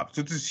tabletop.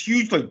 So it's this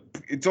huge, like,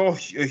 it's all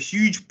a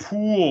huge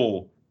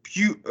pool,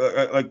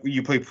 like when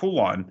you play pool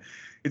on.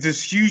 It's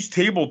this huge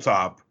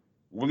tabletop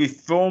where they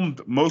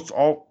filmed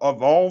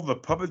all the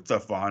puppet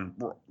stuff on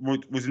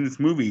was in this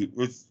movie.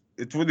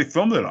 It's where they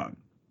filmed it on.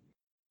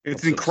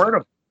 It's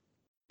incredible.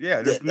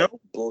 Yeah, that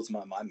blows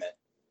my mind, man.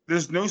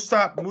 There's no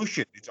stop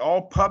motion. It's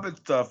all puppet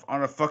stuff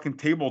on a fucking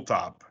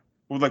tabletop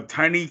with like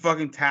tiny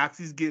fucking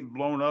taxis getting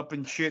blown up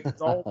and shit.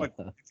 It's all like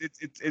it's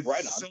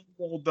right so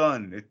well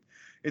done.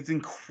 It's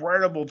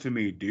incredible to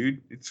me,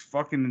 dude. It's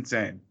fucking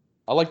insane.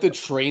 I like the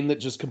train that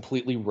just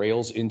completely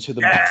rails into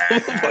the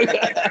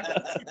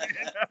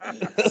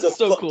That's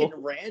so fucking cool.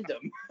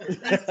 random.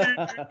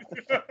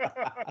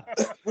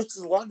 Which is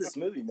a lot of this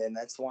movie, man.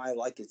 That's why I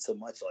like it so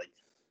much. Like,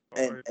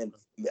 and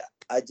yeah,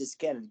 I just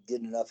can't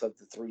get enough of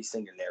the three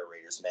singer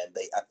narrators, man.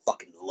 I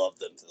fucking love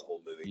them through the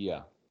whole movie.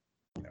 Yeah,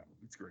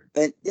 it's great.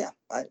 And yeah,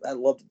 I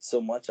loved it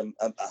so much.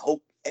 I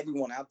hope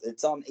everyone out there.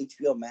 It's on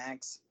HBO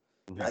Max.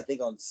 Mm-hmm. I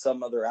think on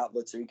some other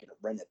outlets, or you can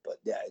rent it. But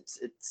yeah,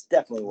 it's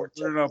definitely worth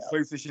checking out.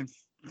 PlayStation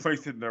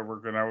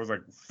Network, and I was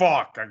like,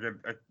 "Fuck!" I could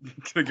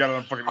have got it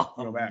on fucking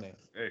HBO Max.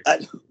 Hey.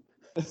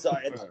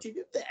 Sorry, I thought you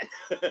did that.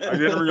 I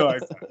didn't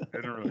realize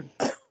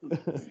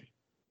that.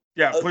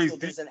 Yeah, please. So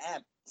there's an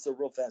app. So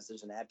real fast,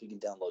 there's an app you can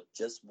download.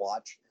 Just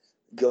watch.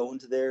 Go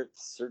into there,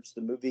 search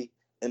the movie,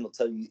 and it'll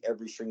tell you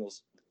every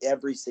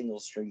single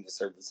streaming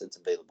service it's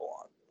available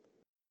on.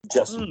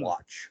 Just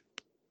watch.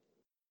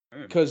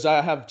 Because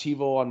I have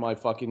TiVo on my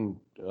fucking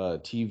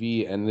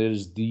TV, and it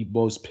is the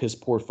most piss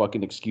poor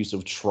fucking excuse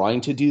of trying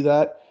to do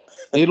that.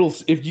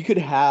 If you could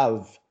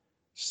have,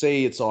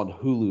 say it's on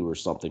Hulu or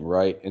something,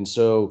 right? And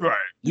so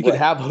you could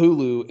have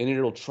Hulu, and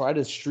it'll try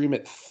to stream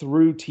it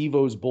through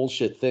TiVo's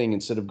bullshit thing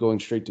instead of going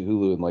straight to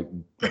Hulu. And like,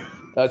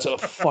 that's a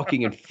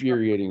fucking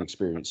infuriating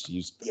experience to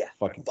use. Yeah,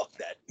 fucking fuck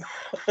that.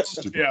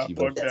 Stupid yeah,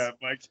 TiVo. fuck that,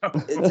 Mike.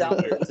 It's out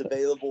there. It's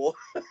available.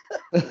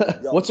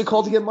 What's it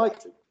called again, Mike?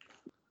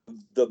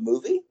 The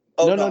movie?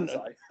 Oh, no, no, no.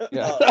 sorry.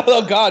 Yeah.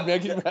 Oh God, man,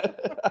 get mad.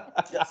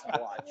 Just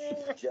watch.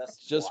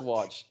 Just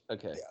watch.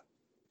 Okay. Yeah.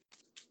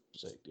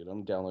 sake, dude.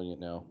 I'm downloading it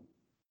now.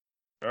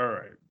 All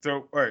right.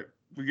 So, all right,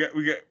 we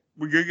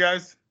good,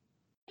 guys?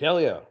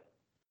 Hell yeah.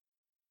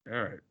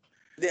 All right.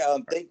 Yeah.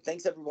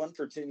 Thanks everyone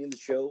for tuning in the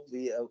show.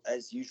 We,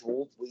 as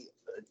usual,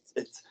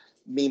 it's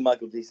me,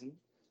 Michael Deason,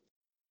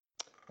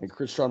 and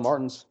Chris Sean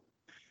Martins,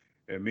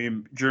 and me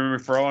and Jeremy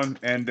McFarland,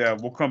 and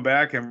we'll come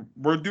back and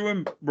we're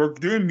doing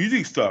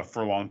music stuff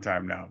for a long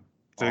time now.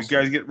 So awesome. You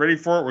guys get ready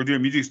for it. We're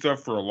doing music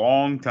stuff for a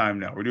long time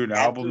now. We're doing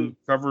album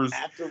covers.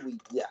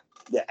 Yeah,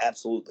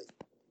 absolutely.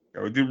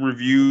 Yeah, we're doing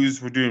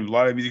reviews. We're doing a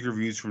lot of music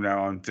reviews from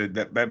now on. So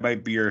that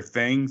might be our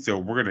thing. So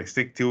we're gonna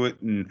stick to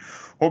it and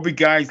hope you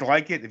guys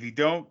like it. If you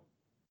don't,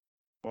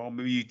 well,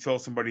 maybe you tell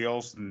somebody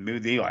else and maybe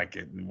they like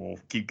it, and we'll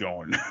keep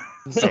going.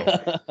 So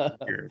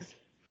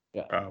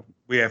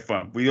we have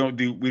fun. We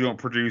don't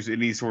produce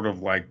any sort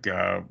of like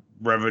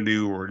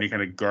revenue or any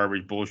kind of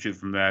garbage bullshit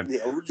from that.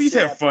 Yeah, we just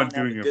have fun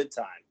doing it. Good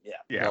time.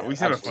 Yeah, we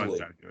just have a fun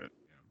time doing it.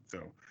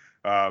 So,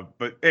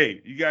 but hey,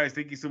 you guys,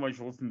 thank you so much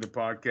for listening to the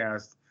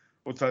podcast.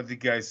 We'll talk to you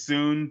guys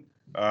soon.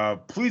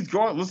 Please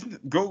go out,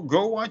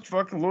 go watch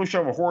fucking Little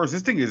Shop of Horrors.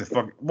 This thing is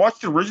watch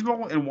the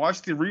original and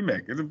watch the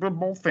remake. They're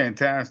both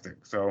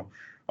fantastic. So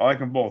I like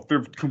them both.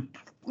 They're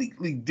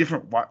completely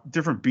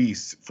different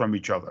beasts from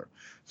each other.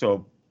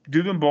 So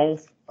do them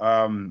both.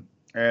 Yeah,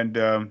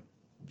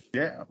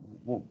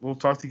 we'll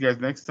talk to you guys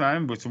next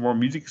time with some more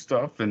music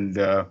stuff. And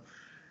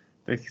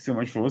thank you so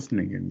much for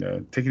listening.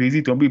 And take it easy.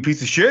 Don't be a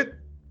piece of shit.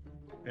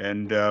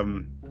 And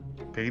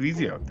take it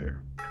easy out there.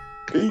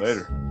 Peace.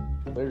 Later.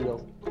 There you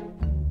go.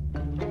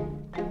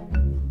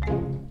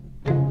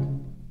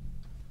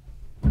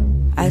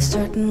 I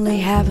certainly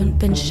haven't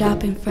been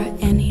shopping for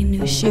any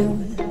new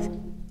shoes.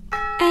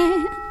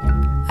 And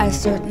I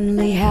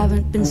certainly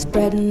haven't been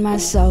spreading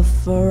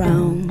myself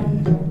around.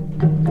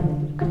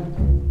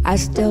 I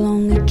still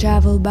only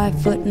travel by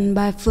foot, and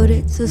by foot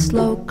it's a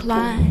slow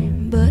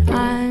climb. But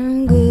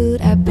I'm good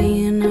at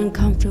being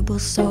uncomfortable,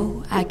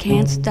 so I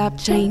can't stop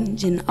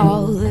changing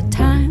all the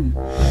time.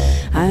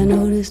 I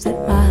notice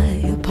that my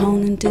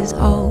opponent is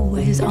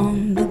always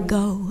on the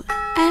go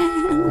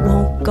and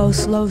won't go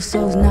slow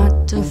so's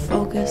not to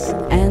focus.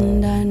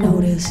 And I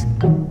notice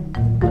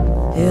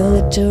he'll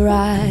let you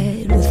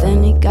ride with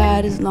any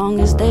guide as long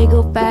as they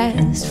go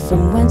fast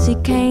from whence he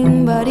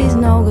came. But he's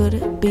no good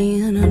at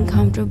being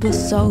uncomfortable,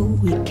 so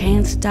we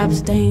can't stop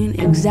staying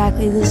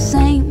exactly the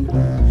same.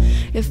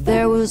 If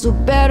there was a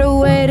better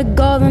way to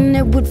go, then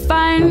it would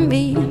find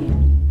me.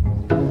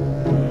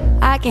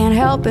 I can't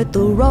help it,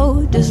 the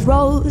road just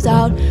rolls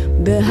out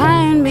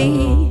behind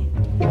me.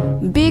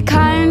 Be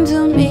kind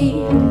to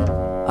me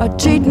or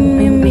treating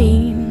me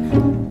mean,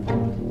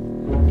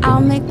 I'll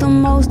make the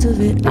most of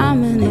it.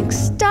 I'm an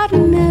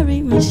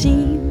extraordinary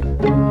machine.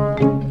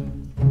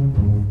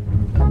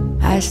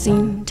 I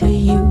seem to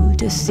you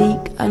to seek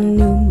a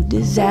new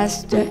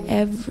disaster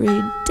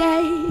every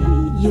day.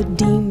 You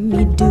deem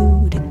me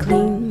due to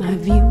clean my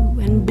view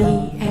and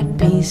be at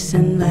peace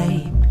and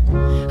lay.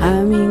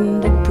 I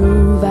mean to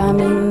prove, I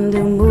mean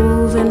to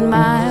move in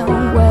my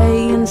own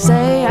way and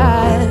say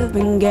I've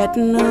been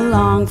getting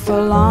along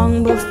for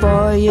long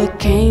before you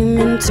came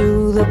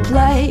into the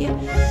play.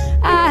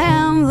 I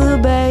am the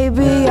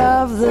baby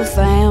of the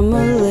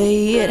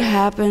family, it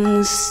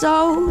happens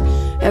so.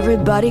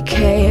 Everybody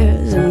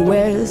cares and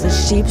wears the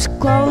sheep's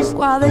clothes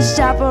while they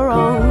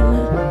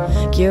chaperone.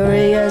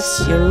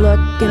 Curious, you're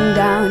looking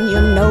down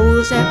your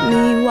nose at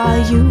me while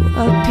you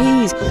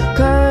appease.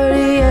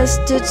 Courteous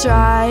to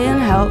try and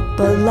help,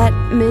 but let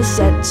me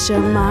set your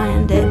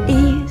mind at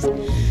ease.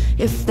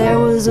 If there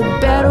was a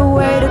better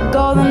way to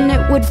go, then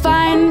it would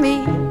find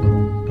me.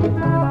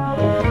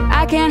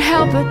 I can't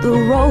help it, the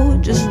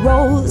road just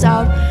rolls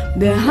out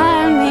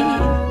behind me.